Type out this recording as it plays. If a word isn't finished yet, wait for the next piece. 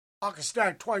August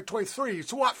 9, 2023.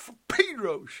 It's What for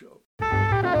Pedro Show.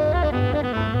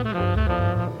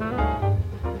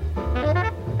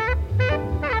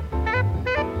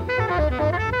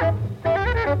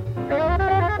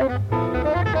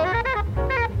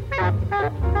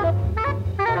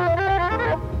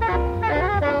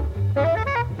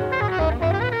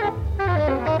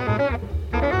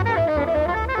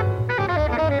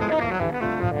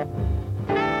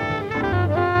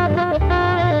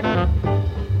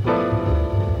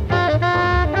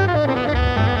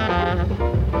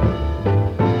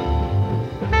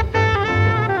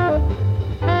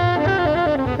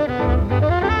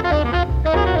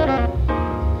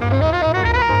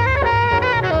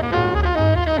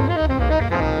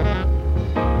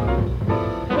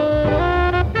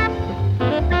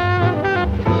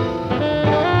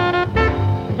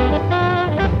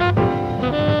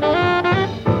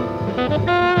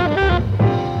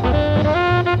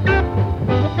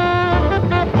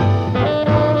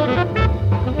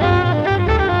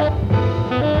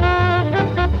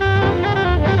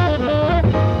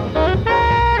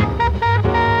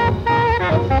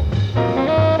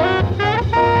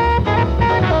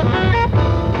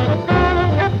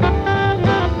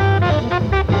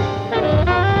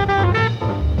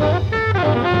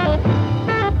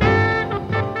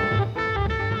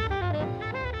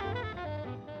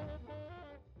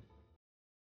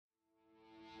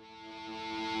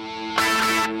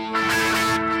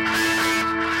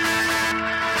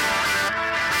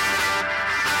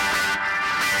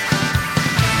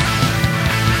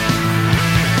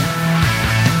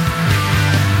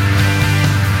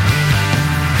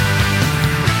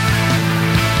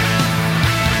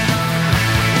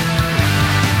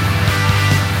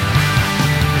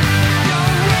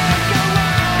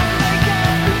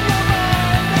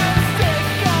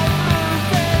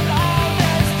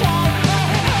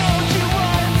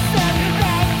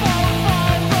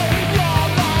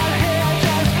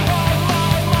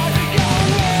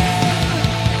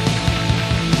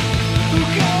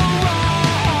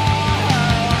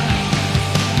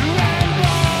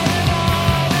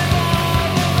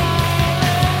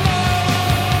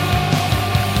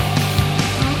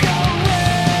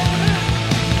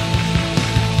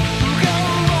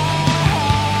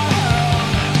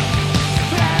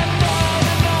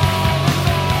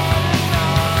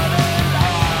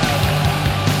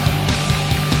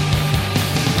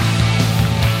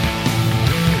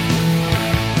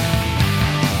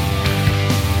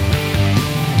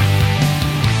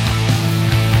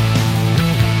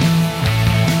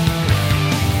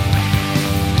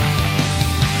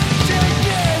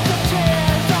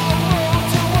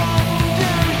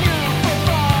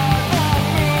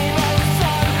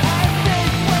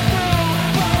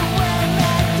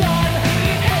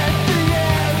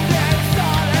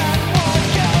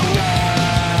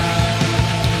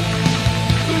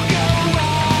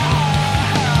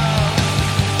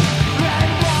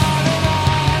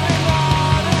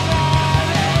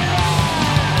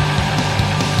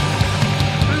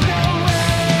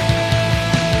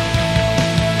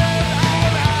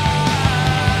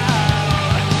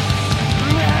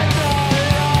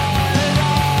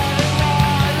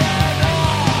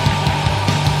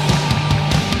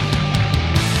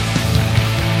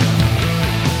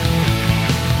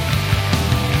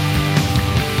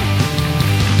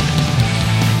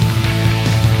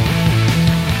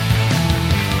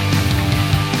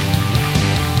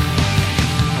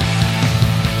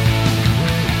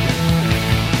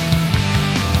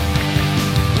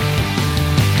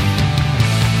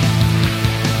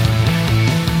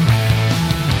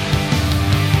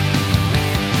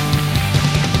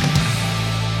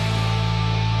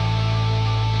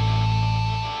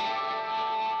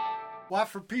 What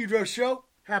for Pedro Show.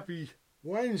 Happy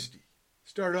Wednesday.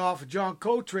 Start off with John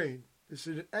Coltrane. This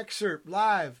is an excerpt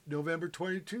live, November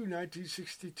 22,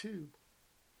 1962.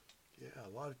 Yeah, a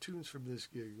lot of tunes from this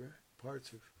gig, right?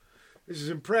 Parts of. This is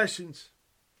Impressions.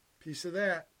 Piece of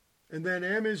that. And then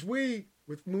M is We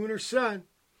with Moon or Sun.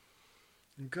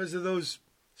 And because of those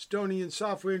Estonian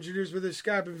software engineers with this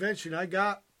Skype invention, I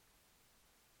got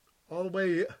all the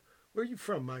way. Where are you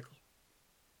from, Michael?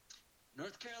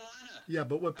 North Carolina. Yeah,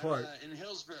 but what part? In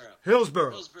Hillsboro.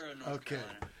 Hillsboro, North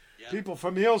Carolina. Yep. People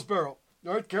from Hillsboro,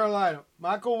 North Carolina.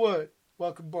 Michael Wood.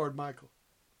 Welcome aboard, Michael.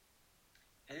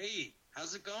 Hey,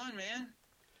 how's it going, man?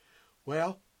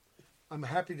 Well, I'm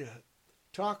happy to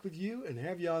talk with you and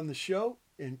have you on the show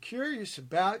and curious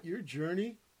about your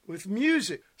journey with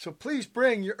music. So please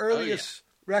bring your earliest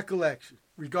recollection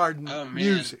regarding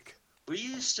music. We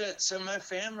used to, so my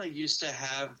family used to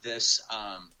have this,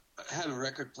 have a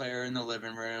record player in the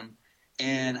living room,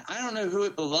 and I don't know who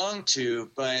it belonged to,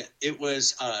 but it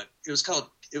was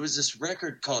this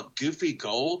record called Goofy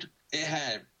Gold. It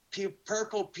had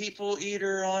Purple People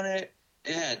Eater on it.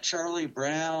 It had Charlie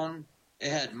Brown. It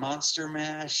had Monster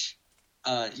Mash.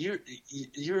 You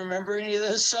remember any of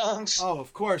those songs? Oh,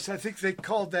 of course. I think they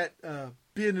called that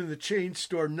being in the chain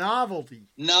store Novelty.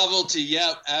 Novelty,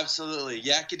 yep, absolutely.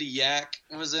 Yakety Yak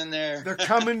was in there. They're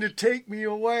coming to take me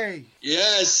away.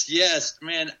 Yes,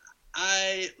 man.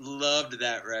 I loved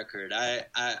that record.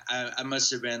 I must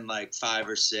have been like 5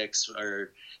 or 6,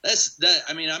 or that.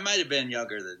 I mean, I might have been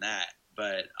younger than that,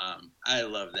 but I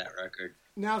love that record.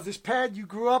 Now, this pad you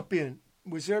grew up in,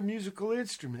 was there musical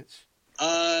instruments?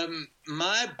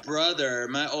 My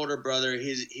older brother,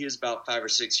 he was about 5 or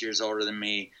 6 years older than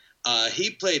me. He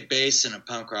played bass in a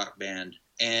punk rock band,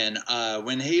 and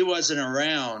when he wasn't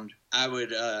around, I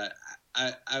would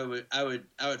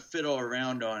fiddle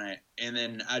around on it, and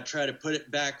then I'd try to put it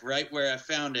back right where I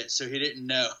found it, so he didn't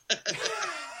know.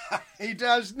 He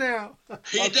does now.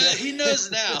 He knows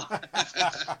now.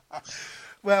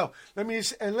 Well, let me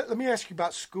ask you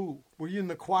about school. Were you in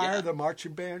the choir, the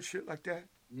marching band, shit like that?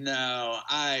 No,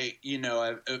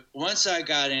 once I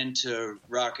got into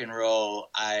rock and roll,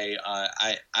 I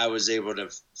was able to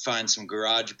find some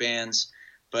garage bands,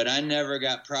 but I never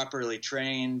got properly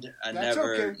trained.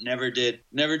 Never did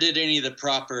any of the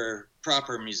proper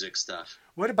music stuff.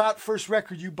 What about first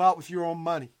record you bought with your own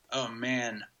money? Oh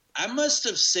man, I must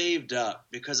have saved up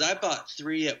because I bought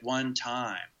 3 at one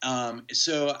time.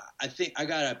 So I think I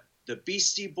got the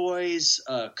Beastie Boys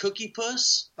Cookie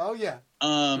Puss. Oh yeah.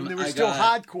 And they were still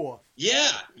hardcore. Yeah.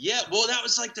 Well, that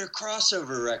was like their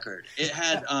crossover record. It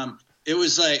had it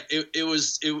was like it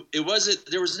wasn't,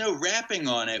 there was no rapping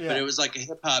on it, but it was like a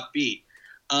hip hop beat.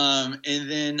 And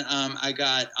then I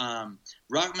got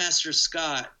Rockmaster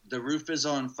Scott, The Roof Is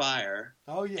on Fire.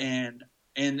 Oh yeah.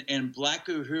 And Black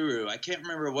Uhuru. I can't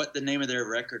remember what the name of their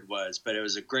record was, but it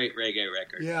was a great reggae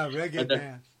record. Yeah, reggae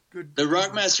band. Good. The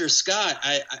Rockmaster Scott,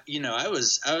 I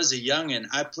was a youngin'.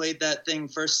 I played that thing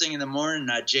first thing in the morning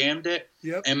and I jammed it.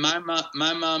 Yep. And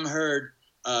my mom heard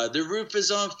the roof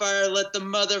is on fire, let the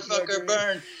motherfucker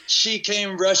burn. She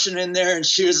came rushing in there and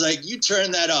she was like, "You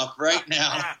turn that off right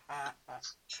now."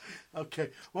 Okay.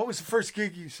 What was the first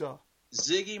gig you saw?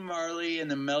 Ziggy Marley and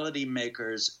the Melody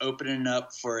Makers opening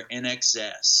up for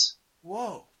NXS.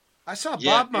 Whoa. I saw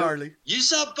Bob Marley. You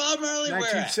saw Bob Marley?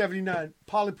 1979.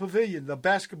 Poly Pavilion, the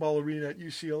basketball arena at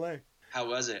UCLA. How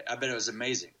was it? I bet it was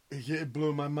amazing. It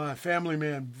blew my mind. Family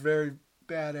Man, very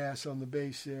badass on the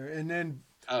bass there. And then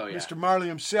Mr. Marley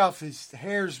himself, his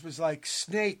hairs was like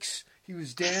snakes. He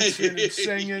was dancing and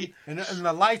singing. And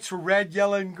the lights were red,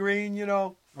 yellow, and green,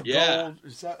 Gold. Even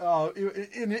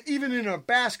in a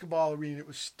basketball arena, it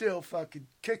was still fucking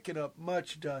kicking up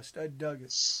much dust. I dug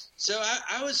it. So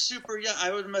I was super young.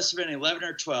 I must have been 11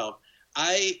 or 12.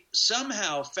 I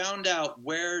somehow found out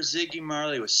where Ziggy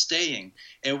Marley was staying,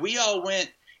 and we all went.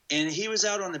 And he was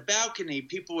out on the balcony.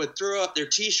 People would throw up their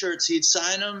T-shirts. He'd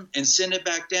sign them and send it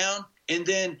back down. And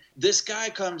then this guy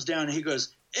comes down and he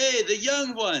goes, "Hey, the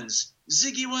young ones.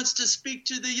 Ziggy wants to speak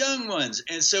to the young ones."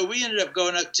 And so we ended up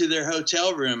going up to their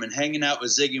hotel room and hanging out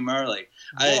with Ziggy Marley.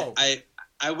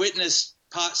 I witnessed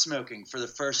pot smoking for the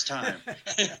first time.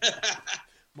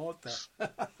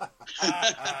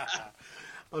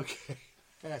 Okay,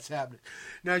 that's happening.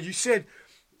 Now, you said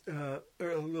a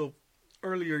little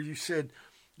earlier, you said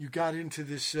you got into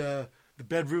this the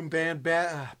bedroom band,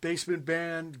 basement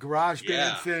band, garage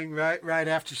band thing right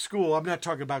after school. I'm not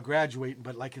talking about graduating,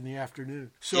 but like in the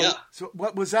afternoon. So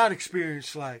what was that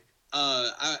experience like?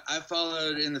 I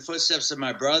followed in the footsteps of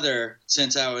my brother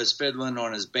since I was fiddling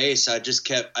on his bass. I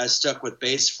stuck with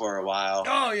bass for a while.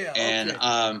 Oh yeah. And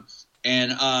okay.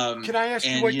 Can I ask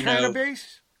you what kind of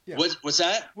bass? Yeah. What's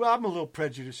that? Well, I'm a little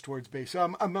prejudiced towards bass.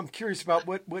 So I'm curious about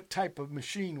what type of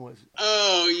machine was it?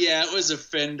 Oh yeah, it was a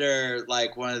Fender,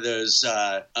 like one of those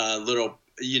little.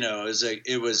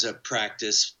 It was a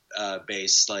practice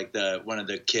bass, like one of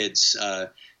the kids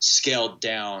scaled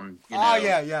down.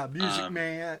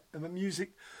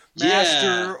 Music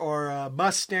Master or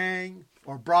Mustang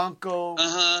or Bronco.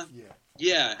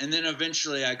 Yeah, and then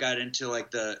eventually I got into like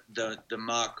the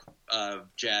mock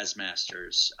Jazz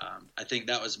Masters. I think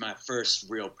that was my first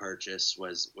real purchase.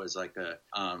 Was like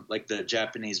the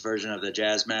Japanese version of the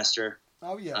Jazz Master.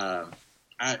 Oh yeah.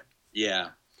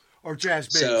 Or jazz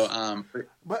bass.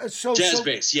 Jazz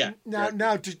bass. Yeah.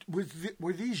 Now,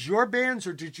 were these your bands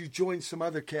or did you join some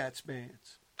other cats'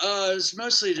 bands? It was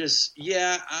mostly just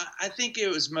I think it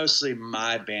was mostly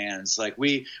my bands. Like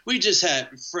we just had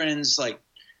friends. Like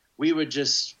we would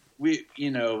just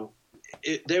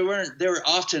they were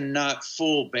often not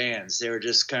full bands. They were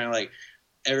just kind of like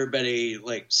everybody,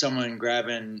 like someone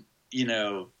grabbing,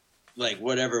 like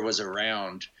whatever was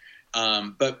around.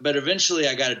 But eventually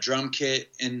I got a drum kit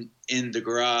in the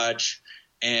garage,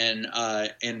 and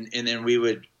then we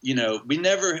would,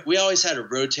 we always had a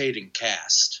rotating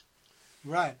cast.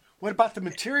 Right. What about the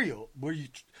material? Were you,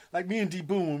 like me and D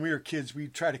Boom, when we were kids,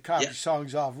 we'd try to copy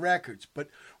songs off records, but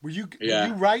were you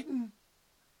writing?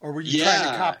 Or were you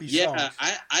trying to copy songs? Yeah,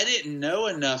 I didn't know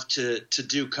enough to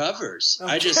do covers.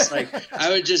 Okay. I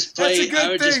would just play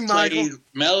play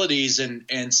melodies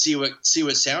and see what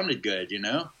sounded good,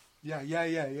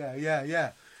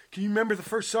 Yeah. Can you remember the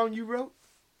first song you wrote?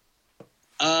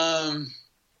 No,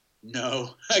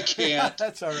 I can't.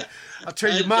 That's all right. I'll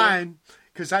tell you mine,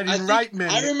 because I didn't write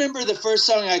many. I remember the first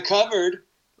song I covered.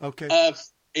 Okay.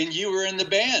 And you were in the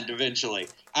band eventually.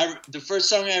 The first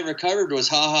song I ever covered was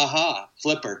Ha Ha Ha,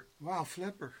 Flipper. Wow,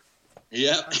 Flipper.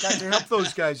 Yep. I got to help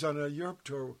those guys on a Europe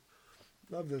tour.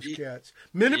 Love those cats.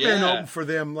 Minutemen opened for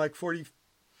them like 5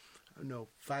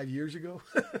 years ago.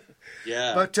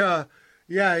 Yeah. But, a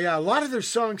lot of their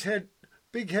songs had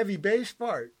big, heavy bass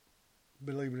part,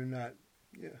 believe it or not.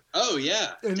 Yeah. Oh,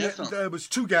 yeah, and definitely. It was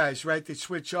two guys, right? They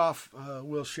switch off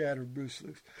Will Shatter, Bruce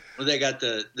Luke. Well, they got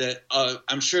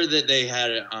I'm sure that they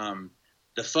had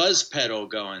the fuzz pedal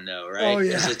going, though, right? Oh,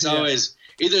 yeah. Because it's always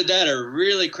either that or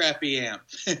really crappy amp.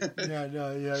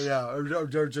 Yeah. Or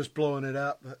they're just blowing it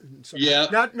up. Yeah.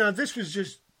 Now, this was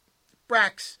just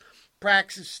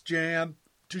praxis jam.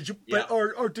 Did you,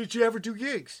 or did you ever do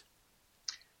gigs?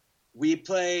 We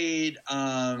played.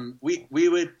 We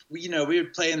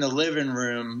would play in the living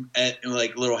room at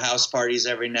like little house parties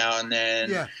every now and then.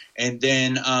 Yeah. And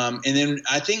then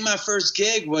I think my first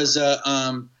gig was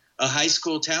a high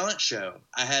school talent show.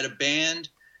 I had a band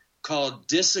called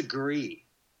Disagree,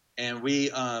 and we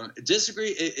Disagree.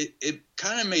 It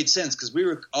kind of made sense because we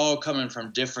were all coming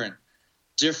from different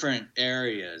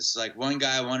areas. Like one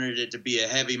guy wanted it to be a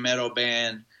heavy metal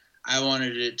band. I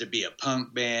wanted it to be a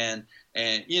punk band.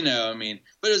 And,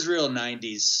 but it was real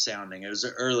 90s sounding. It was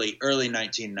the early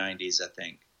 1990s, I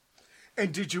think.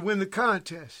 And did you win the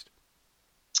contest?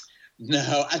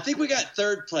 No, I think we got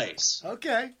third place.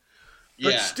 Okay.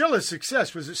 But still a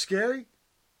success. Was it scary?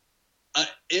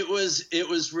 It was,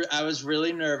 I was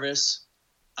really nervous.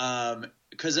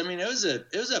 Because,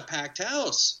 it was a packed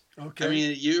house.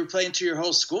 Okay. You were playing to your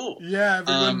whole school. Yeah,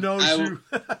 everyone knows you.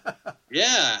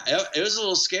 Yeah, it was a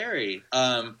little scary.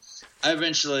 I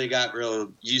eventually got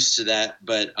real used to that,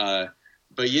 but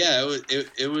yeah,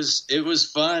 it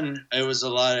was fun. It was a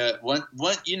lot of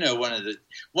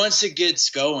once it gets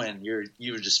going,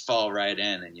 you just fall right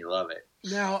in and you love it.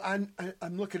 Now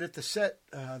I'm looking at the set,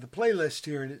 the playlist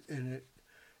here, and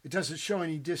it doesn't show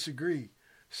any Disagree.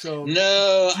 So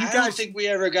no, I don't think we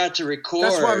ever got to record.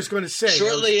 That's what I was going to say.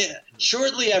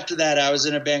 Shortly after that, I was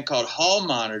in a band called Hall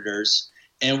Monitors.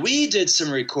 And we did some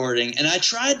recording, and I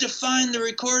tried to find the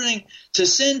recording to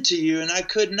send to you, and I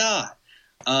could not.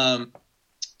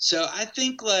 So I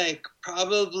think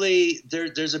probably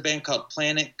there's a band called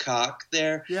Planet Cock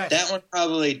there. Yes. That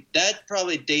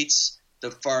probably dates the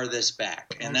farthest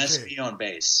back, and that's me on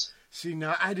bass. See,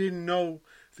 now I didn't know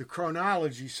the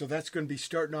chronology, so that's going to be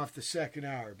starting off the second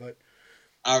hour, but.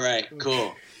 All right,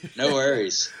 cool. No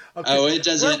worries. Okay. Oh, it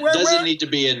doesn't need to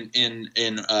be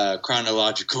in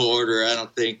chronological order, I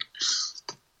don't think.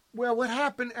 Well, what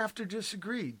happened after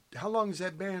Disagree? How long does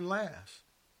that band last?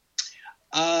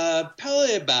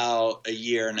 Probably about a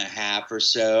year and a half or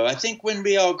so. I think when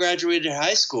we all graduated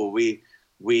high school, we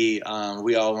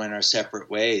all went our separate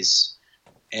ways,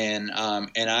 and then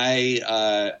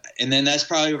that's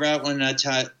probably right when I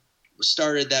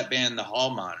started that band, the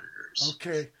Hall Monitors.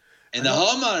 Okay. And the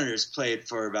Hall Monitors played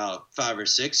for about 5 or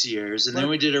 6 years, and then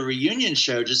we did a reunion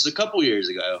show just a couple years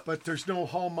ago. But there's no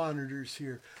Hall Monitors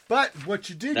here. But what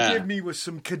you did give me was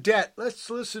some Cadet. Let's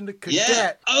listen to Cadet.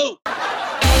 Yeah. Oh!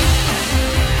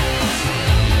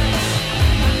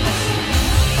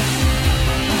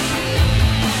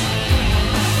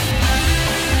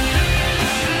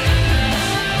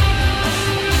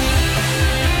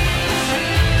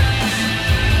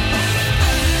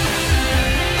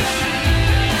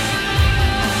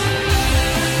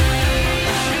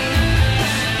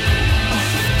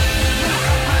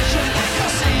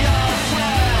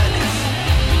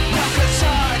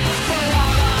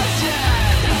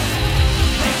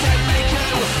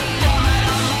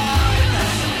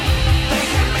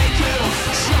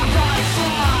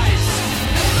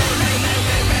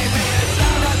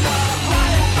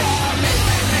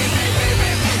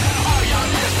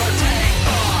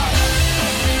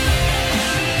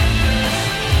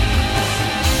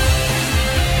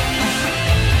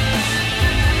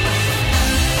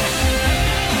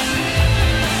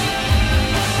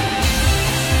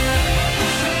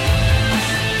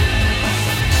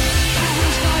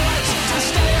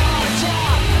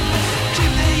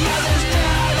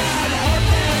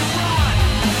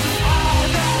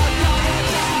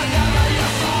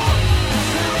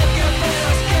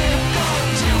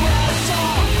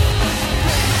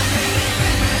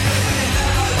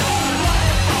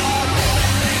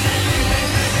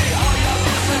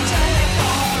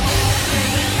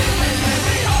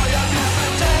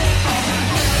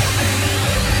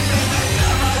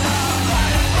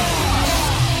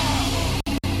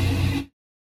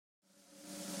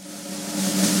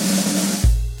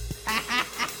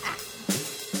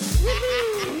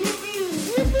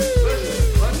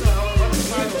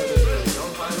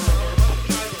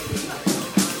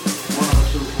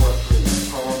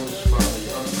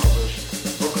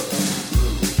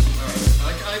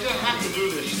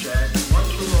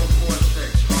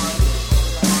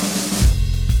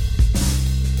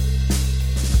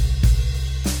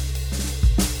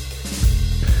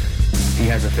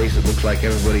 has a face that looks like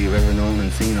everybody you've ever known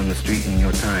and seen on the street in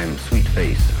your time. Sweet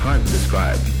face, hard to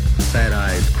describe. Sad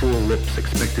eyes, cruel lips,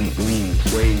 expectant gleam,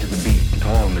 swaying to the beat,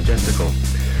 tall, majestical,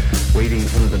 waiting in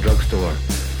front of the drugstore.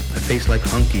 A face like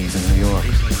Hunky's in New York.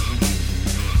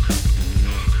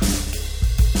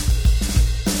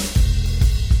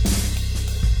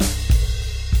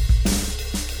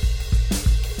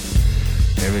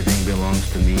 Everything belongs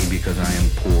to me because I am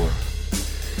poor.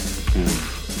 Poor.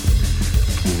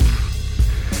 Poor.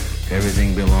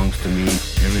 Everything belongs to me.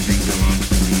 Everything belongs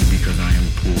to me because I am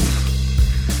poor.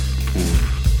 Poor.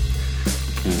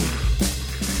 Poor.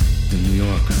 In New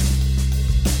York.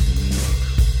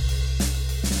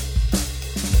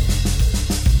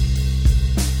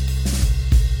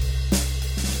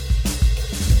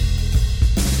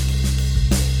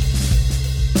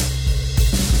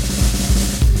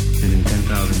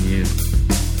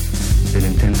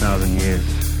 In 10,000 years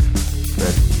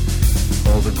that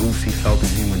all the goofs he felt in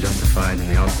him were justified in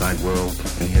the outside world,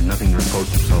 and he had nothing to reproach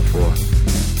himself for.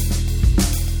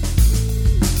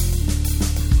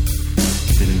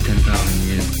 That in 10,000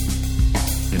 years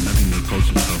he had nothing to reproach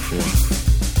himself for.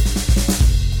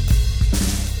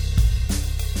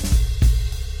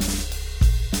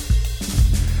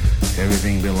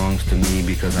 Everything belongs to me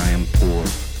because I am poor.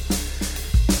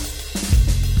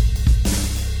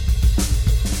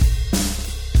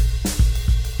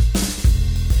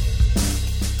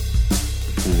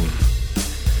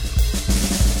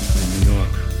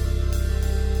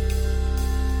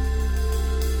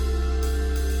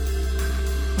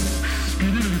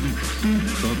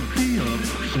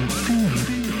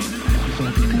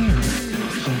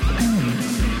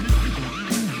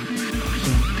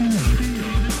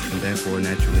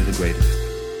 Naturally the greatest.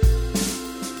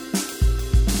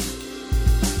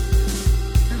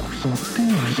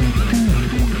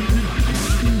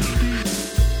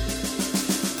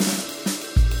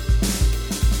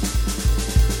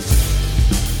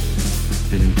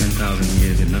 That in 10,000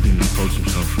 years had nothing to reproach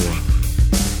himself for,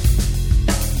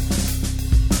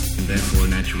 and therefore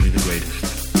naturally the greatest.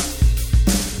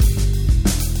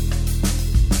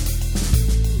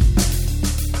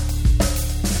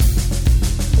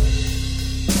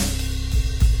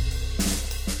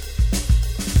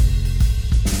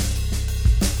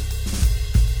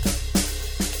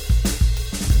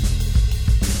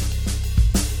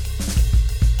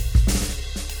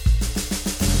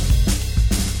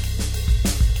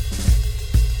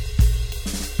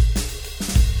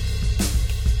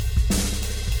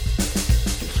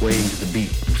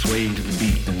 Swaying to the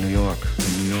beat in New York,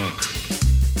 in New York.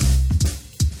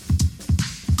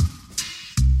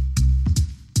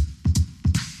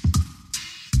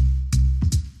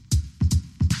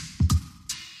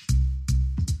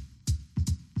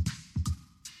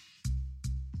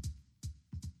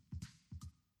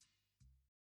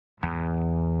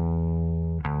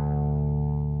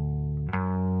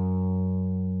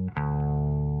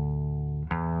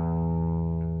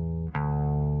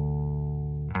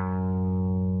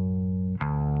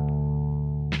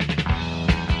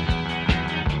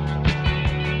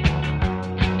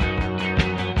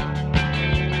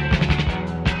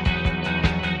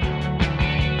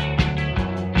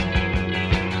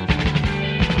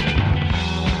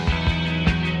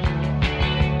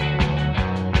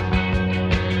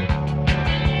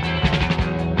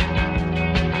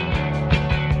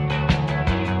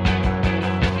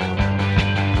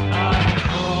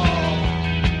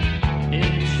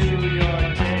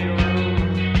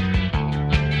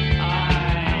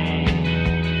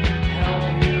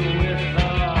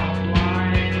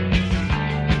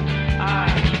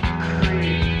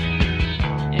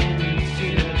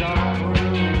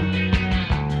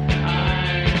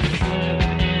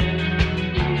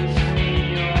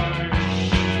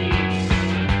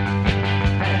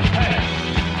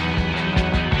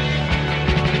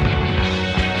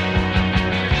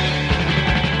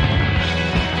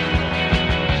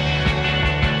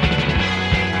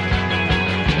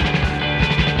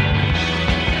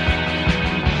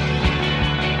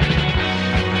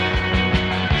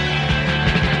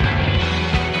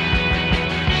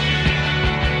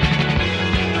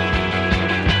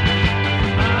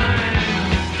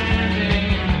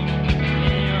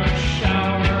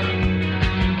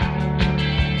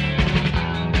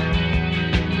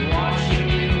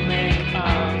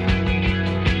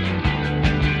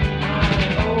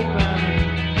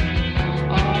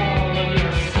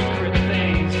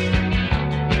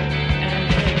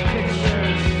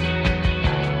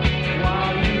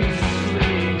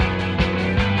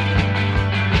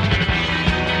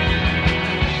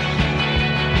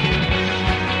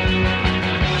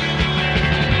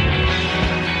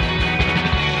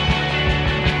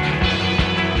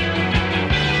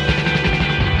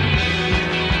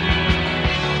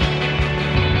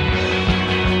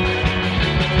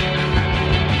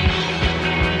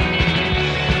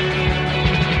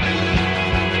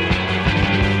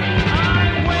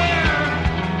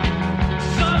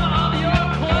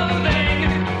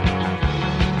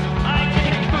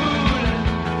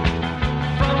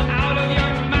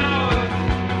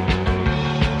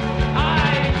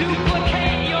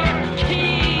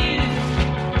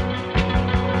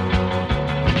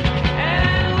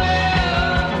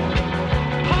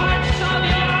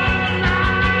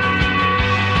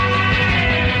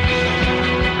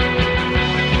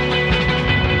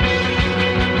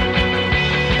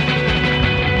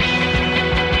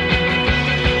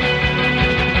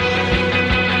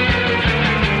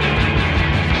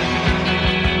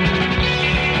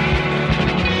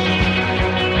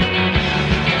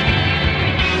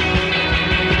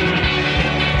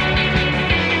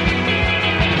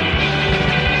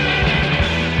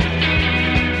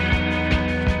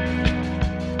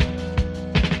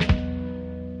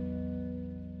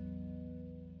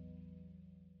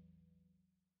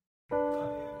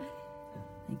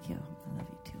 Thank you. I love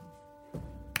you too.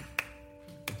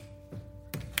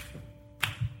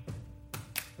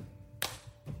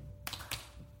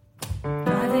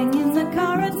 Driving in the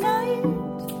car at night,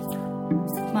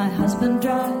 my husband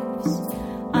drives.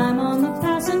 I'm on the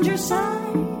passenger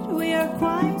side. We are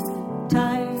quite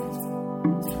tired.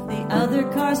 The other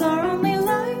cars are only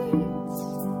lights,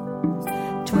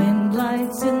 twin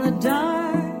lights in the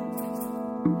dark.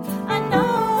 I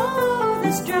know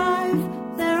this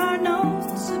drive, there are no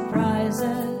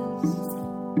surprises.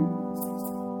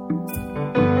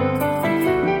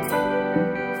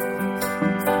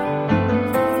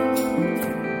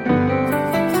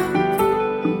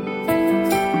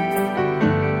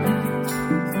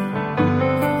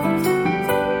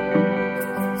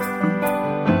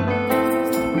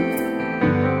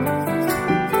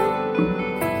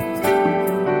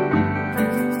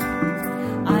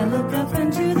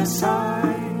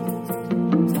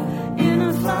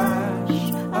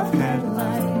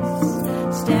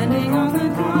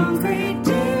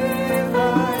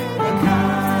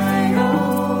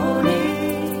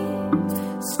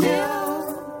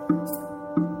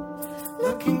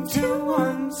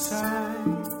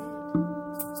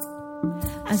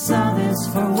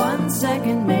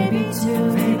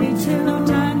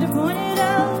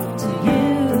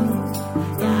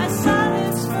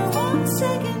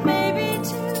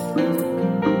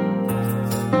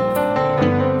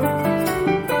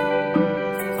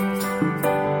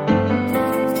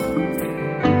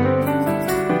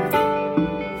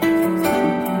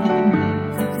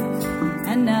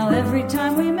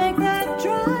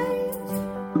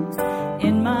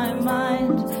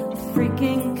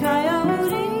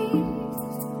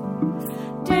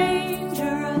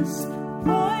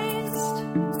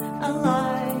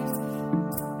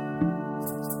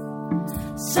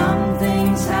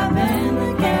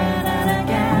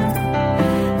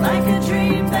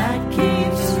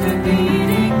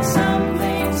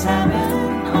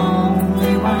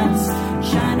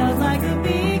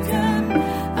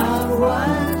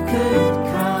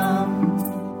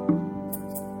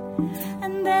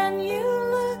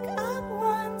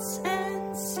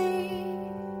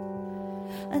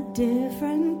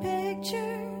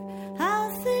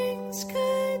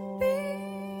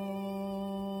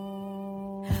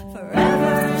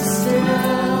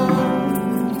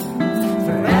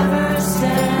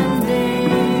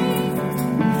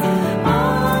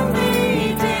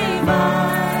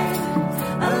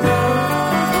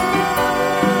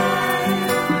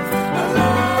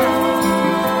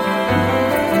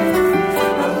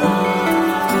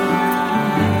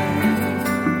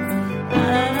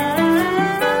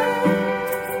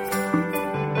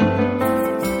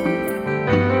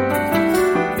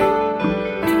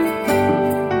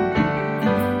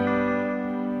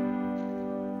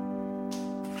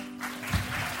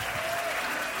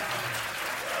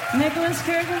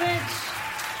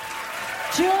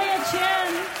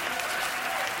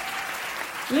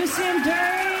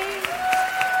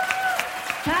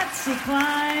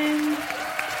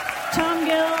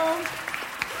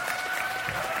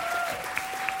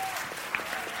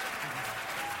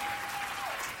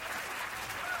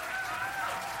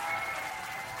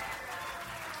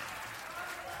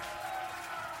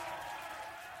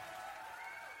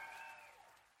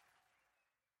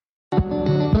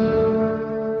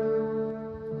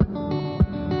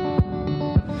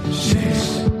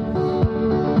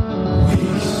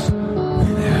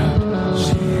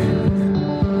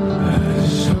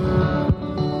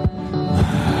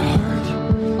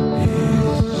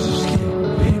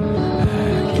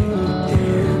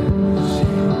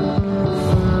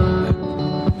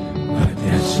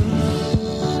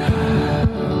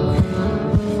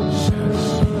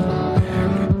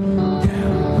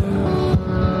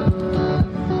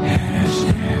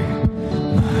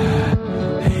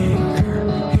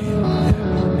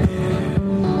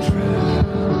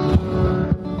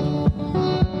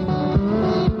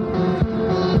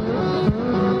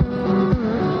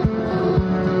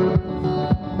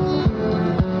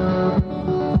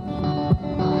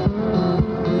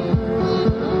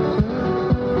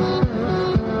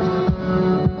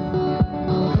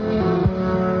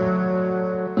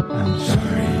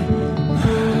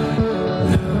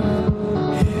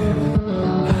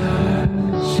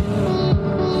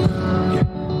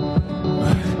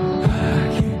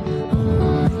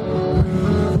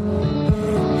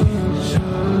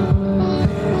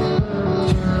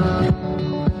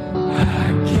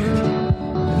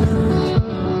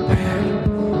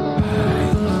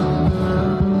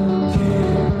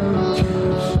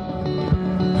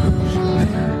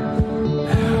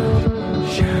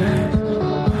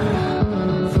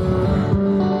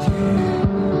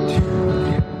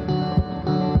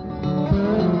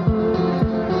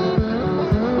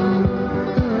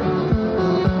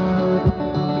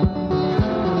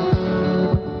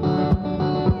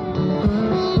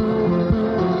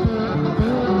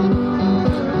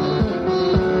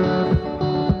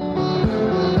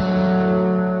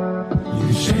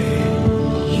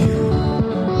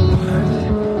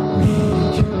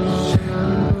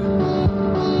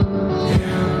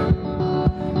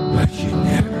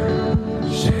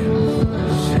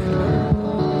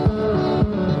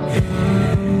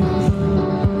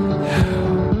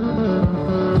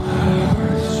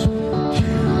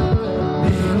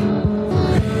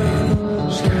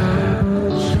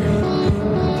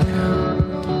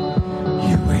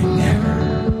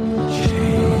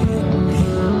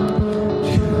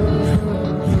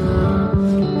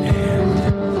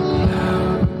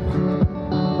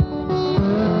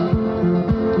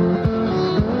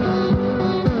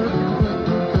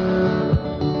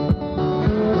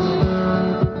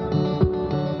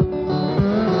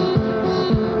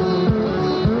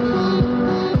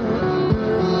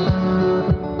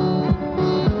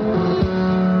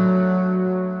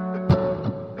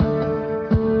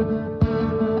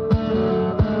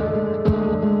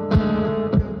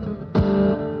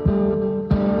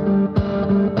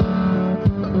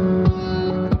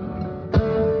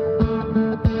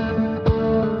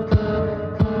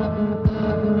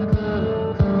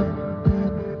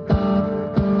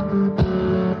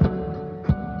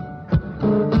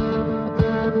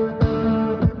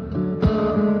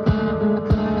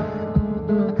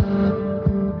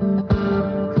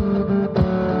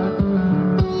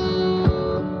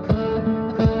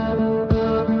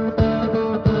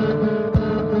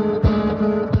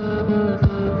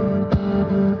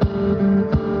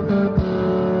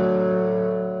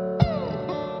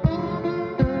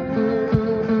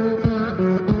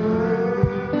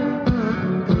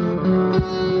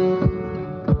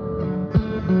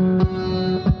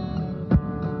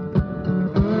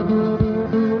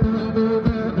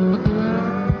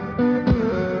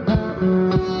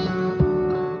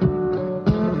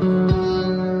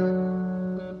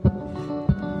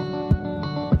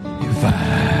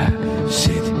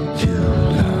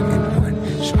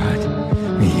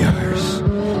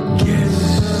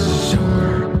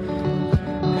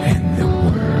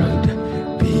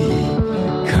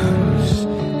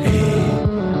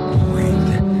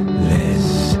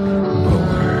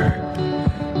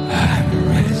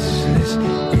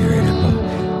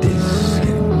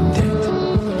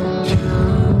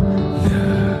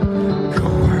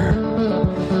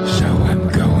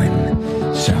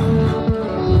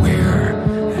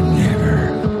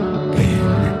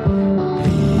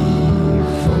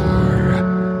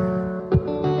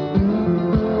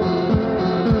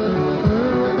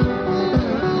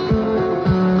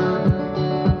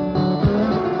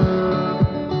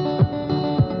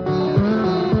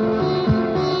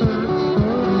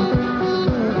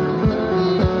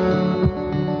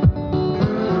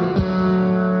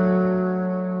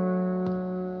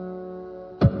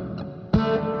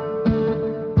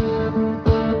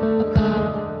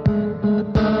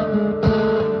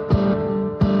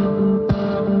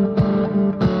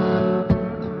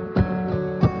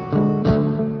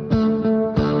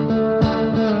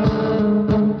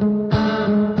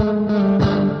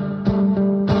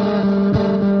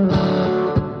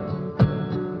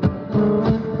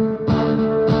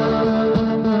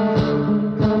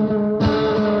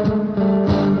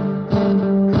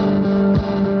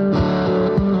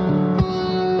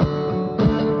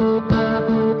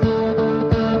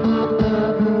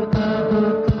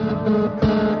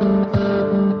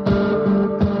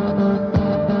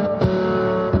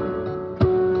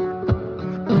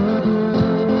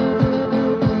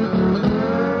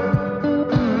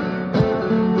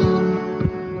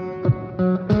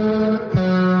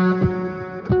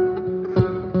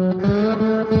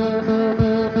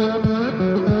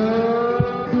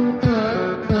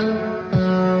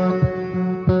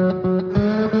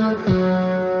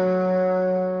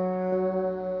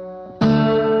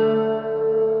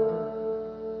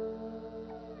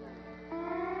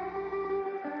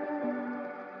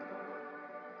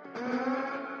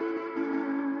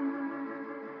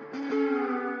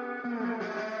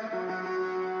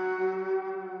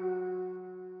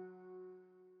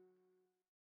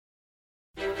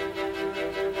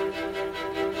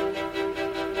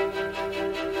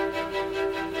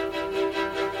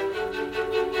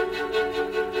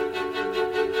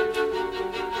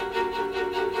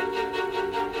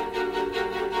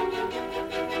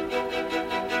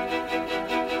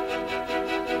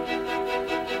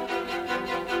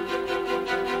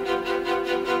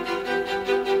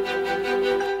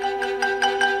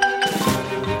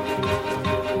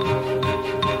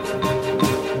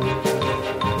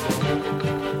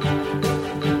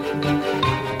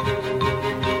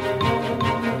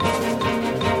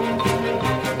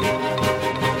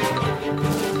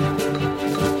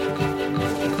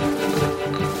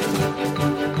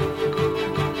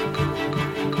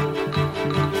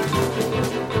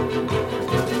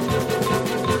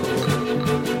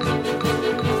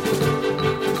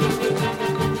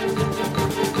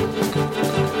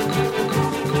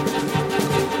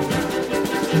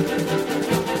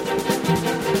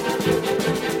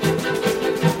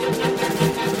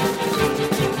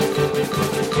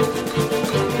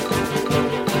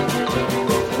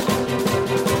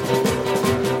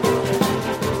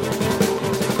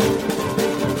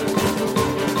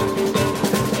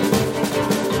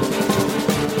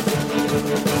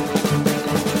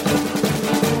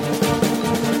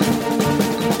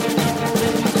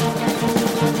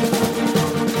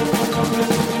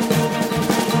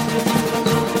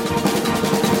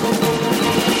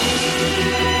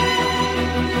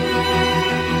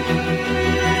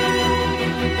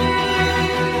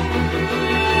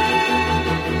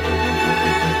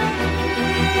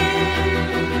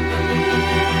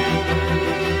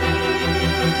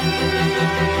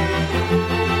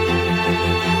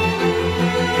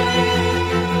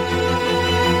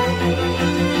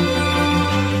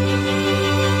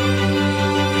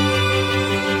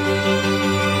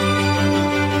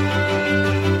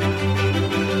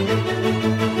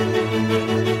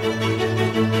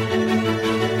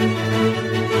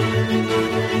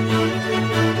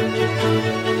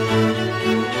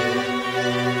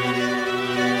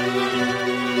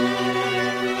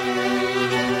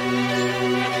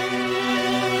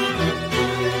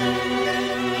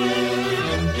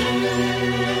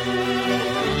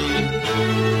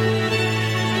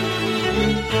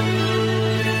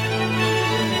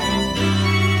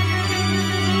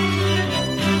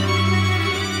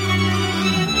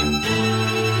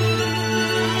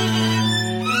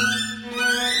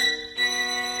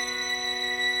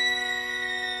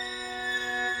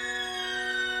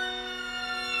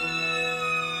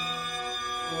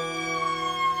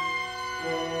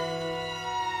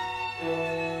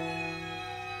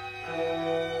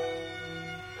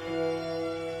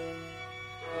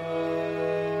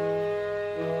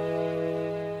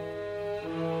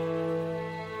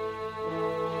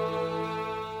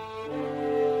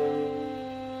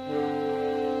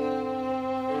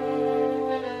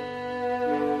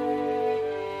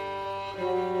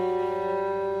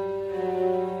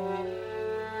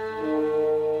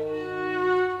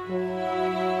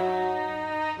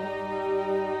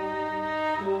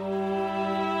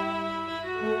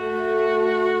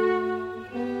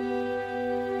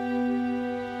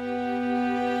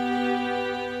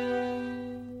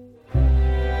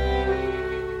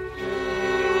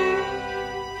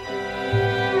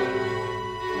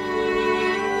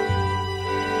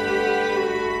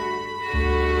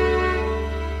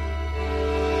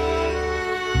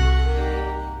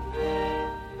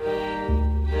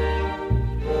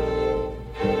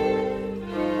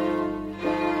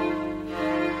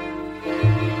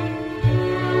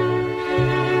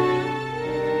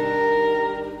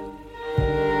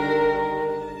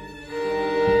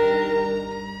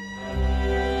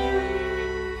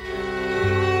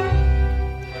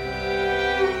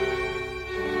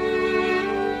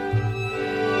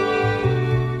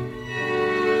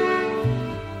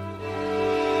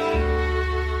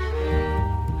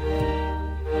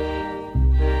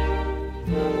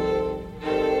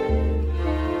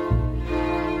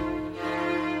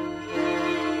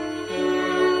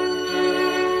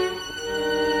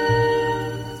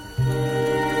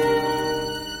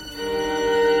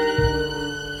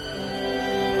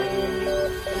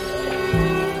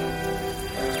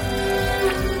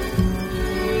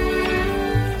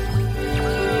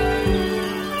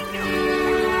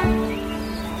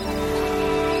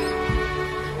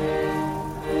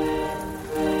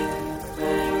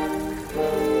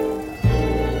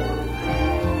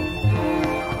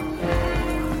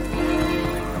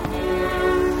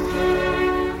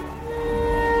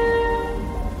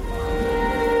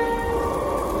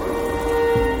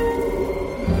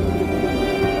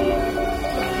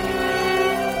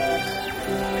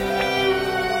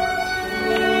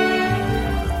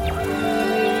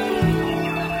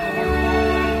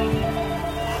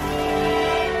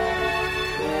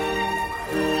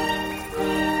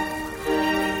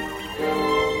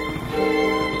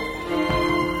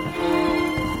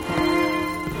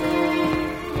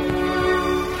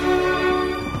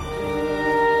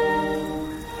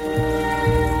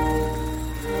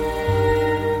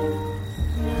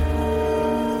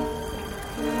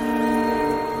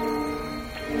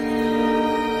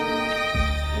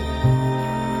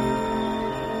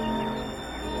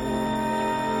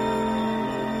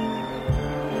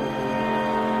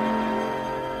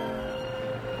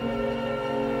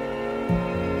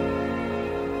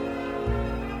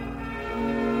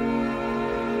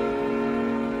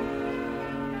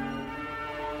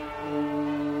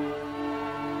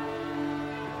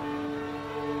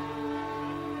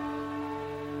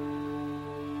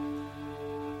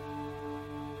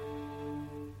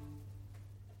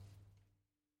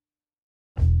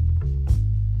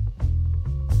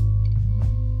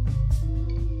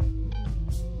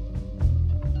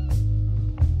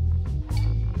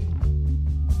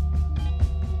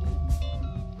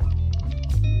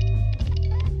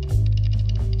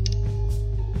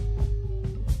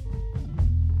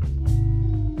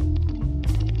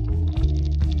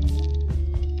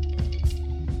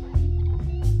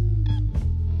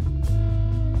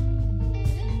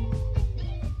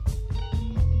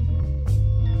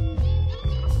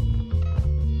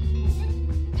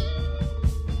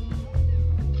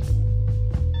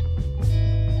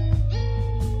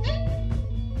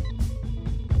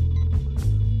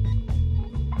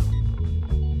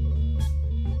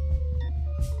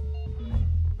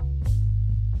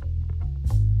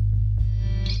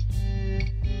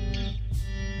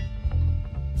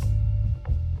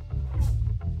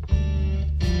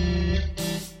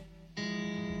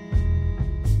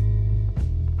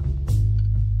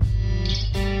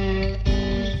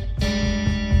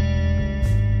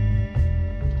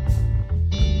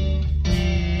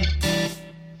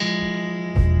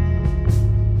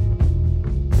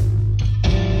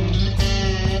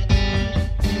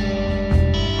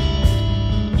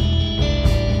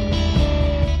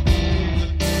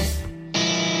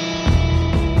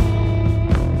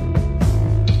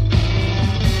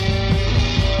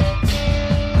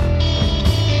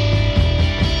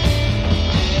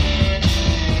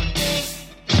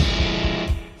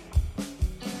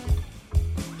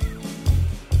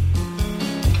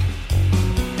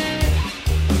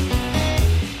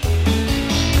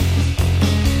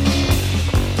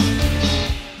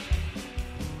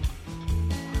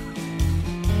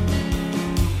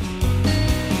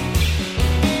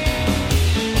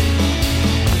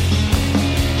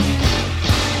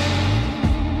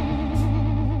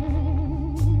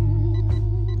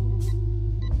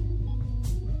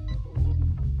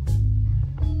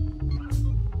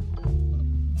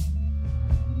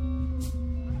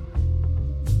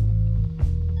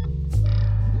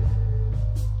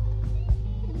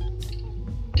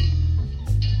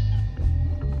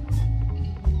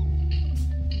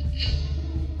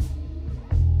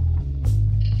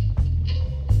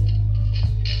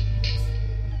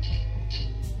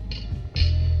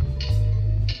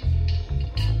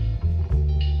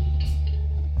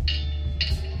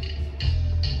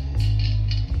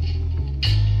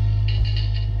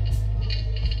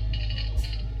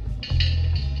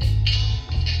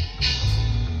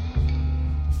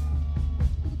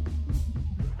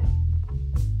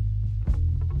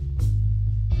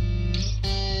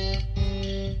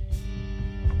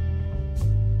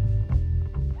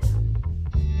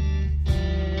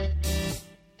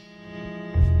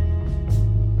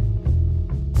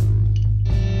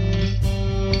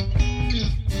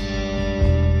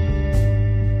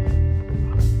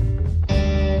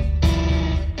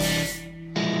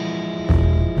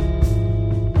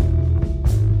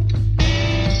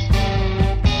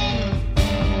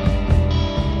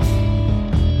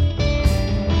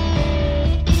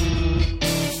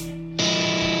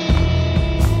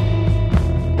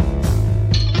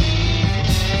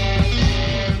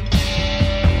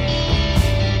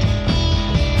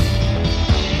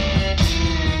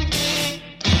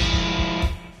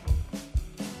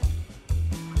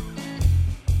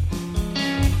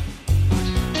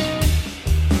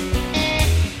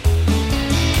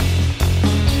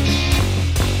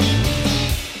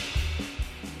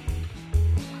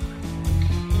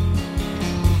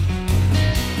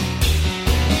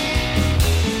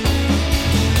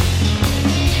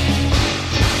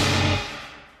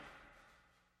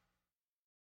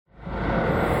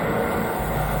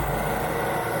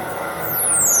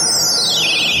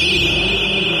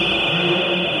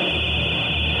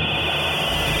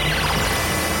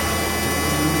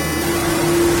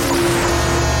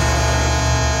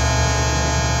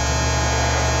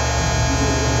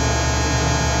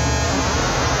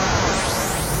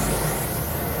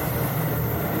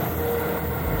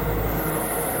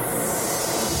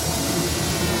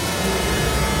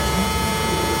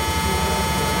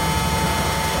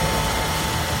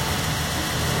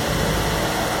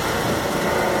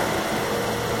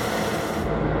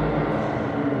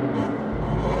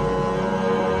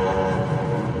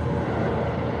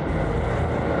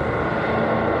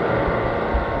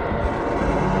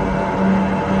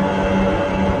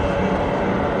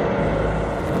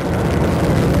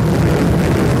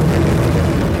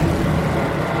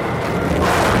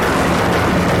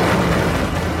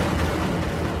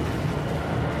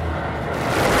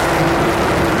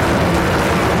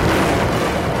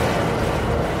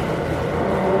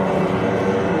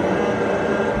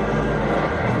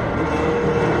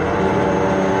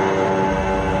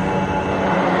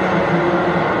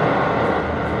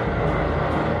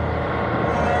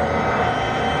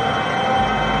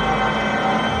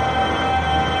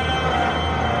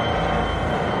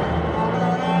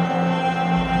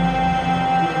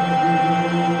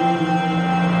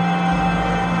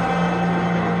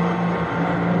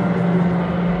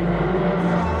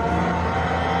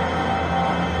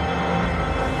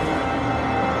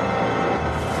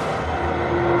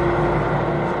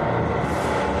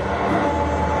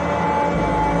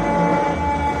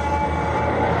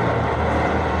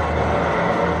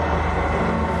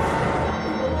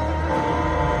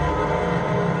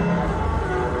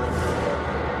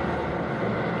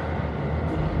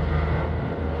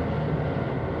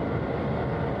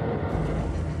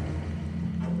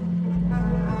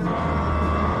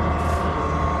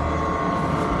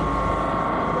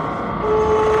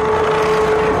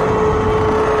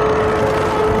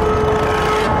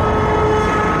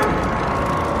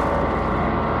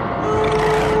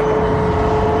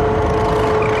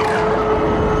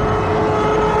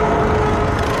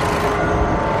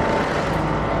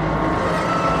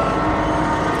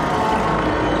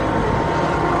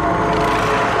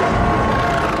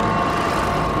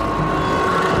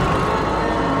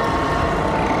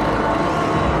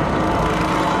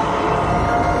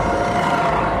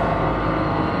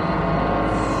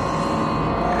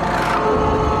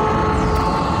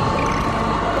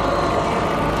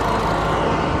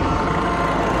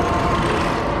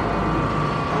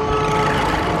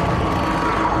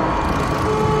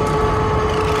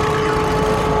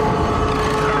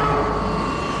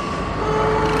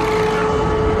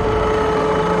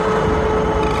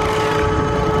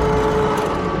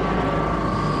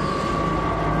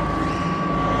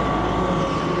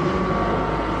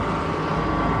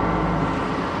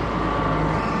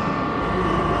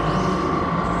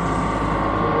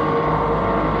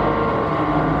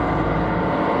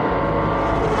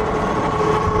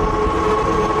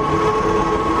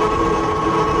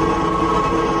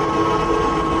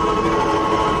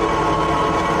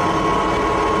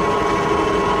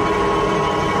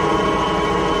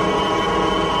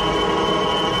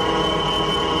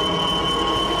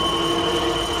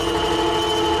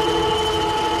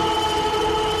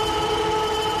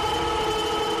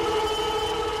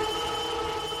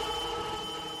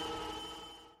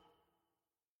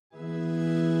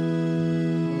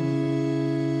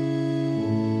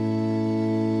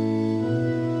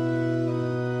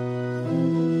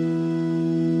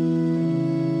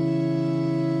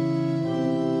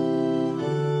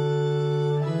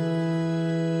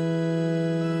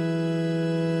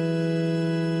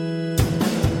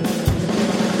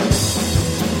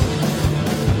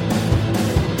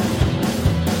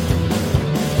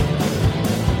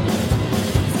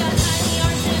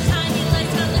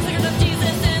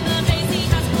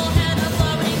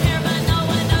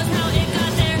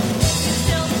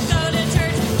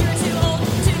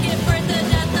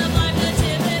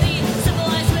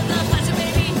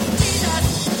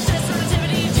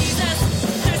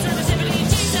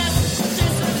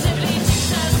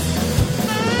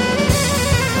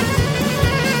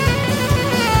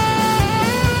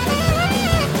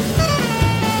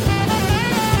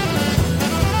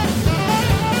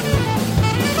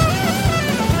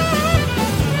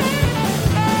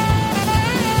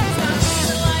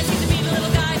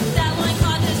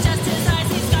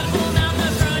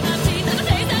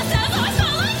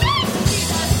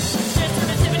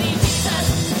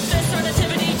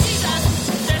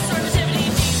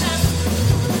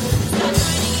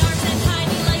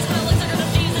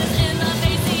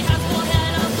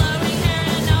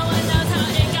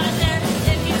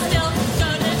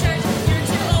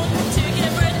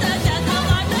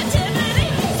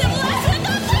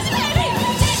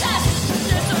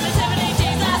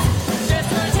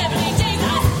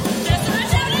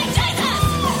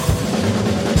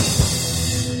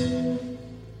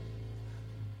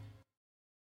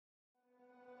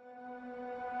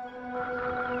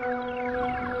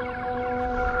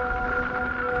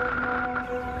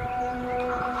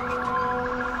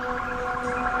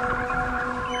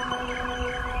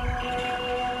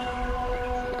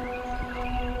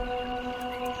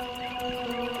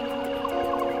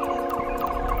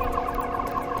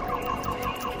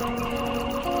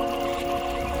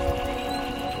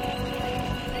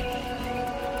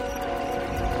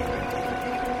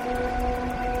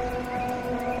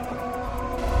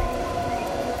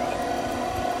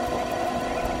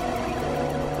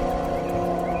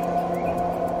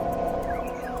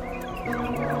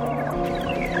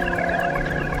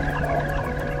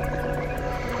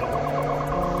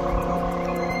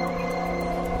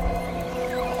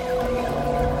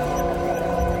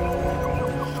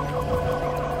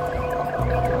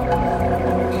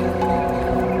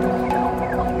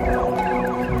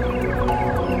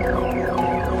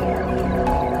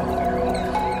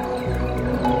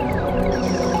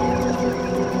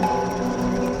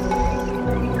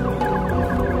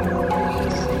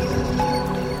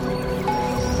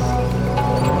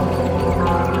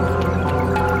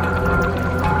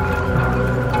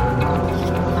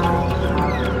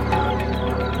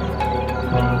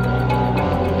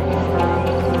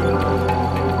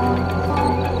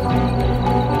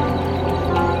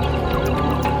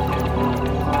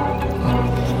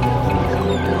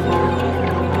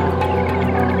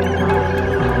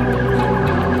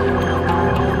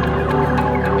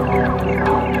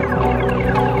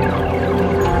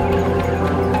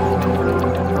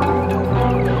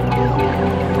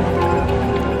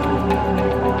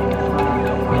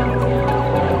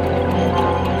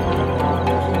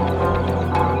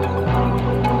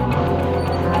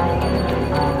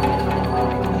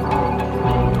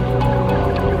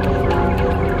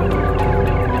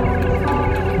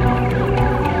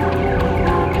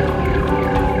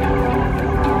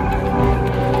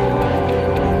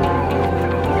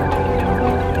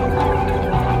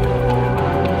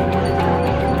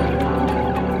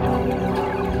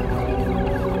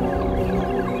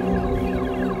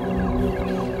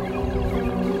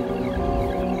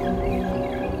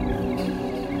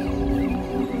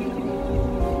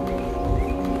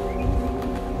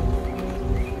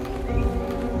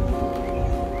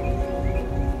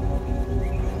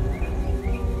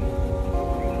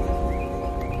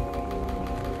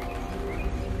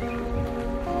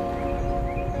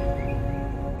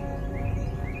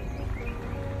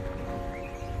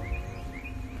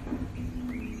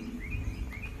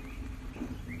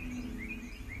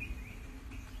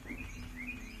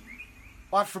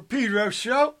 Watch for Pedro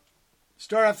Show.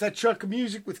 Start off that chunk of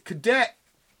music with Cadet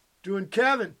doing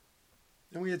Kevin.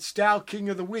 Then we had Style King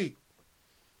of the Week.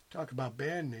 Talk about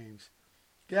band names.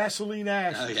 Gasoline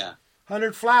Ash. Oh, yeah.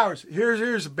 100 Flowers.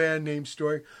 Here's a band name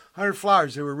story. 100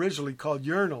 Flowers. They were originally called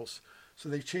Urinals. So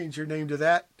they changed their name to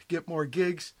that to get more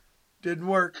gigs. Didn't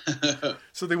work.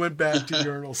 So they went back to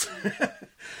Urinals.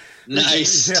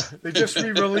 Nice. Yeah, they just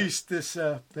re-released this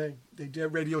thing. They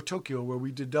did Radio Tokyo where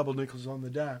we did double nickels on the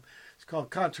dime. It's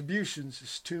called Contributions,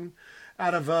 this tune.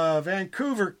 Out of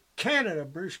Vancouver, Canada,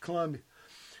 British Columbia.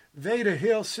 Veda,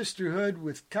 Hille, Sisterhood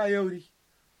with Coyote.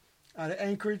 Out of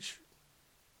Anchorage,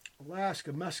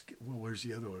 Alaska, Muskeg. Well, where's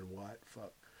the other one? What?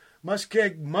 Fuck.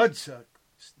 Muskeg, Mudsuck.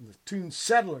 The tune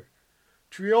Settler.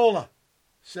 Triola,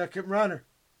 Second Runner.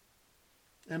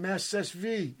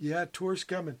 mssv. Yeah, tour's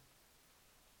coming.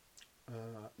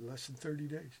 Less than 30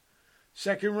 days.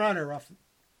 Second Runner off the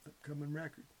upcoming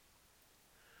record.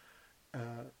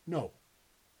 No.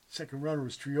 Second Runner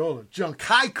was Triola. Junk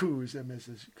Haiku is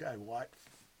mssv. God, what?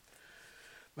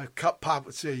 My pop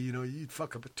would say, you know, you'd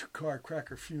fuck up a two-car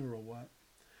cracker funeral, what?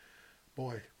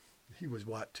 Boy, he was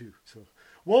what, too. So,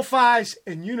 Wolf Eyes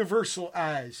and Universal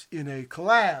Eyes in a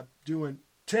collab doing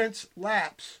Tense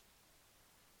Lapse.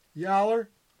 Yaller.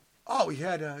 Oh, we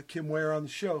had Kim Ware on the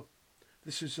show.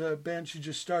 This is a band she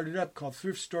just started up called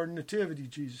Thrift Store Nativity,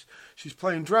 Jesus. She's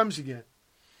playing drums again.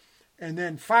 And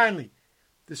then finally,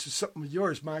 this is something of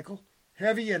yours, Michael.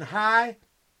 Heavy and High,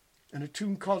 and a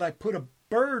tune called I Put a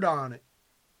Bird on It.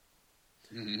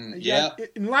 Mm-hmm. Yeah.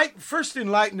 First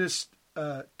enlighten us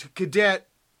to Cadet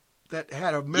that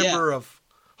had a member of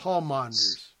Hall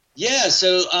Monitors. Yeah,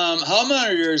 so Hall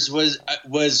Monitors was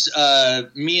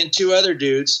me and two other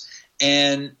dudes,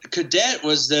 and Cadet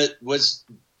was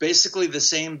basically the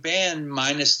same band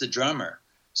minus the drummer.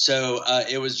 So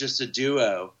it was just a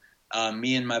duo.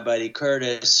 Me and my buddy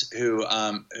Curtis, who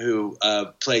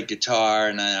played guitar,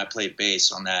 and I played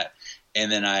bass on that, and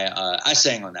then I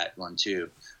sang on that one too.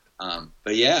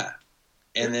 But yeah,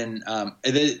 and then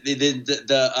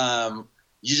the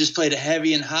you just played a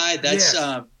Heavy and High. That's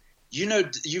you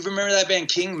remember that band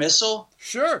King Missile?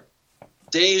 Sure.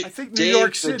 Dave, I think New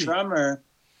York City. The drummer.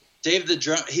 Dave the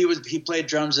drum. He played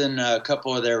drums in a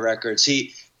couple of their records.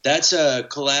 That's a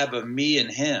collab of me and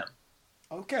him.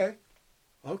 Okay.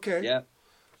 Yeah.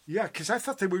 Yeah, because I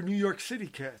thought they were New York City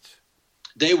cats.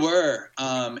 They were,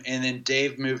 and then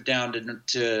Dave moved down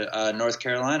to North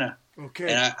Carolina.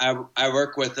 Okay. And I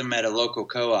work with them at a local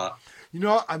co-op. You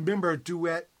know, I remember a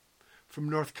duet from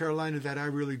North Carolina that I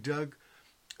really dug.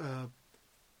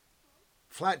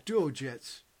 Flat Duo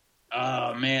Jets.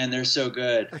 Oh man, they're so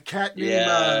good. A cat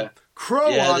named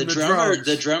Crow on the drums.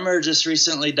 The drummer just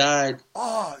recently died.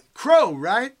 Oh, Crow,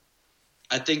 right?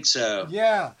 I think so.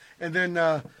 Yeah, and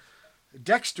then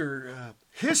Dexter,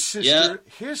 his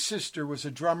sister was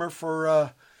a drummer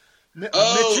for Mitch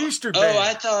Easter band.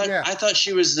 I thought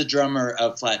she was the drummer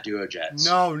of Flat Duo Jets.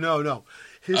 No.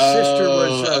 His sister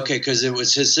was okay, because it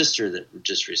was his sister that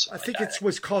just recently. I think died. it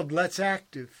was called Let's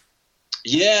Active.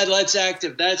 Yeah, Let's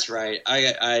Active. That's right.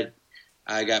 I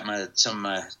got some of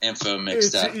my info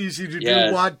mixed up. It's easy to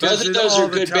do. Watt does both of those all are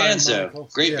good the time, bands, Michael. though.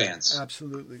 Great bands.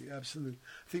 Absolutely. I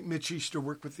think Mitch Easter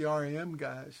worked with the R.E.M.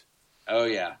 guys. Oh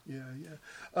yeah.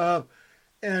 Yeah.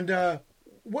 And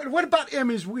what about M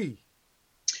is We?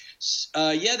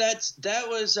 That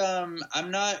was. I'm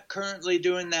not currently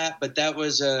doing that, but that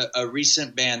was a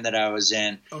recent band that I was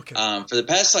in. Okay. For the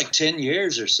past 10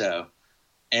 years or so,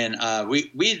 and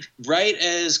we right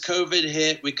as COVID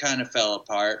hit, we kind of fell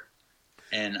apart,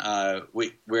 and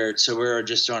we're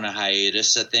just on a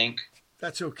hiatus, I think.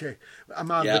 That's okay.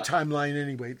 I'm on the timeline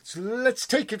anyway. So let's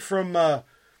take it from.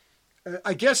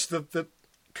 I guess the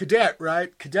Cadet,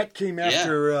 right? Cadet came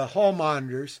after Hall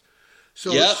Monitors.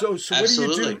 So what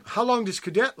absolutely. do you do? How long does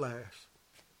Cadet last?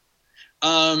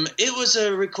 It was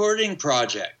a recording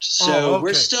project, so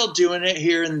we're still doing it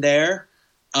here and there.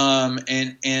 So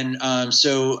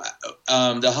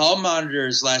the Hall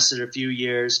Monitors lasted a few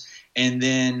years, and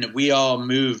then we all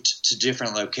moved to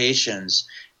different locations.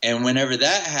 And whenever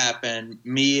that happened,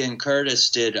 me and Curtis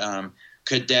did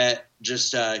Cadet,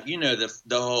 just the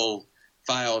whole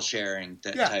file sharing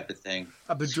type of thing.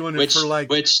 I've been doing it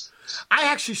I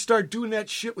actually started doing that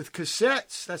shit with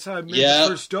cassettes. That's how I made the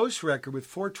first Dose record, with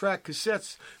 4-track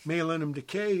cassettes, mailing them to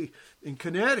Kay in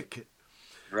Connecticut.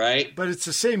 Right. But it's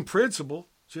the same principle,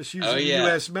 just using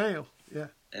U.S. mail. Yeah.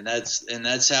 And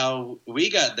that's how we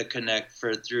got the connect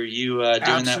through you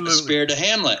doing that with Spirit of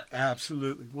Hamlet.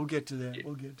 Absolutely. We'll get to that.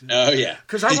 Oh, yeah.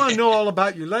 Because I want to know all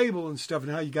about your label and stuff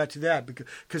and how you got to that.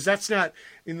 Because that's not,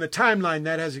 in the timeline,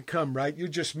 that hasn't come, right? You're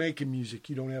just making music.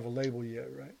 You don't have a label yet,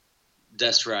 right?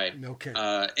 That's right. Okay.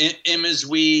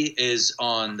 msv is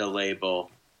on the label,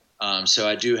 so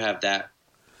I do have that,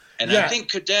 and I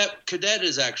think Cadet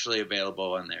is actually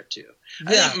available on there too.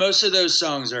 I think most of those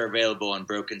songs are available on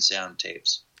Broken Sound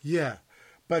tapes. Yeah,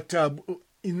 but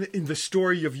in the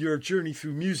story of your journey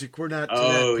through music, we're not.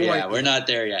 We're not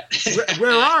there yet.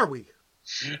 Where are we?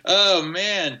 Oh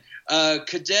man,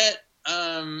 Cadet.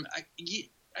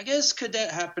 I guess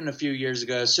Cadet happened a few years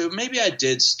ago, so maybe I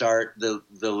did start the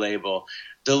label.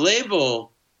 The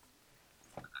label,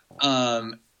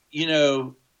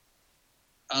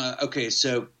 okay,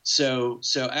 so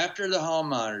after the Hall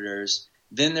Monitors,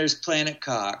 then there's Planet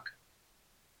Cock,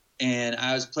 and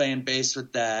I was playing bass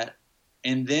with that,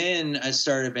 and then I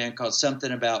started a band called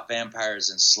Something About Vampires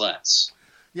and Sluts.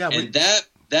 Yeah, and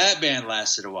that band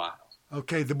lasted a while.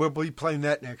 Okay, then we'll be playing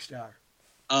that next hour.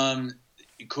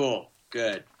 Cool.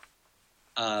 Good.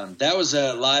 That was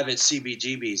live at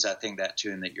CBGB's, I think, that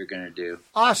tune that you're going to do.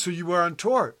 So you were on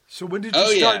tour. So when did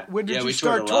you start? When did you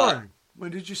start touring?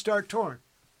 When did you start touring?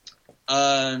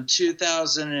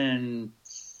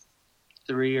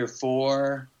 2003 or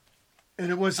 4. And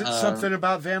it wasn't Something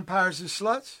About Vampires and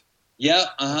Sluts? Yeah.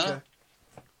 Uh-huh.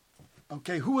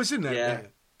 Okay. Who was in that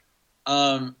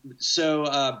band?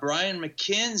 So Brian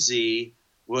McKenzie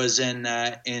was in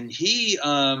that, and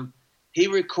he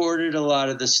recorded a lot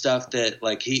of the stuff that,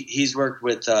 he's worked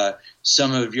with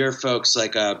some of your folks,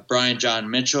 like Brian John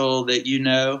Mitchell, that you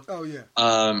know. Oh yeah.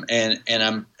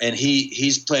 And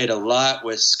he's played a lot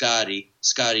with Scotty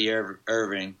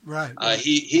Irving. Right.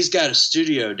 He's got a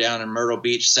studio down in Myrtle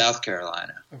Beach, South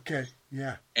Carolina. Okay.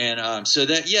 Yeah. And so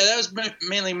that was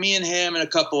mainly me and him and a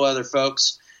couple other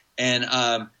folks, and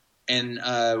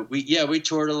we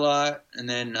toured a lot, and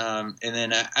then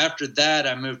after that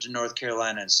I moved to North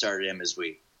Carolina and started M as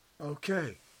We.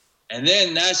 Okay. And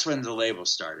then that's when the label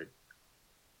started.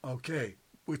 Okay,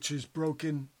 which is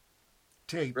Broken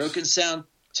Tapes. Broken Sound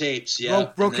Tapes,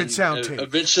 yeah. Broken Sound Tapes.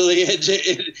 Eventually,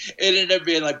 it ended up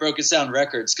being like Broken Sound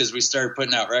Records because we started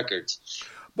putting out records.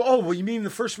 Well, you mean the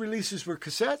first releases were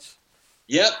cassettes?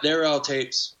 Yep, they were all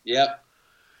tapes. Yep.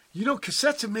 You know,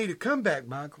 cassettes have made a comeback,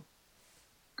 Michael.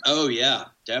 Oh, yeah,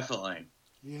 definitely.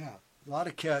 Yeah, a lot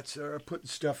of cats are putting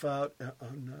stuff out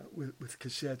with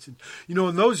cassettes. And,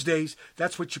 in those days,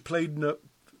 that's what you played in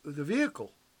the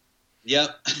vehicle.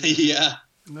 Yep, yeah.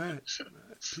 Right.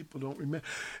 People don't remember.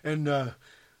 And, I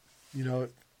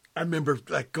remember,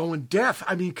 going deaf.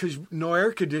 I mean, because no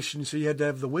air conditioning, so you had to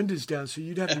have the windows down, so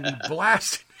you'd have to be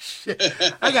blasting shit.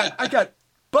 I got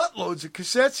buttloads of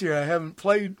cassettes here I haven't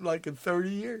played, in 30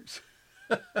 years.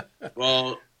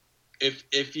 Well,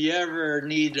 if you ever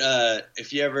need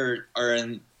if you ever are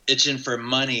itching for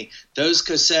money, those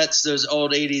cassettes, those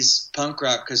old 80s punk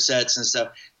rock cassettes and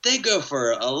stuff, they go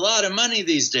for a lot of money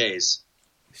these days.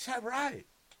 Is that right?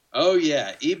 Oh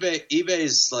yeah,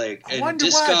 eBay's like, and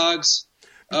Discogs.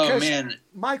 Oh man,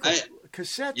 Michael,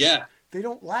 cassettes. Yeah, they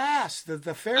don't last. The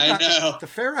I know. The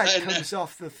ferrite comes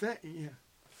off the thing. Yeah.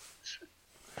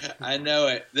 I know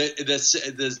it.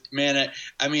 This man.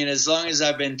 I mean, as long as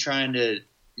I've been trying to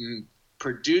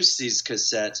produce these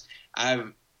cassettes,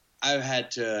 I've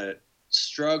had to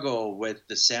struggle with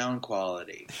the sound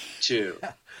quality too.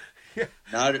 Yeah.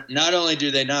 Not only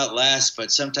do they not last,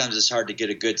 but sometimes it's hard to get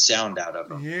a good sound out of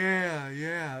them. Yeah,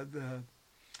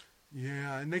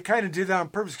 and they kind of did that on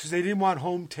purpose because they didn't want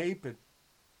home taping.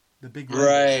 The big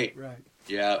right.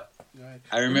 Yeah. Right.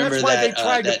 I remember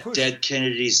that Dead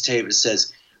Kennedys tape. It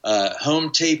says,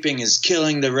 "Home taping is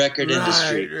killing the record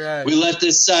industry. Right. We left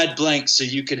this side blank so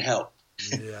you could help."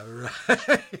 Yeah,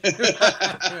 right.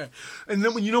 And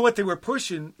then you know what they were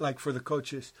pushing, like for the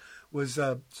coaches, was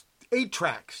 8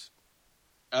 tracks.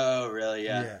 Oh, really?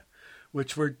 Yeah. Yeah,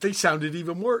 which they sounded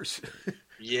even worse.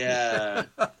 Yeah.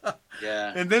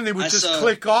 And then they would just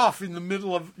click off in the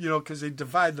middle of, because they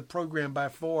divide the program by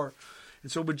 4,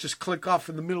 and so it would just click off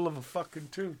in the middle of a fucking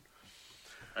tune.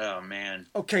 Oh man.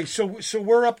 Okay, so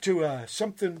we're up to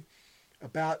something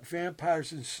about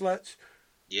vampires and sluts.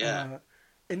 Yeah.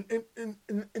 And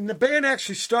the band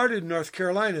actually started in North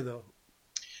Carolina, though.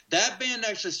 That band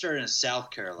actually started in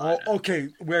South Carolina. Oh, okay,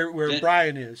 where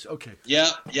Brian is. Okay.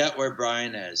 Yeah, where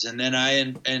Brian is, and then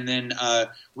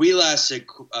we lasted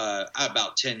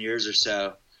about 10 years or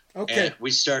so. Okay. And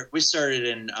we started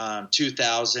in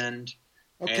 2000,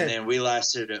 okay. And then we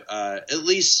lasted at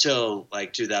least till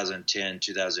like 2010,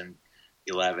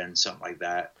 2011, something like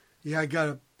that. Yeah, I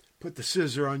gotta put the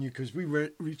scissor on you because we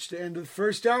reached the end of the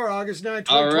first hour, August 9,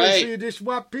 2023 edition.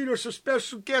 Watt Pedro, so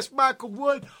special guest Michael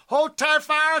Wood. Hold tight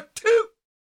for hour 2.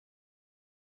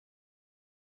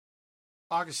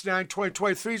 August 9,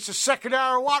 2023 is the second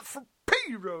hour Watt for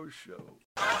Pedro Show.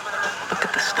 Look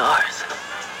at the stars.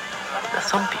 Now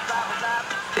some people,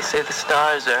 they say the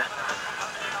stars are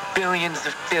billions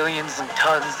and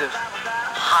tons of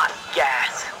hot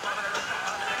gas.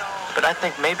 But I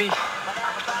think maybe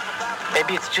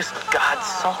it's just God's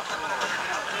salt.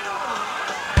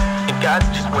 And God's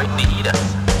just waiting to eat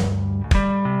us.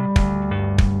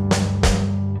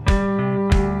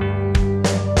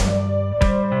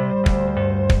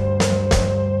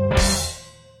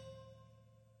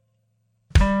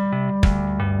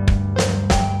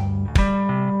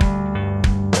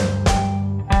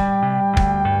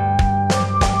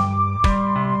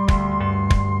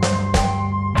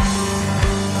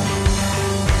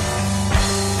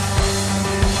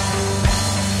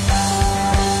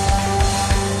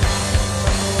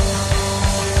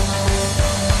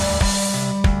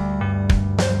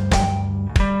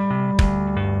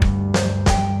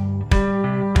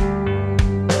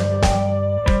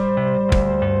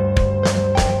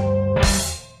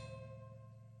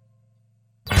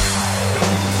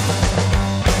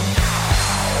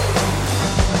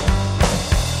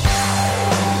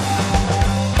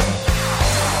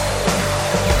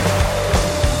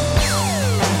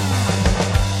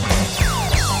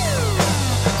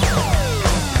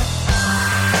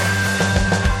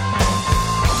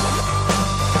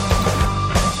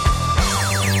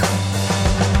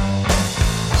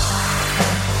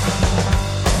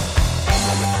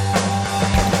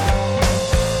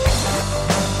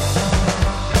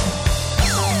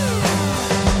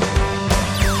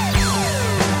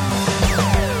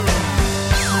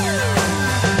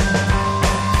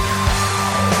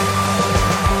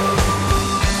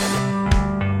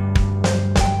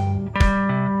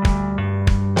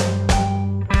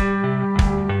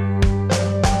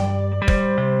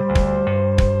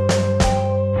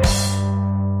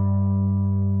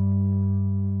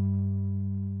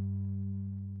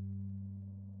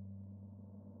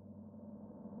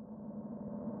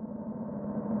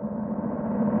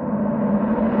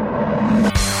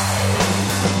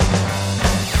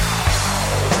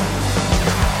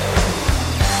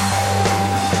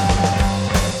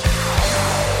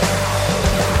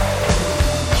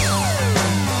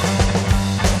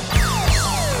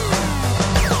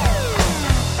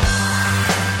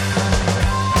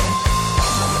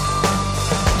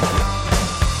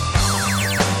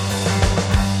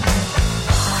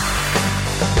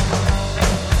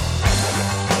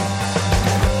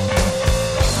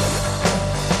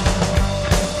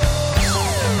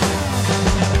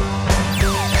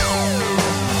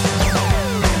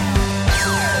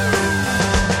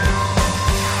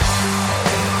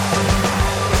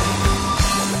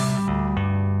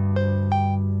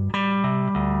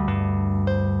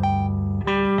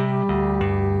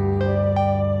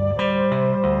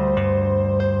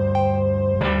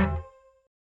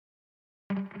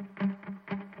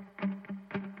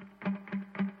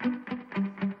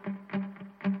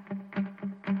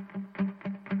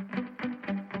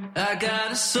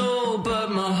 got a soul,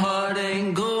 but my heart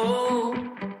ain't gold.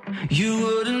 You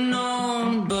would've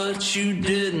known, but you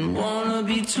didn't wanna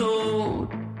be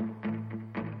told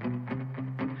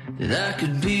that I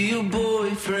could be your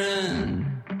boyfriend.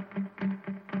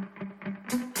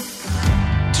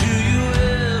 Do you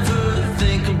ever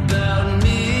think about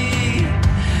me?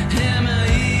 Am I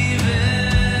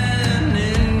even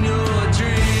in your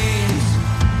dreams?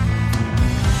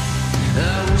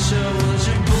 I wish I was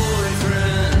your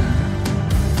boyfriend.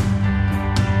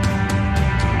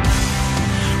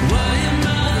 Why am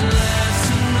I the last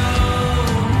to know?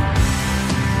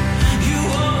 You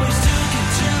always took it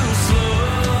too slow.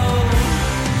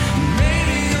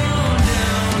 Maybe on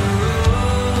down the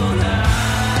road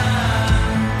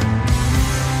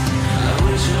I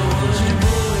wish I was your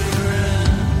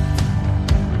boyfriend.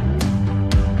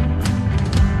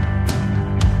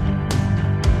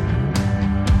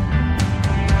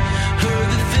 Heard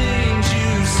the things you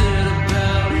said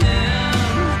about him,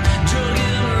 drug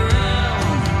him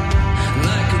around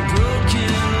like a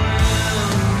broken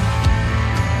ram.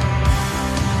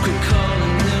 Quit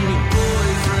calling him your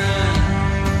boyfriend.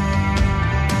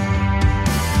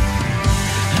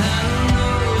 I don't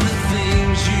know the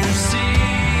things you see.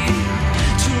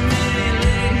 Too many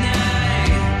late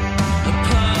night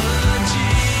apologies.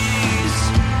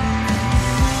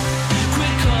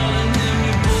 Quit calling him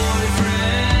your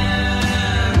boyfriend.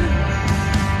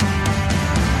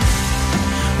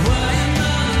 Why am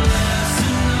I the last to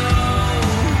know?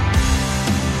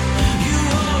 You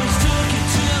always took it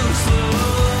too slow.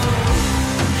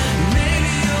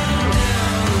 Maybe on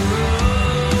down the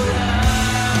road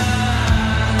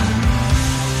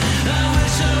I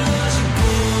wish I was your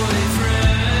boyfriend.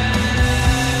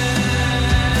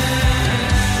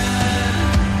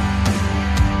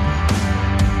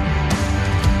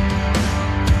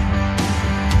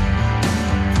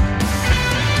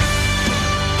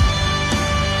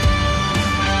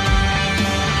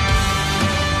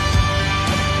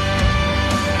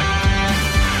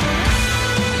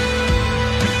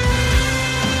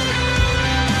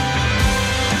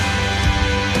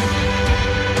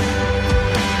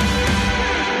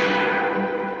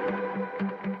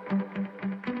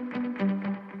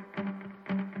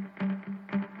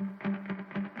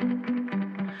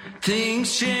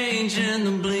 Things change in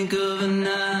the blink of an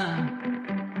eye.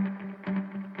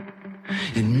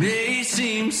 It may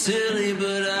seem silly,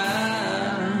 but I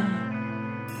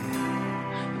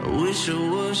wish I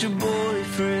was your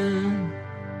boyfriend.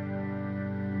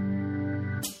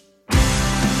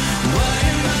 Why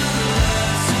am I the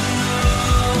last to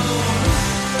know?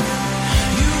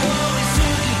 You always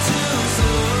took it too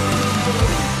slow.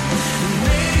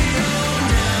 Maybe on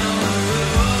down the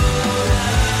road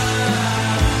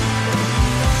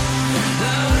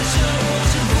I wish I was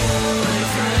your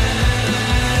boyfriend.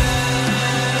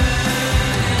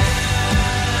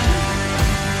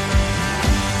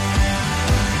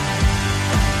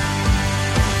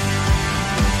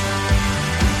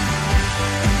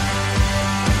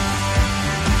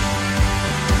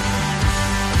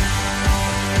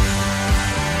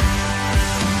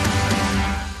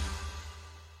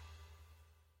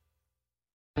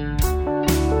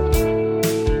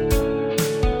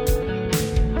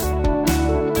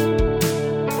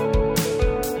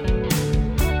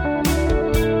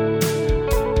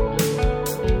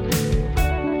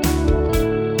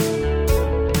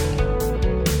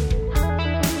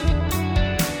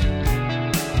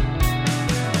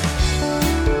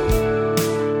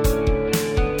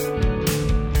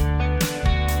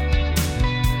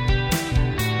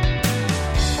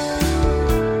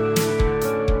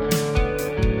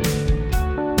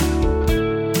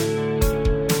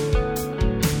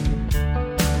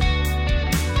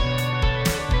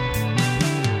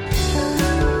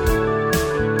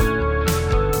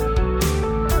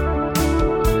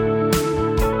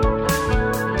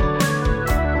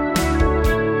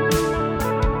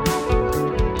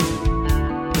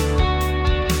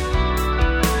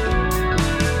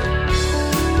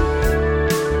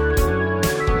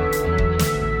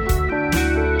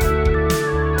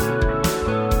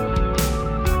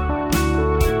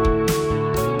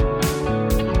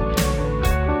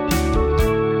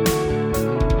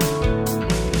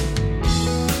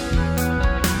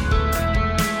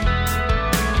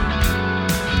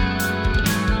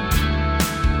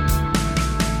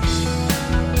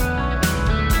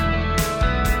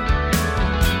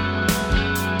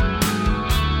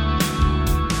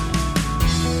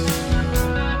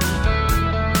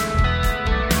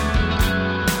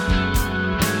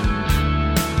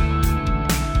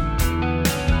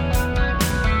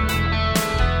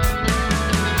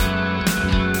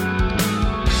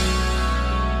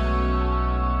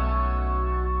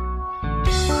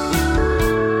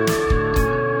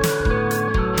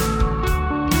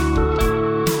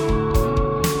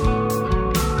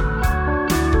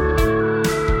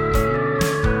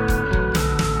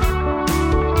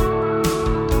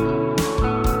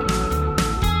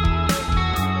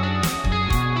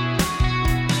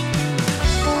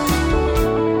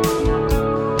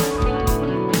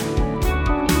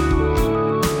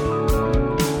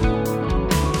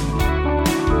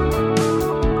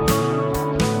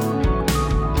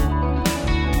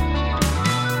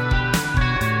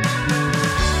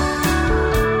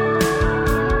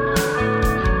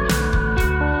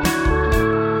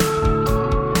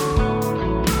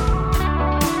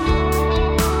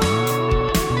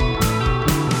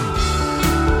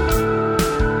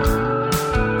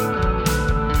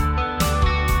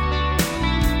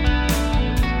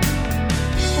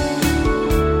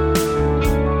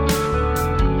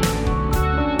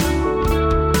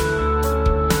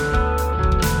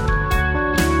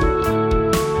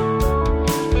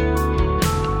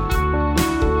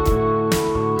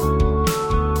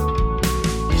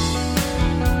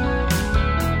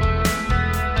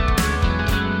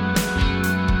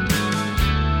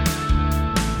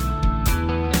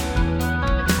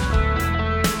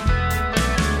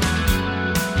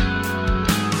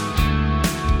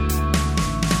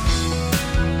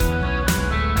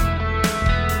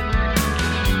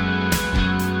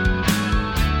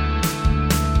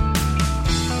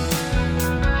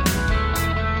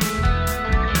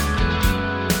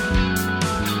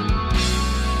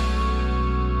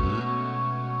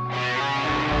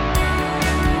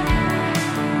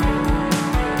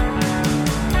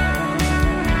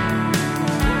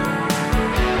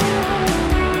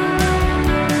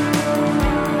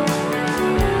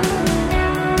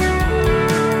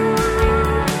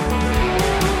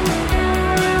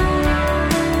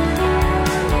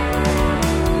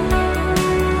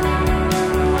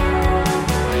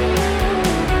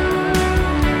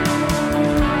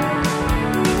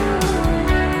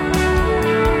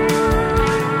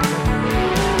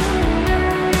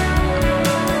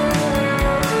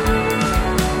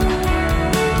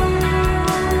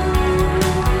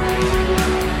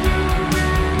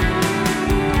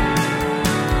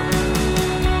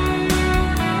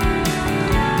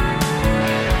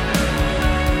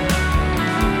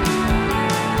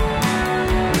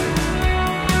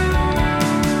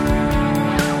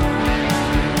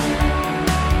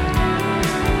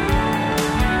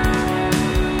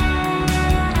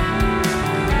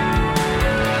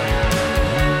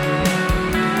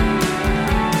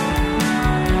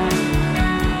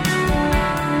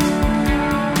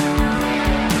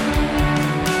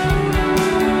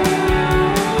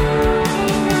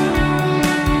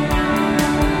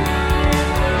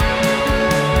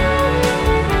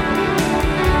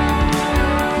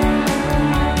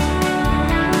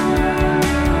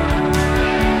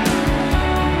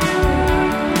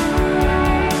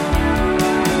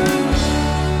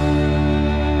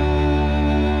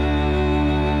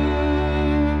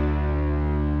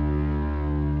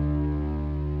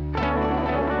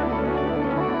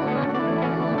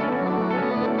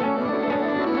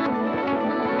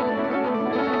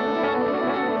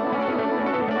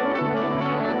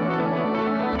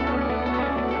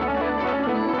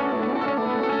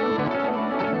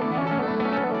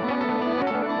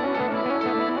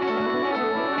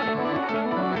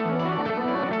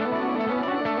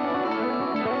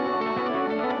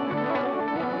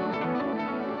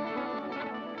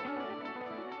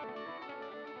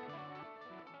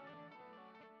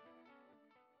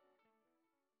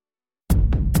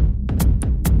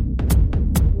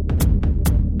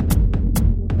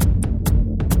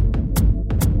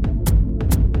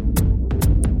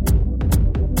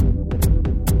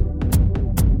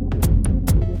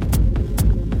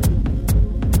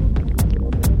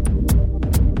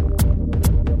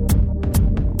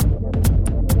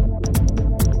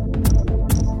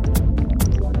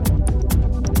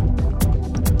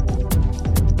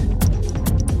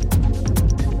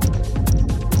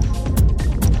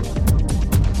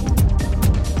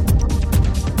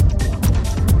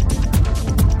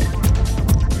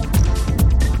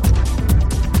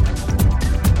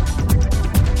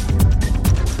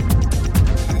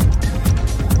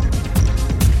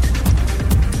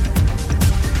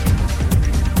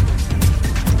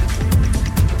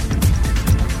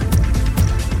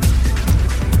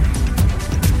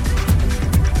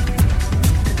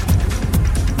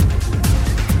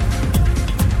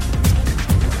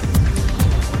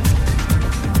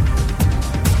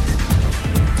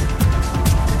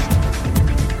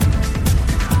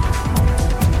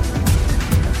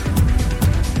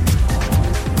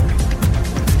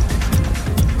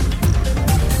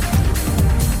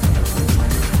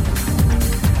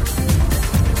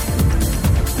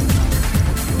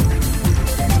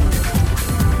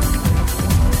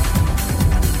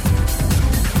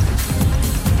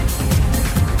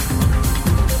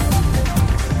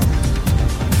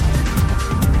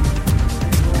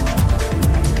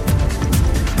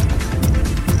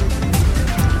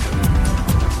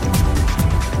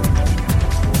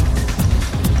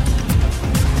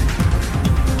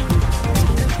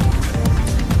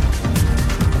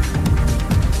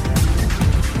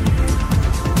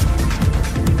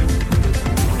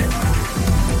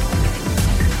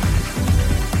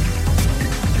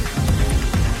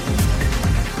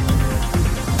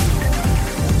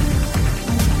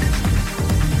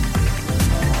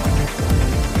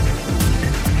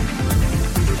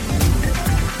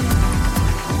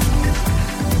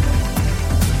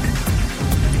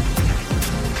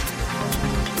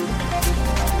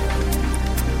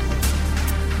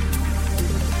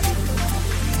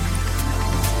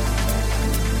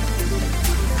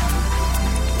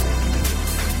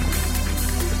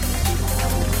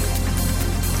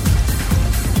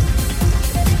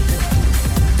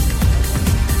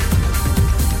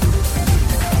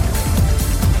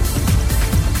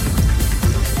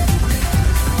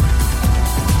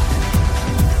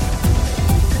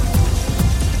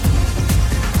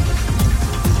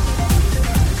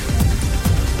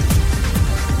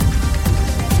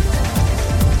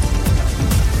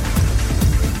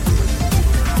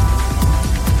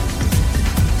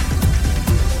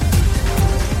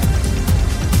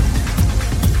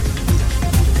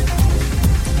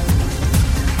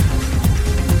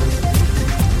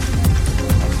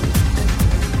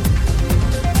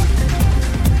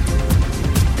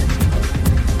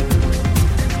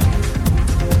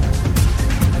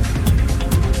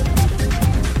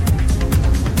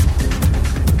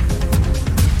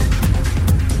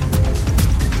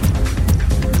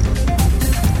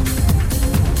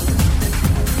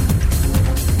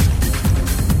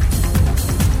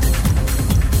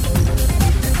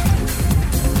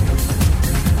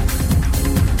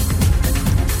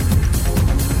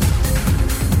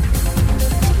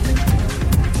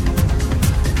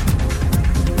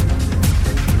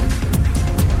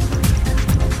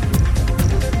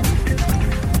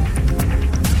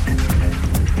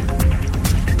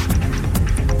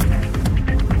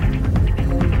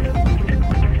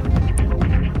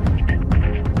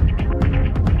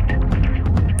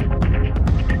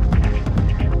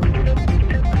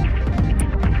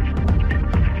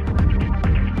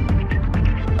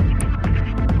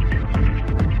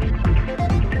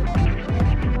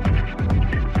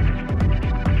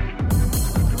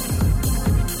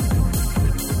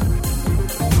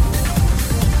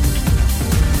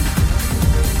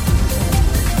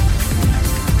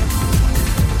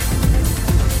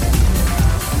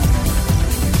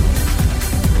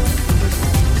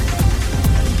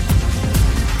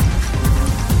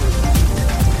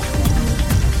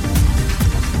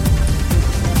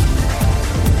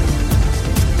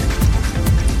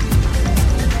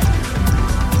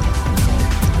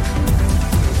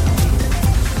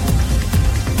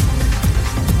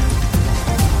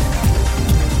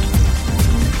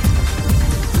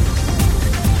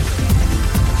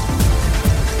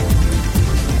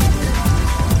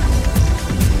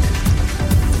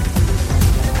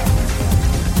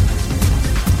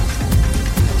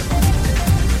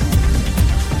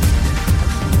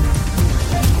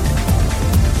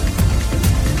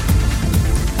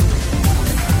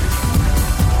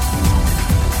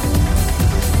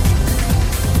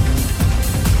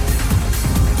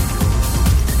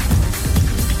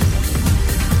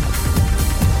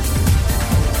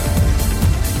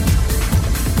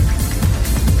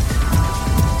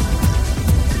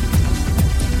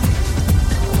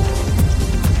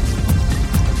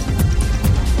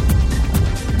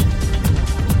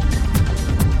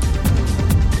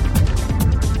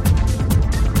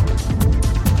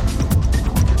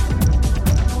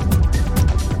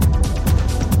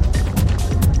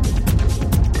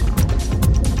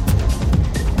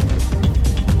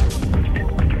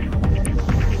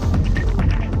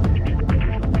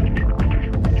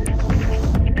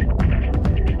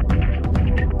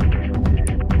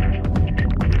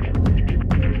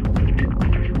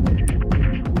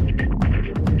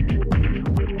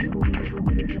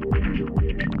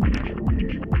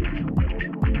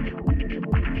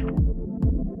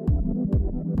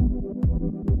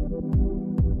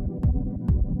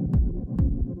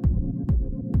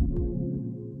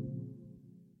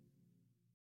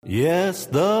 Yes,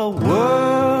 the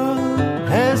world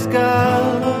has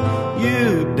got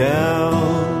you down.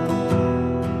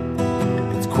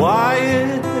 It's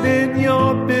quiet in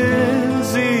your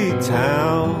busy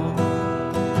town.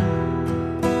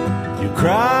 You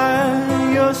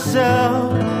cry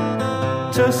yourself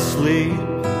to sleep,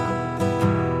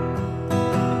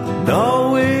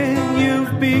 knowing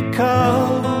you've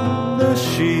become the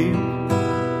sheep,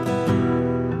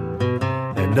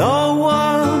 and no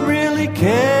one really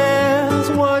cares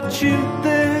what you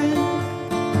think.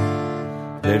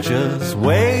 They're just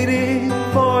waiting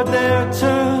for their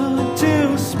turn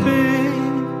to speak.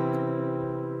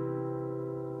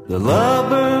 The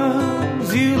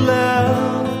lovers you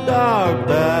left are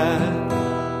back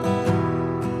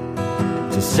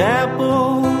to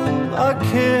sample a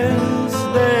kiss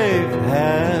they've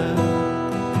had,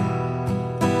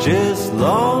 just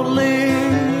lonely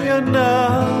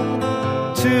enough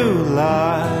to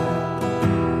lie.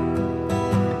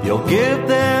 You'll give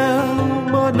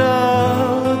them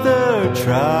another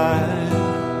try,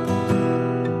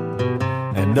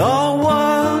 and no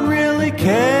one really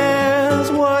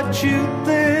cares what you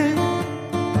think.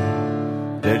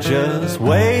 They're just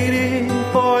waiting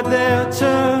for their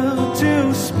turn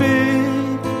to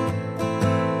speak,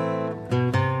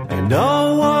 and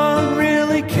no one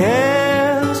really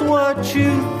cares what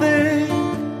you think.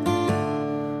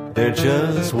 They're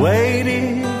just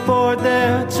waiting for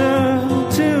their turn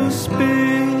to speak.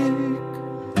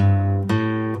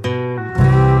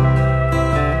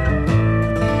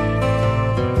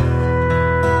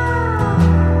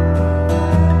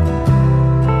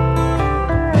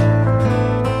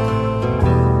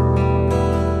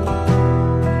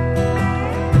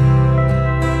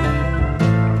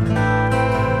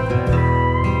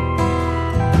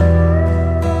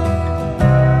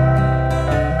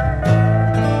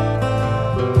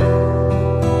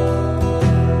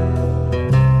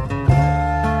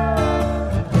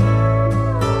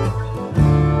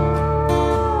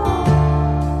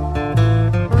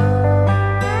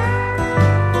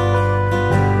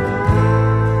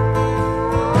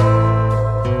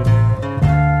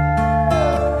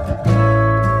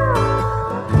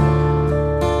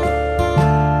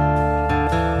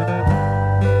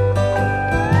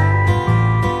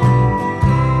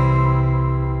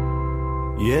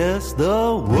 Yes,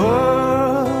 the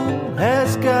world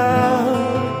has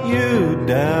got you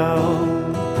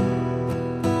down.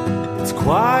 It's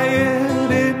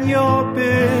quiet in your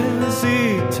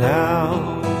busy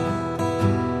town.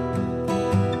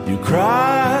 You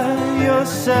cry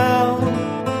yourself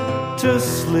to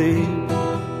sleep,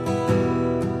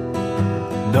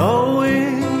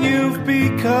 knowing you've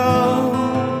become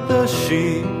the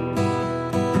sheep,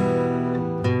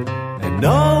 and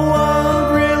no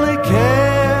one really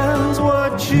cares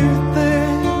what you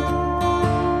think.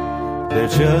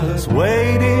 They're just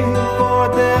waiting for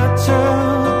their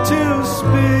turn to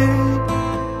speak,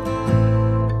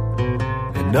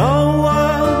 and no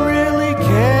one really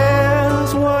cares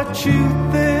what you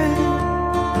think.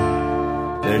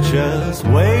 They're just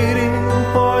waiting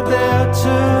for their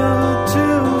turn to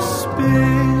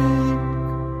speak.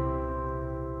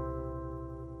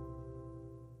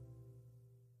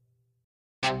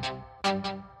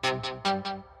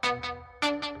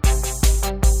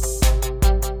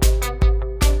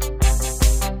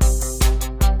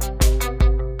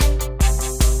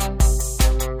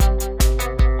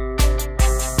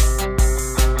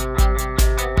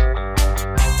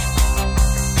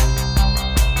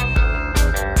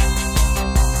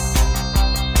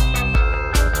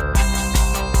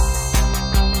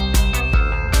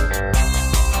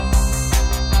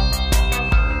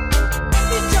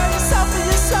 You try yourself and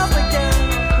yourself again.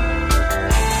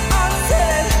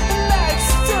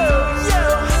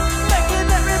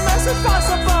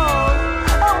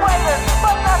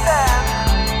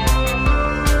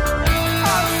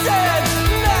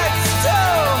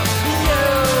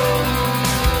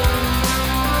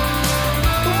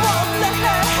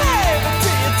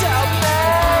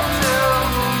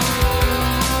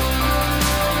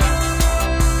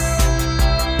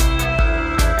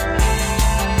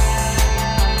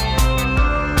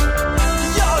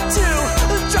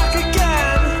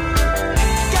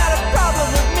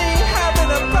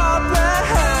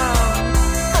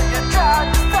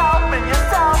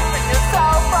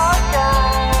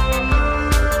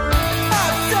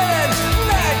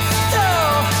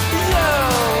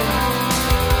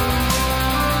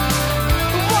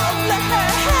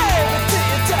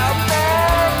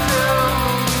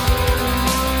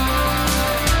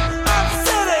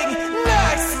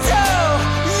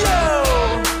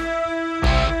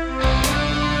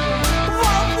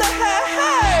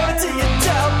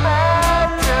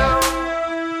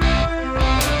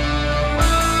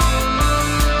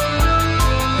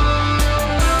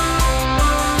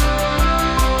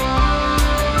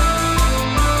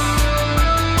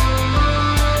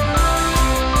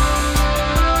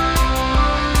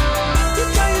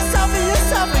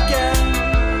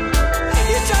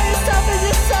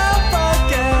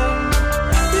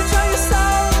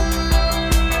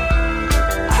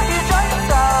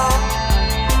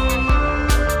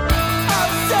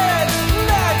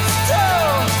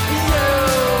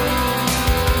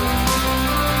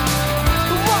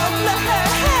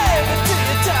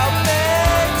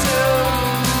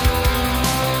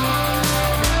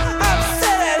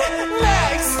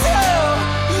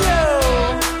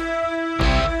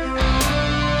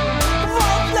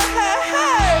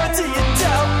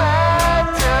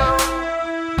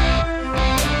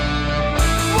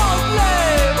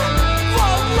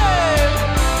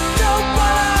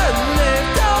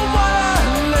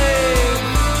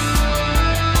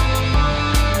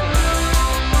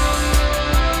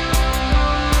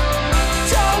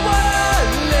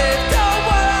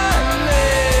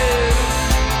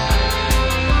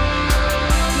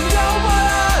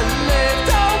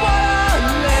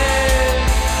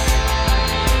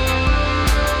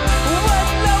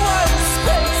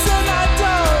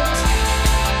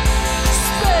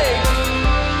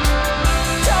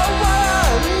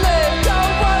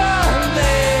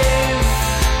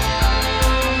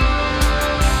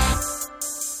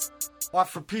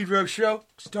 Watt for Pedro Show.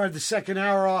 Started the second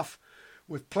hour off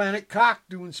with Planet Cock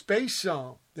doing Space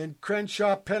Song. Then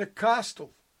Crenshaw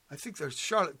Pentecostal. I think they're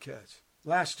Charlotte cats.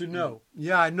 Last to know.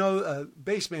 Yeah, I know a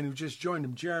bassman who just joined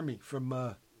him, Jeremy, from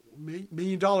 $1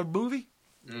 Million Movie.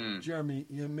 Jeremy,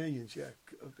 Millions, yeah.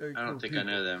 Very I don't cool think people.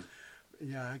 I know them.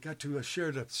 Yeah, I got to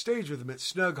share the stage with him at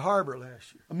Snug Harbor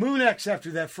last year. A Moon X after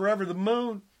that, Forever the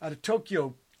Moon, out of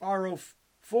Tokyo,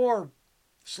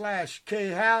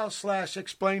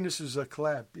 RO4/K-How/Explain. This is a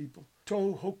collab, people.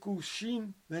 Hoku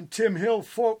Shin. Then Tim Hill,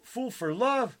 Fool for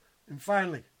Love. And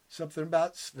finally, something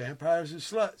about vampires and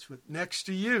sluts with Next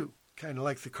to You. Kind of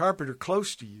like the Carpenter,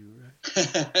 Close to You, right?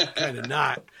 Kind of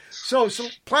not. So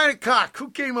Planet Cock, who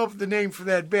came up with the name for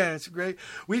that band? It's great.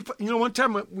 One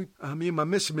time me and my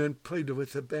Missing Men played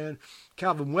with a band.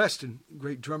 Calvin Weston,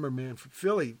 great drummer man from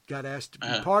Philly, got asked to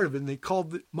be part of it, and they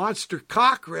called it Monster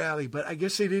Cock Rally, but I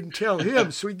guess they didn't tell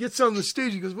him. So he gets on the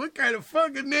stage, he goes, "What kind of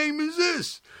fucking name is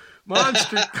this?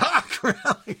 Monster Cock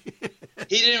Rally."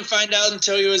 He didn't find out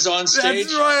until he was on stage?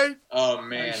 That's right. Oh,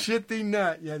 man. Shit thee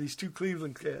not. Yeah, these two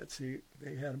Cleveland cats, they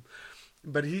had him.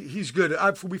 But he's good.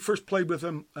 We first played with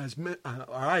him,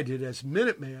 I did, as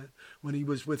Minuteman when he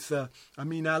was with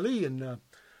Amin Ali and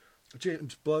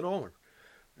James Blood Ulmer.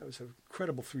 That was an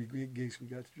incredible 3 gigs we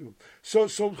got to do. So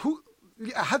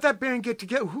how'd that band get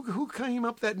together? Who came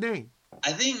up with that name?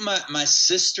 I think my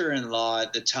sister-in-law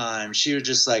at the time, she was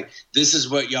just like, "This is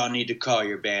what y'all need to call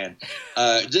your band."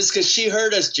 Just because she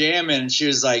heard us jamming, and she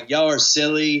was like, "Y'all are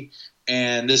silly,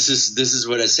 and this is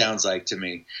what it sounds like to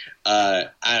me." I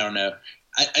don't know.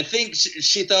 I think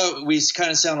she thought we kind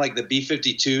of sound like the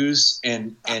B-52s,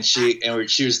 and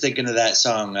she was thinking of that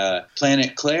song,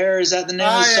 Planet Claire. Is that the name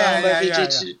of the song by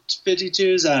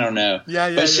 52s? I don't know.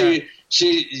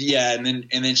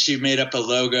 And then she made up a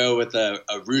logo with a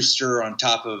rooster on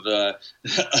top of the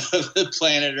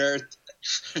planet Earth.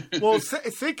 Well,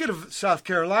 thinking of South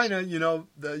Carolina, the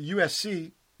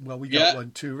USC. Well, we got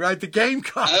one too, right? The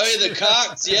Gamecocks. Oh, yeah, the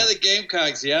Cocks. Yeah, the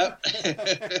Gamecocks. Yep.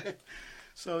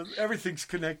 So everything's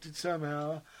connected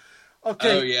somehow.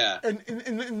 Okay. Oh yeah.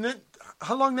 And then,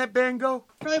 how long that band go?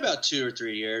 Probably about 2 or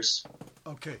 3 years.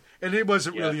 Okay, and it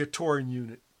wasn't really a touring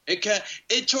unit.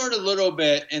 It toured a little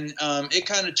bit, and it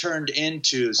kind of turned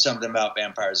into something about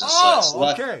vampires and sluts.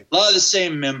 Oh, okay. A lot of the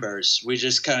same members. We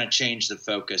just kind of changed the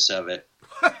focus of it.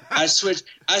 I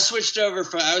switched over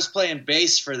I was playing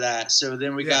bass for that, so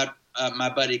then we got my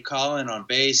buddy Colin on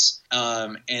bass,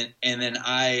 and then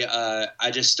I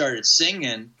just started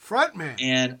singing. Frontman.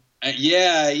 And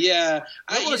yeah.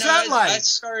 What was that like? I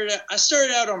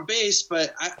started out on bass,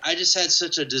 but I just had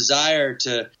such a desire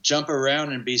to jump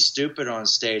around and be stupid on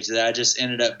stage that I just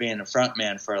ended up being a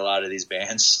frontman for a lot of these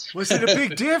bands. Was it a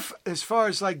big diff as far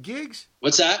as like gigs?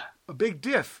 What's that? A big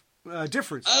difference.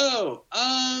 Oh,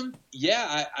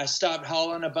 yeah. I stopped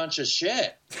hauling a bunch of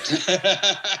shit.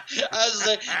 I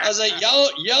was like,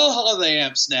 y'all haul the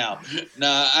amps now. No,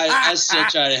 I still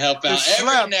try to help out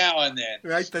every now and then.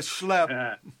 Right, the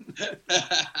schlep.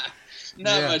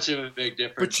 Not much of a big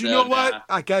difference. But you know what?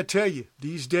 I gotta tell you,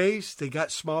 these days they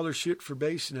got smaller shit for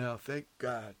bass now. Thank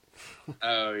God.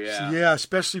 Oh yeah. So, yeah,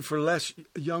 especially for less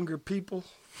younger people.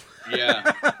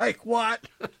 Yeah. Like what?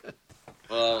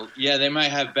 Well, yeah, they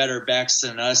might have better backs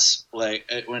than us.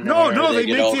 Like when they get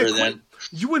make older. Then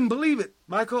you wouldn't believe it,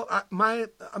 Michael.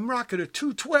 I'm rocking a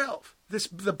 212. The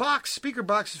speaker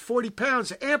box is 40 pounds.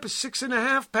 The amp is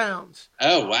 6.5 pounds.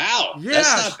 Oh wow, yeah,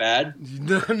 that's not bad.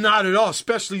 No, not at all.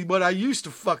 Especially what I used to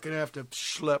fucking have to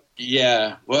schlep.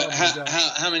 Yeah. What?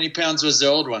 How many pounds was the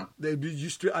old one?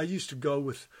 I used to go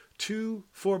with 2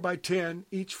 4x10.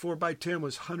 Each 4x10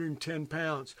 was 110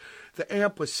 pounds. The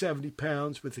amp was 70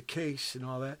 pounds with the case and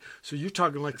all that. So you're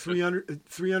talking like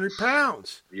 300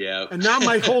 pounds. Yeah. And now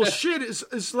my whole shit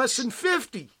is less than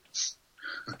 50.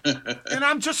 And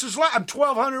I'm just as light. I'm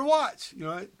 1,200 watts,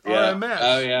 RMS.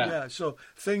 Oh, yeah. Yeah, so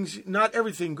not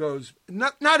everything goes,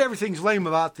 not everything's lame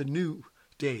about the new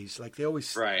days. Like they always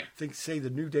say the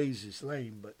new days is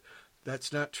lame, but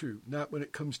that's not true. Not when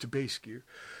it comes to bass gear.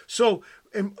 So,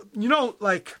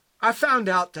 like I found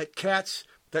out that cats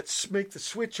that make the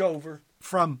switch over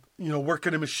from,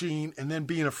 working a machine and then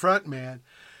being a front man,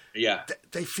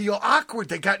 they feel awkward.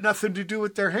 They got nothing to do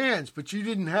with their hands, but you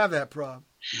didn't have that problem.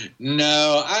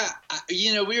 No,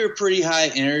 we were pretty high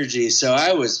energy, so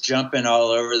I was jumping all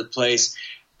over the place.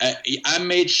 I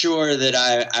made sure that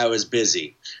I was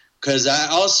busy. Because I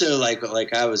also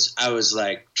I was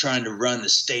like trying to run the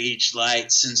stage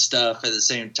lights and stuff at the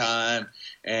same time,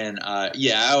 and I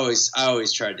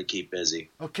always tried to keep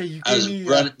busy. Okay, I was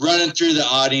running through the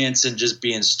audience and just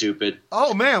being stupid.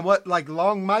 Oh man, what, like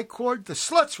long mic cord? The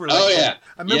Sluts were like that.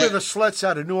 I remember the Sluts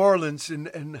out of New Orleans,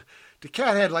 and The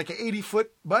cat had like an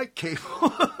 80-foot mic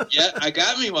cable. Yeah, I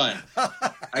got me one.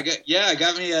 I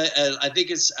got me I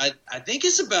think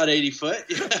it's about 80 foot.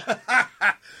 Yeah.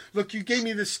 Look, you gave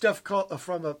me this stuff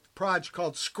from a project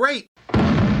called Scrape.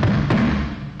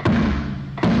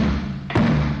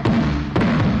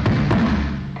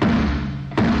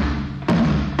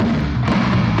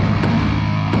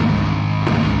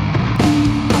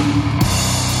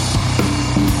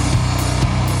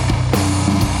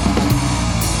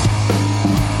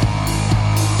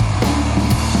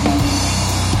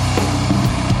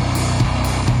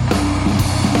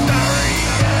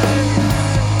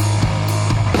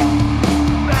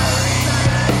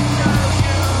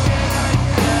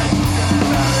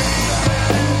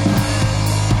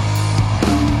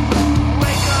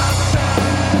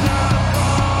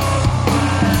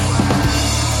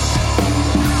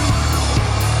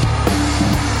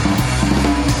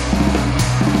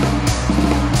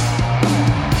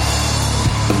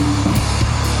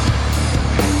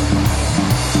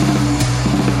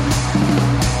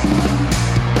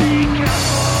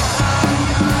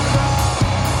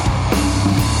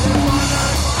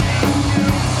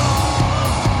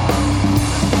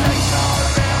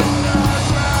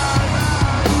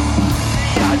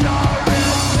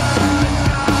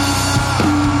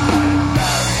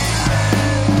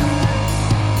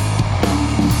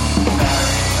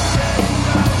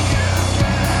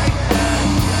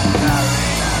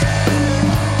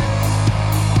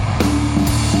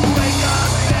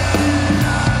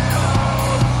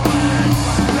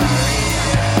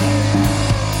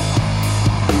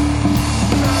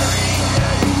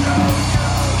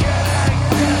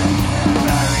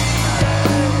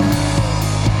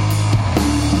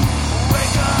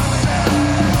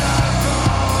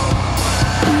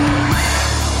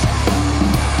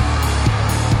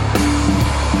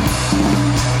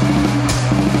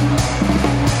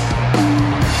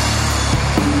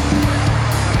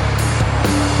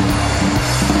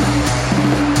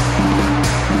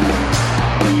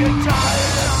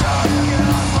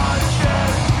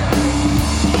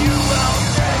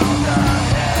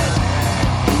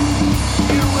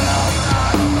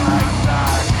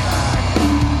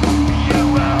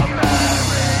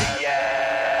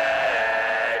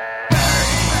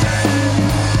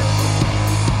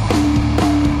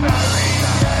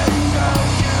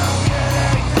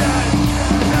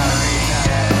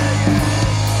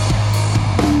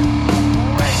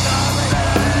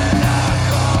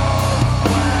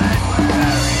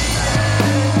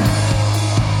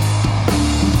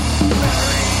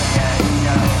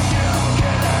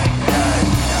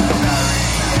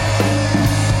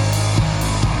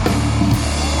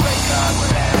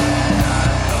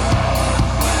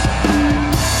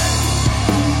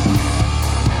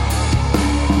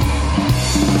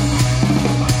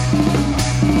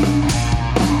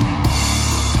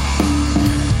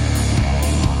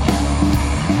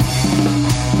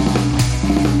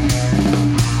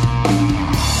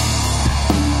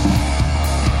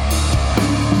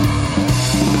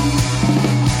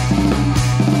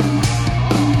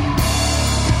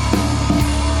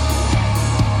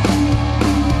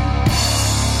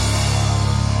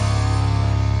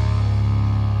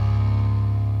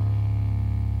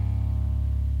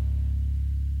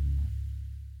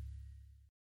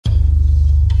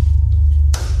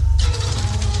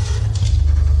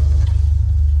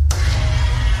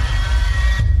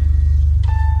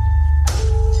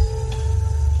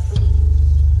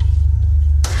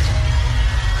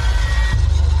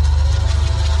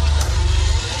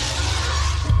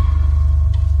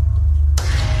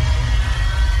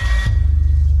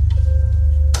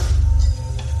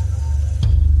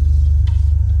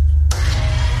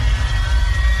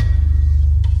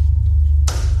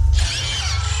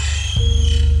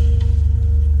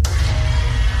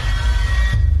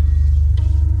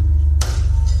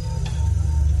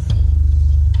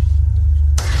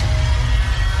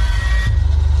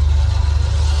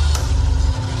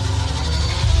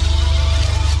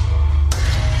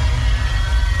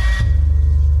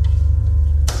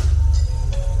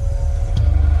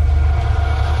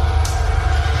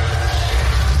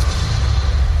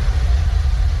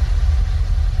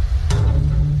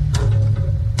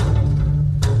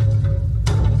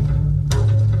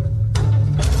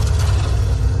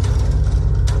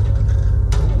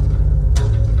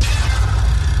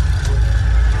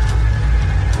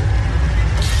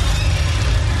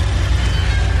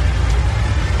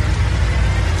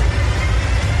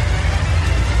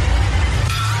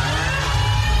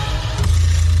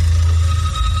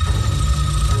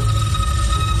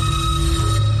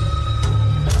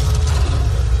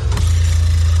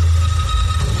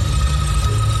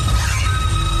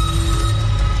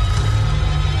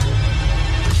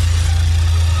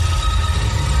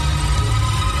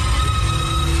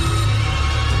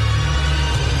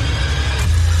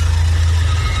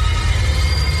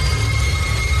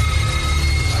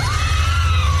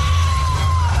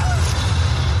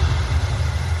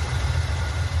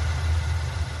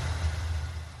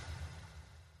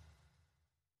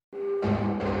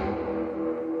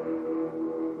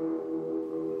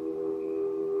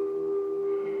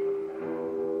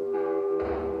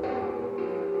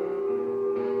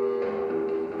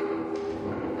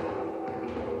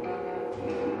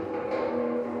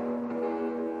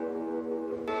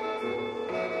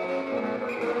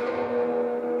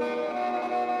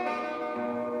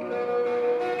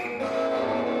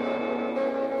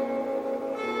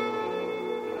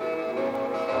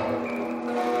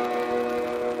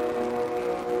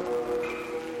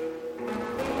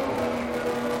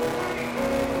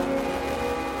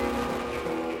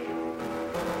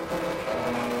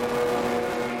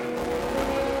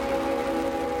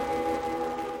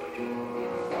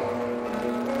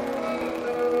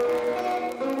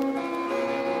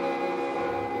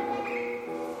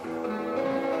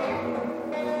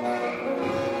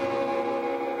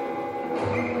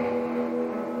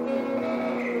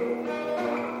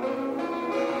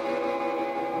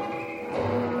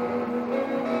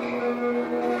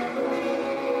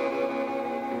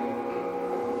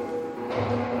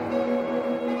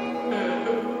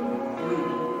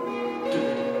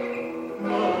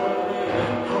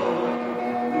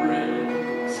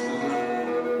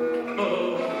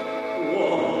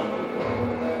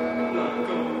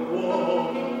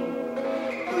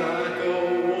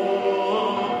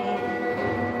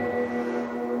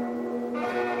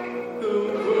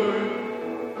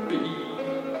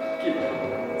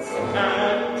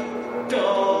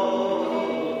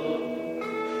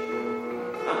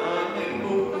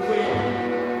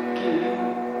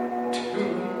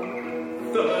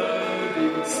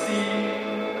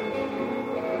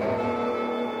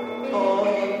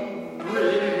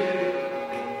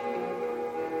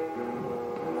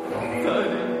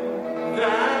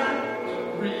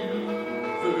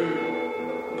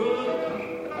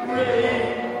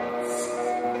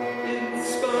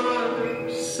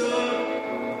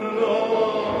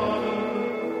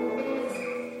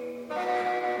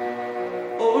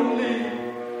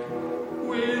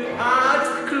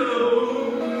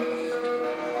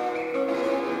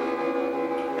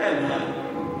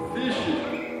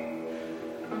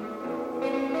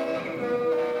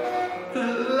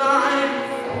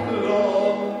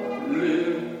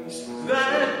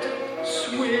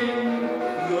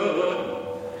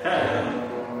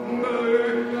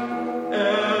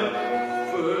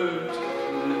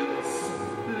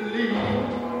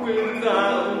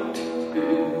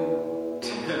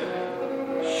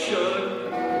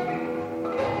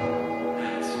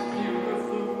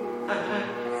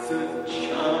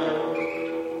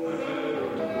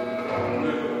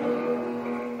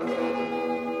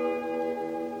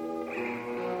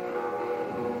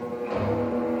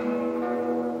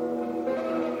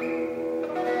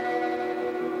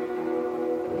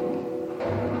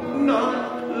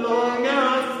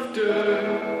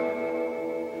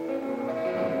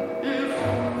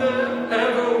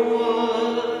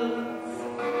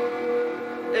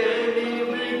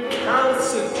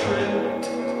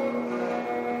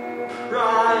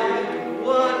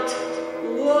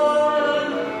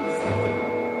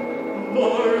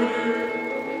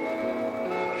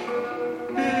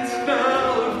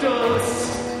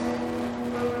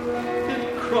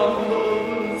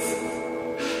 crumbles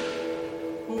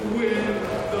with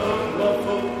the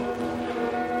muffled,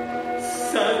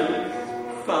 satisfying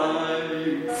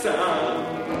sound.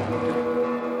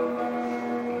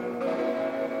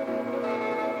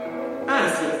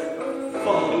 As if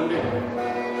falling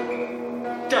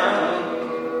down,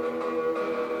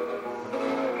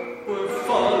 we're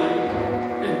falling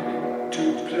into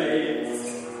place.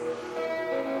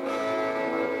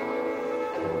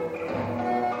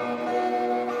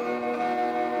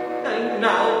 And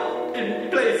now, in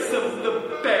place of the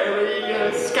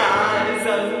barrier skies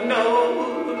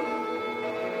unknown,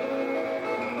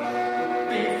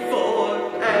 before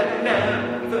and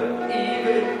never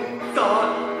even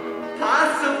thought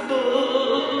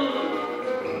possible,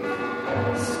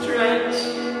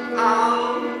 stretched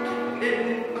out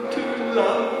into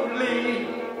lovely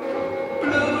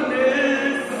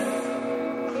blueness.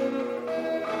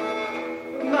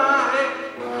 My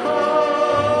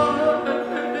heart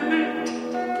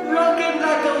broken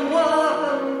like a wall,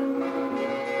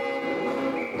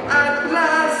 at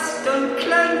last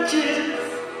unclenches,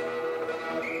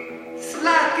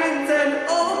 slackens and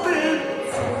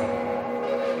opens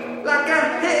like a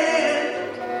head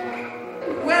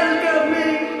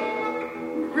welcoming,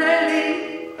 ready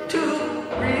to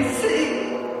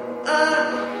receive a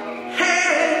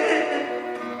hand.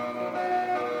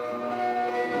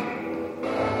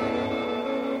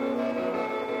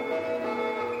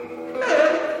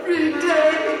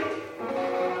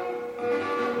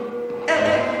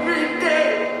 Every day,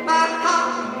 my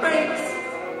heart breaks.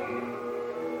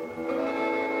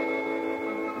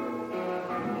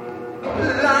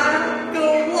 Like a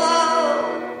wall,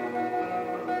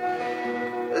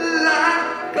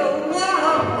 like a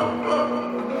wall,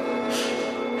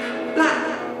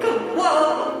 like a wall, like a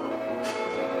wall.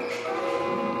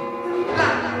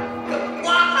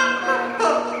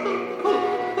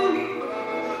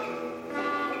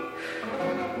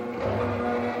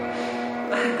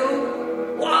 Like a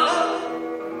wall.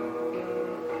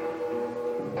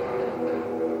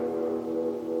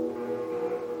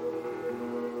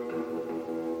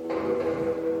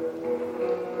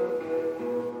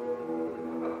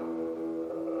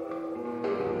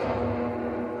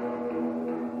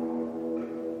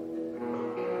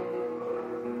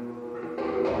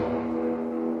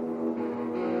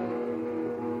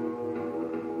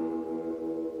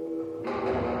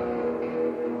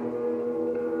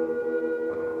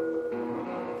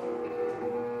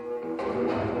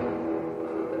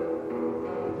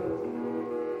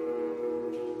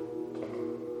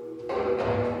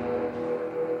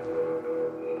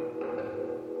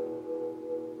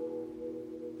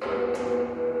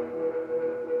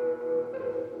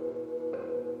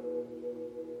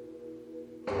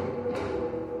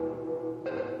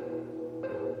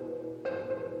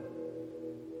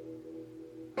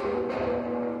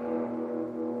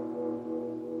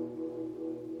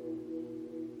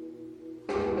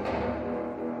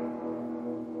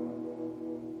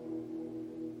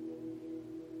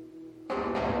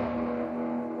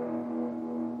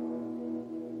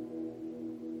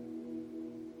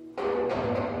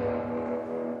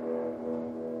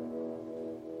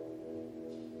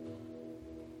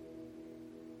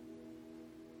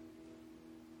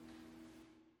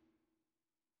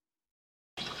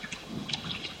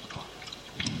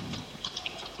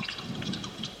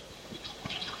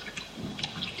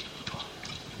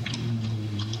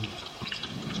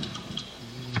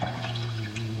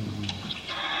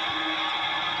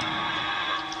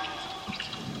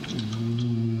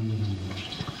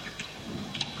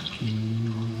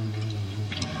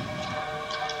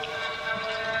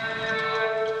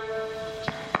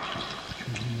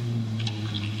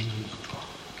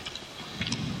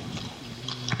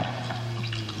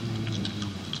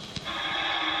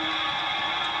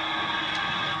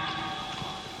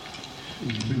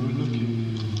 We were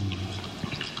looking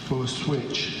for a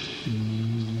switch.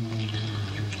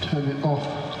 Turn it off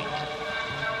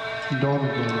and on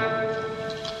again.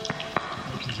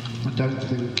 I don't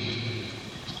think.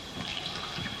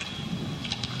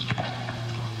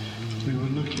 We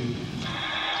were looking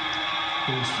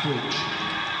for a switch.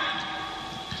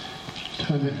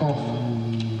 Turn it off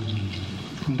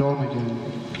and on again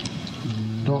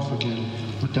and off again.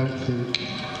 I don't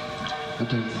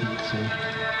think so.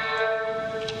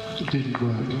 It didn't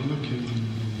work. We were looking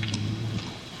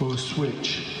for a switch.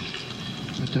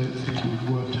 I don't think it would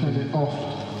work. Turn it off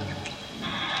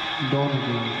and on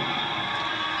again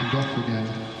and off again.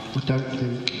 I don't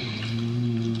think.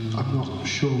 I'm not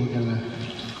sure we're gonna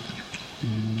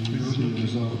see the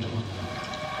result.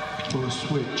 For a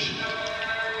switch.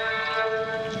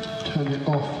 Turn it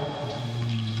off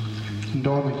and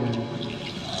on again.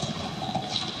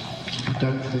 I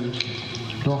don't think,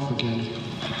 and off again.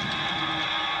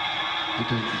 I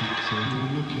don't think so. You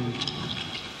were looking.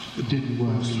 It didn't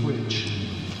work. Switch.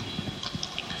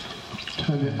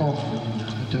 Turn it off. I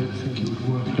don't think it would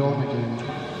work. And on again.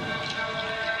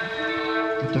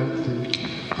 I don't think,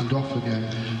 and off again.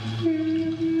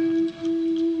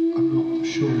 I'm not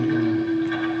sure again.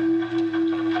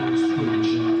 For a switch.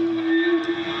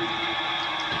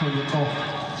 Turn it off.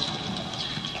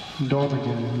 And on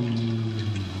again.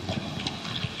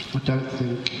 I don't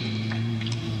think.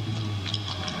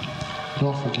 And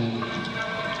off again. I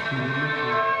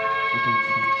don't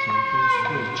think so. For a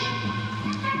switch.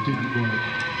 It didn't work.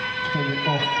 Turn it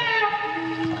off.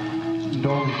 And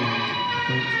on again. I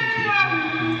don't think it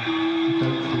would work. I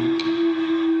don't think.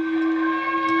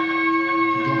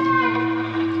 And off again.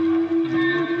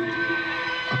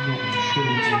 I'm not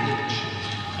sure which.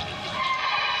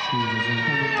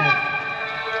 Turn it off.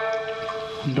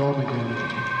 And on again.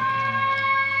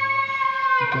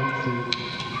 I don't think.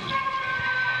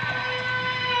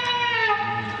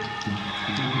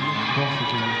 And off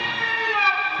again.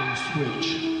 For a switch.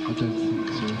 I don't think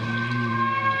so.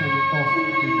 Turn it off.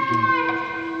 It didn't work.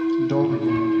 And on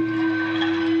again.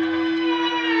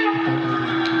 I don't think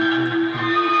it would work.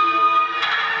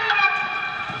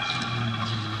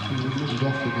 And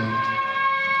off again.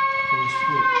 For a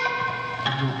switch.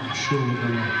 I'm not sure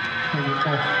again. Turn it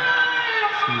off.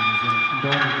 And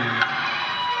on again.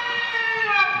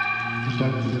 I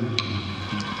don't think.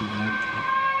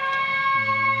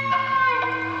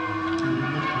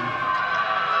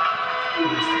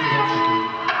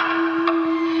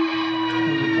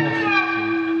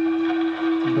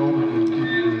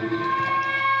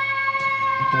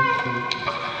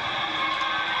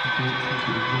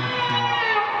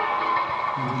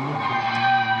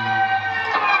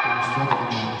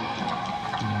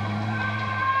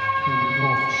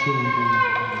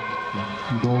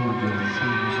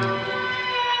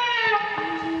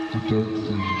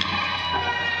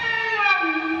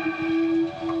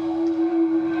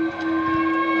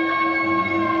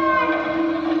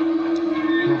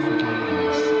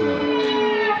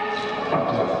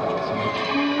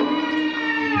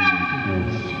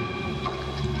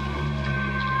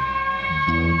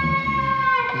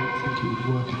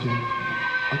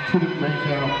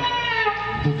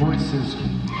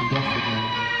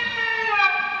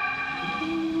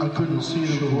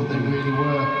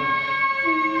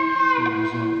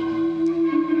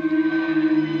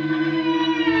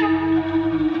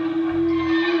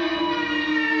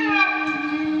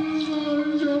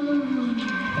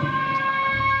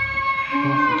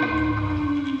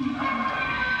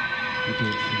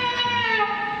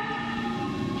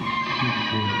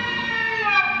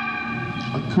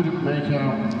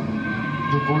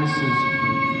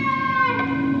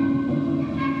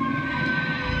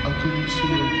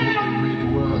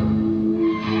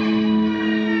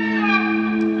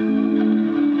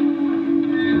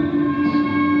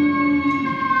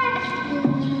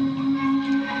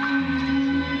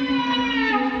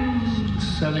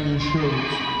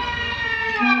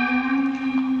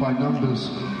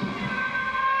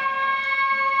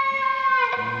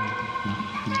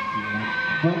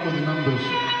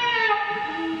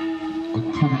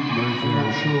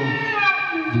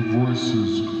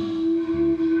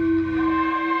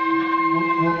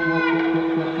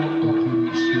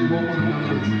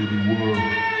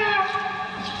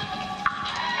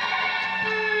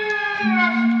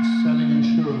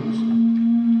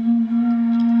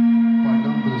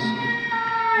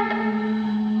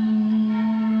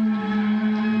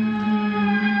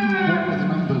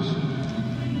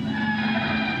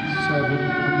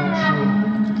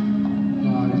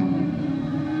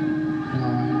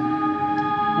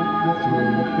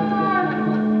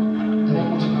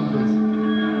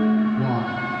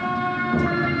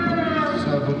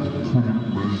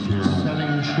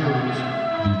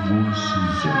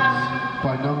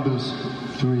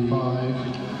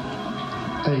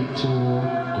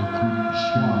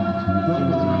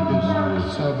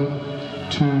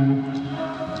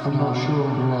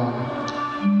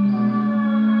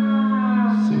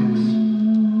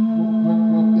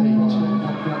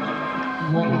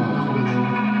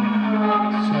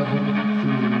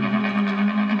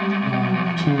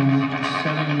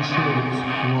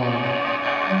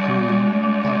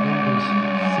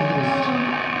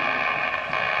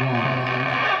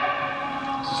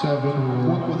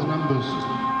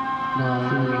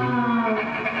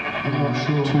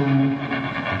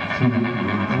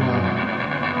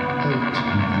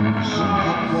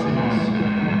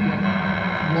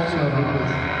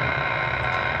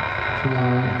 Selling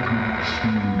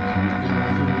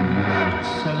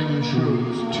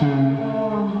insurance 2,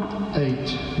 8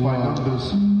 by numbers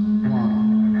 1,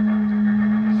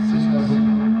 7.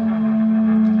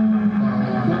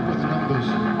 What were the numbers?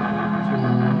 4,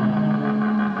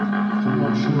 I'm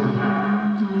not sure.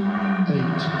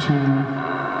 8, 2,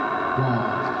 1,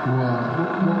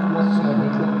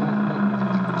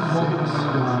 6,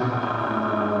 9,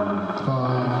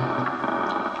 5,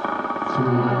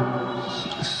 3.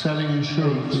 Selling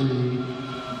insurance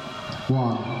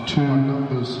 1, 2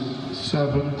 numbers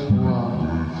 7, 1,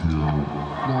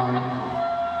 9,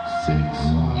 6.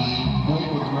 What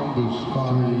were the numbers? 5,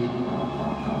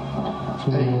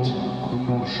 8. I'm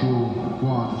not sure.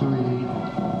 1, 3,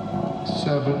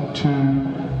 7, 2,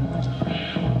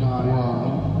 9,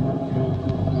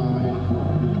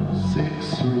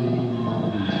 6, 3,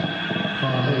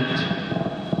 5, 8,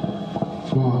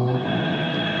 1,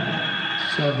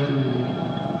 7,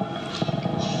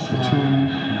 2,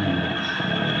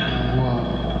 1,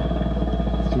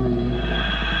 3,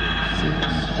 6,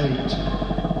 8,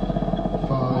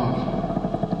 5,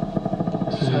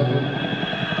 7,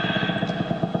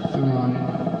 3,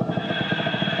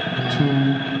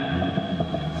 2,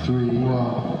 3,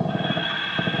 1,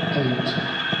 8,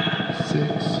 6,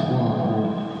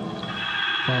 1,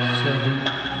 5, 7,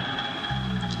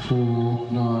 4,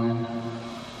 9,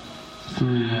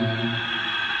 3,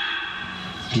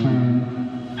 2,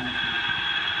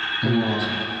 8,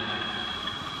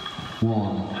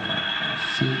 1,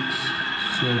 6,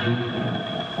 7,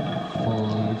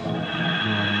 5,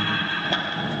 9,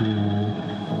 4,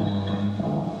 9,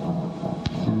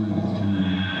 3,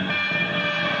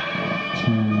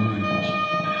 2, 8,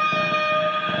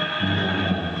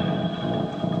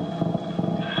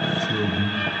 7,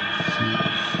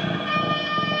 6.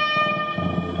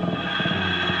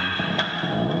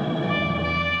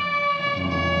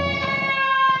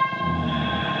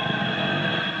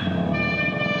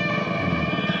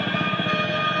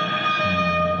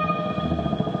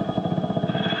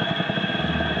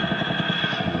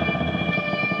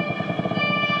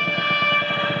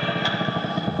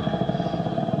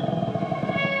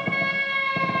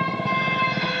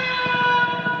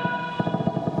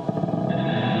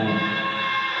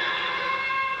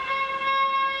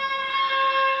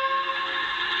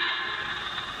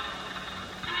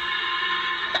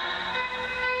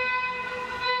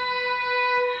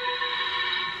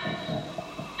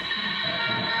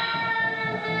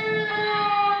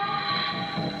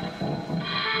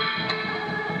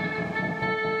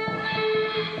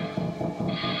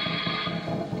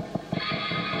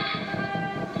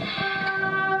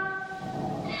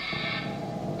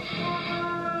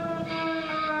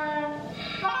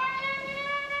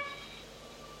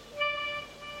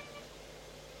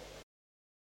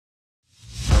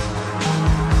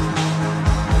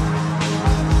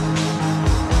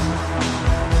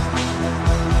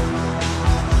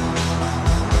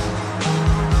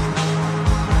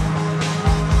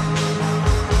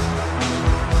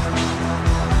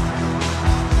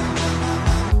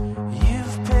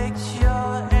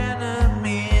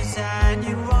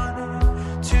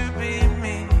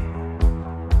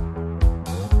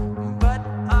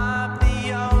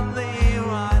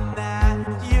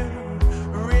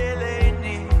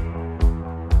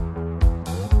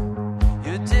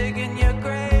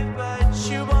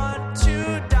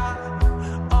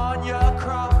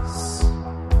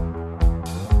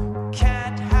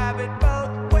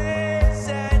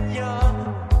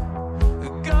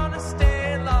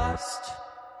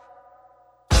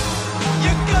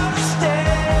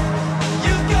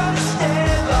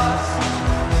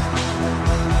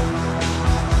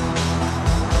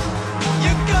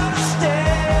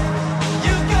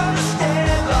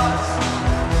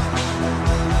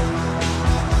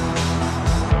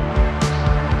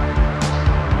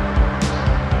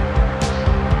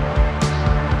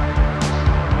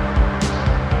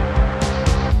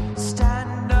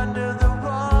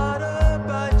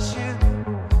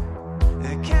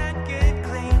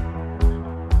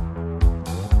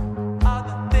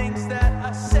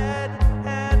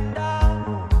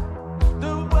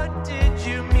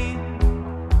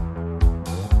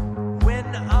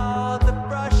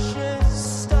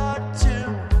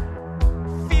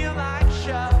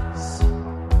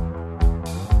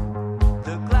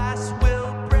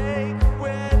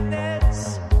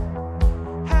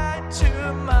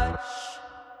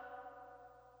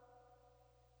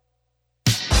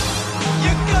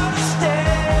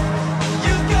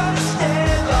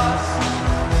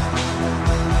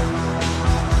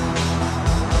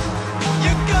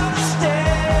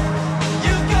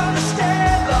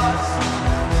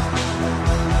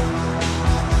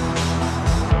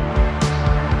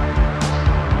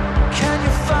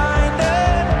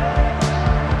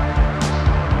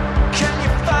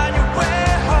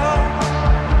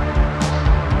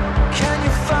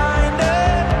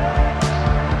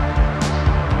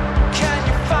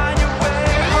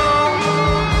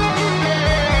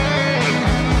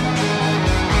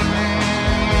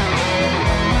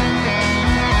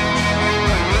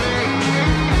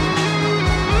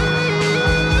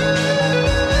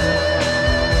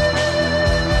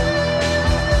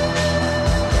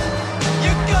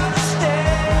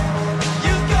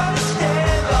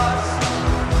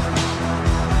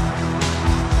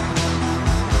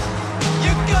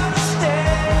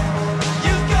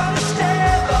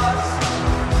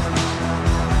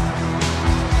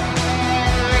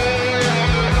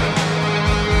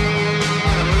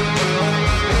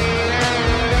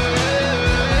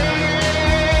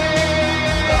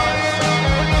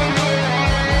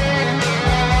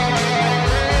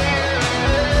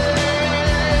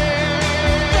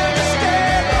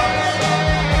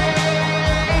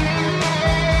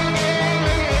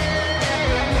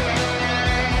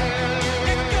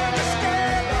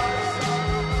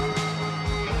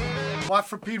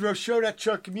 for Pedro Show, that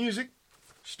chunk of music.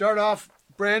 Start off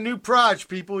brand new proj,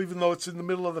 people, even though it's in the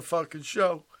middle of the fucking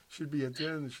show. Should be at the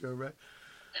end of the show, right?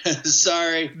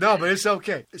 Sorry. No, but it's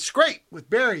okay. It's great with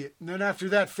Bury It. And then after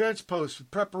that, Fencepost with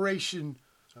Preparation,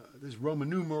 this Roman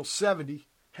numeral 70,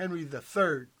 Henry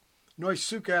III.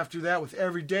 Noisukka after that with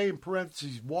Every Day in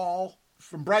parentheses, Wall.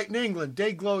 From Brighton, England,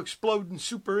 Dayglow Exploding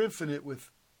Super Infinite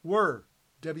with Whir,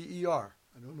 W-E-R.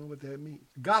 I don't know what that means.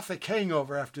 Gothic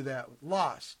Hangover after that with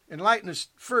Lost. Enlighten us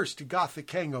first to Gothic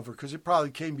Hangover, because it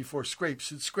probably came before Scrape,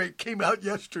 since Scrape came out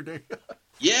yesterday.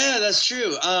 Yeah, that's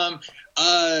true. Gothic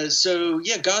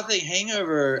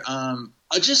Hangover,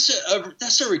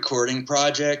 that's a recording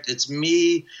project. It's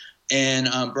me and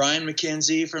Brian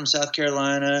McKenzie from South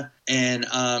Carolina, and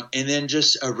then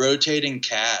just a rotating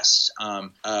cast.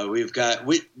 We've got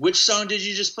which song did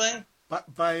you just play?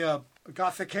 By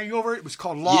Gothic Hangover, it was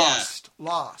called Lost.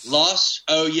 Yeah. Lost.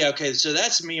 Oh yeah, okay. So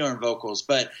that's me on vocals,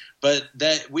 but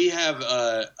that we have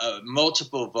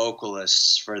multiple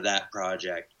vocalists for that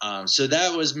project. So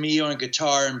that was me on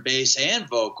guitar and bass and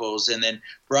vocals, and then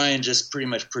Brian just pretty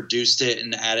much produced it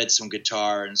and added some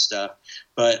guitar and stuff.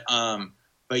 But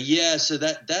yeah, so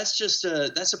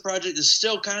that's a project that's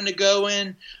still kind of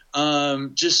going,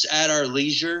 just at our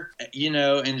leisure, and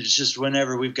it's just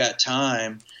whenever we've got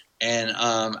time. And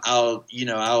I'll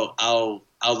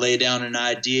lay down an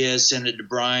idea, send it to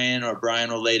Brian, or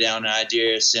Brian will lay down an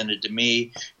idea, send it to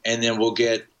me, and then we'll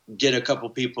get a couple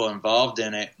people involved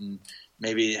in it, and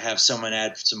maybe have someone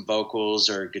add some vocals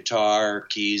or guitar or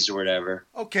keys or whatever.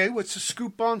 Okay, what's the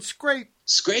scoop on Scrape?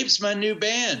 Scrape's my new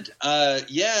band.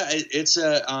 It's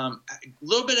a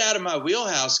little bit out of my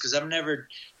wheelhouse because I've never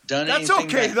done anything. That's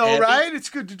okay that though, heavy. right? It's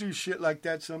good to do shit like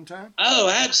that sometime.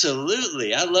 Oh,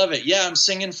 absolutely. I love it. Yeah, I'm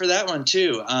singing for that one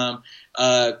too.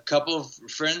 A couple of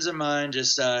friends of mine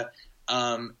just up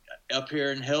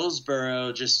here in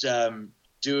Hillsboro just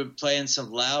playing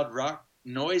some loud rock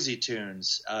noisy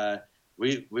tunes.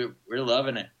 We're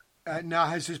loving it. Now,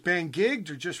 has this band gigged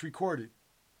or just recorded?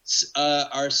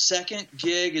 Our second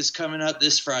gig is coming up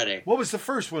this Friday. What was the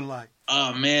first one like?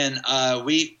 Oh man,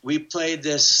 we played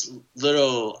this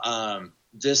little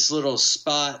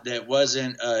spot that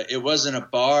wasn't a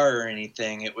bar or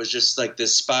anything. It was just like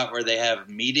this spot where they have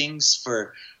meetings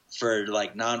for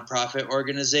like nonprofit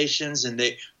organizations, and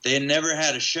they had never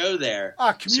had a show there.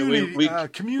 Community. So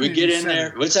we get in center.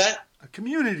 there. What's that? A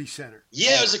community center.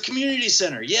 Yeah, it was a community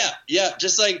center. Yeah,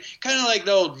 just kind of like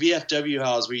the old VFW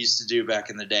halls we used to do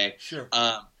back in the day. Sure.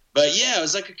 But yeah, it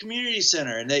was like a community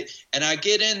center, and I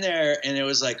get in there, and it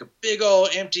was like a big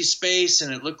old empty space,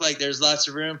 and it looked like there's lots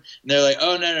of room. And they're like,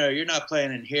 "Oh no, you're not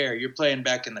playing in here. You're playing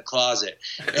back in the closet."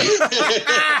 We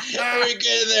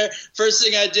get in there. First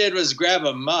thing I did was grab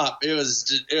a mop. It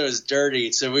was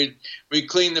dirty, so we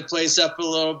cleaned the place up a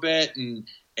little bit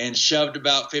and shoved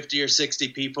about 50 or 60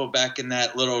 people back in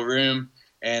that little room.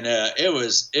 And it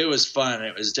was fun.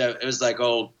 It was like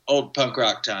old punk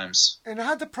rock times. And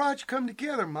how'd the project come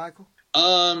together, Michael?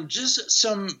 Just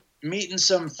meeting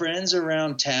some friends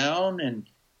around town and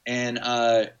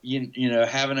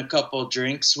having a couple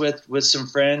drinks with some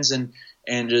friends and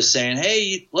just saying,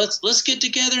 hey, let's get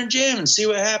together and jam and see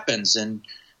what happens. And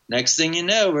next thing you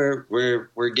know, we're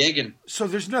gigging. So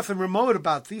there's nothing remote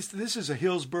about these. This is a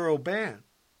Hillsboro band.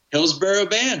 Hillsboro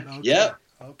band. Okay. Yep.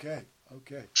 Okay.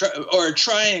 Or a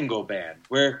triangle band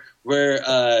where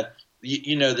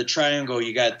the triangle,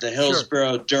 you got the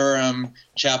Hillsboro, sure. Durham,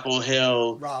 Chapel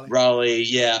Hill, Raleigh.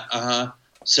 Yeah.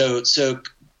 So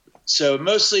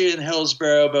mostly in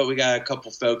Hillsboro, but we got a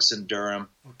couple folks in Durham.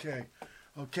 Okay.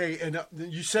 And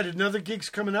you said another gig's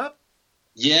coming up?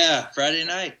 Yeah. Friday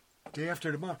night. Day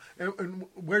after tomorrow. And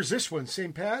where's this one?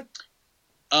 Same pad?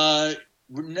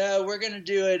 No, we're going to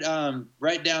do it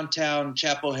right downtown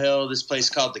Chapel Hill, this place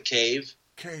called The Cave.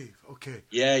 Cave, okay.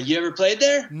 Yeah, you ever played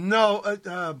there? No,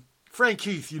 Frank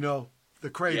Heath, the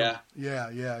Cradle.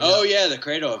 Yeah. Oh, yeah, The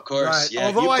Cradle, of course. Right. Yeah,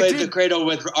 although you played The Cradle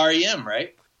with REM,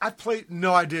 right?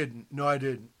 No, I didn't.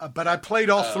 But I played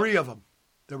all three of them.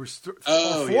 There was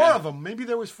four of them. Maybe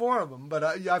there was four of them, but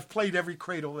I've played every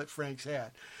Cradle that Frank's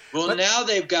had. Well, now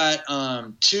they've got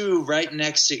two right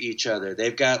next to each other.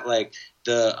 They've got like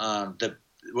the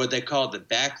what they call the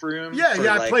back room. Yeah,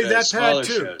 I played that pad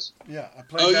too. Shows. Yeah, I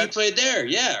played. You played there?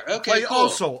 Yeah, okay.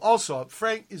 Cool. Also,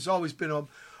 Frank has always been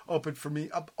open for me.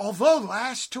 Although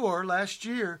last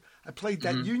year, I played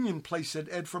that Union place that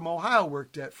Ed from Ohio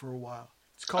worked at for a while.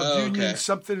 It's called Union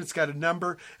something. It's got a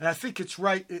number, and I think it's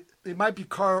right. It might be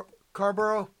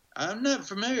Carborough. I'm not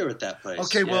familiar with that place.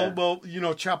 Okay, yeah. well,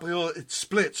 Chapel Hill, it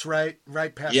splits right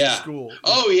past the school.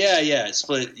 Oh, yeah,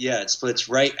 it splits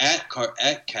right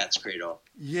at Cat's Cradle.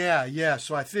 Yeah.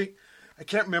 So I think I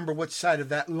can't remember what side of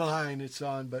that line it's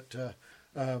on, but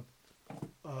I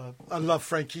love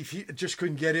Frank Keith. He just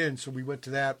couldn't get in, so we went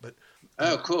to that. But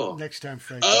cool. Next time,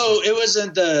 Frank. Oh, it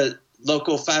wasn't the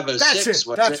local 506. That's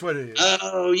it. That's what it is.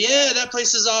 Oh, yeah, that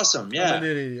place is awesome. Yeah. I'm an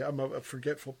idiot. I'm a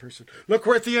forgetful person. Look,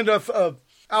 we're at the end of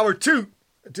hour 2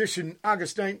 edition,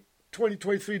 August 9th,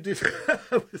 2023 edition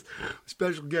with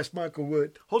special guest Michael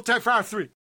Wood. Hold tight for hour 3.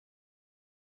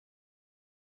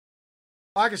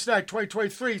 August 9th,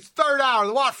 2023, third hour of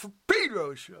the Watt from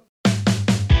Pedro Show.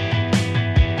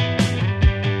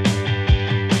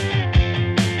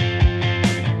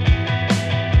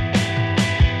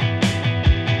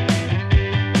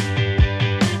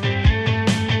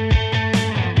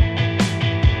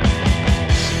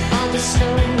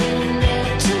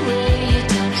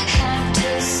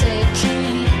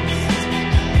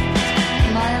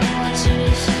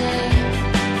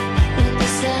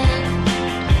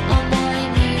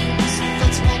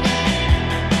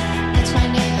 That's my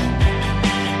name.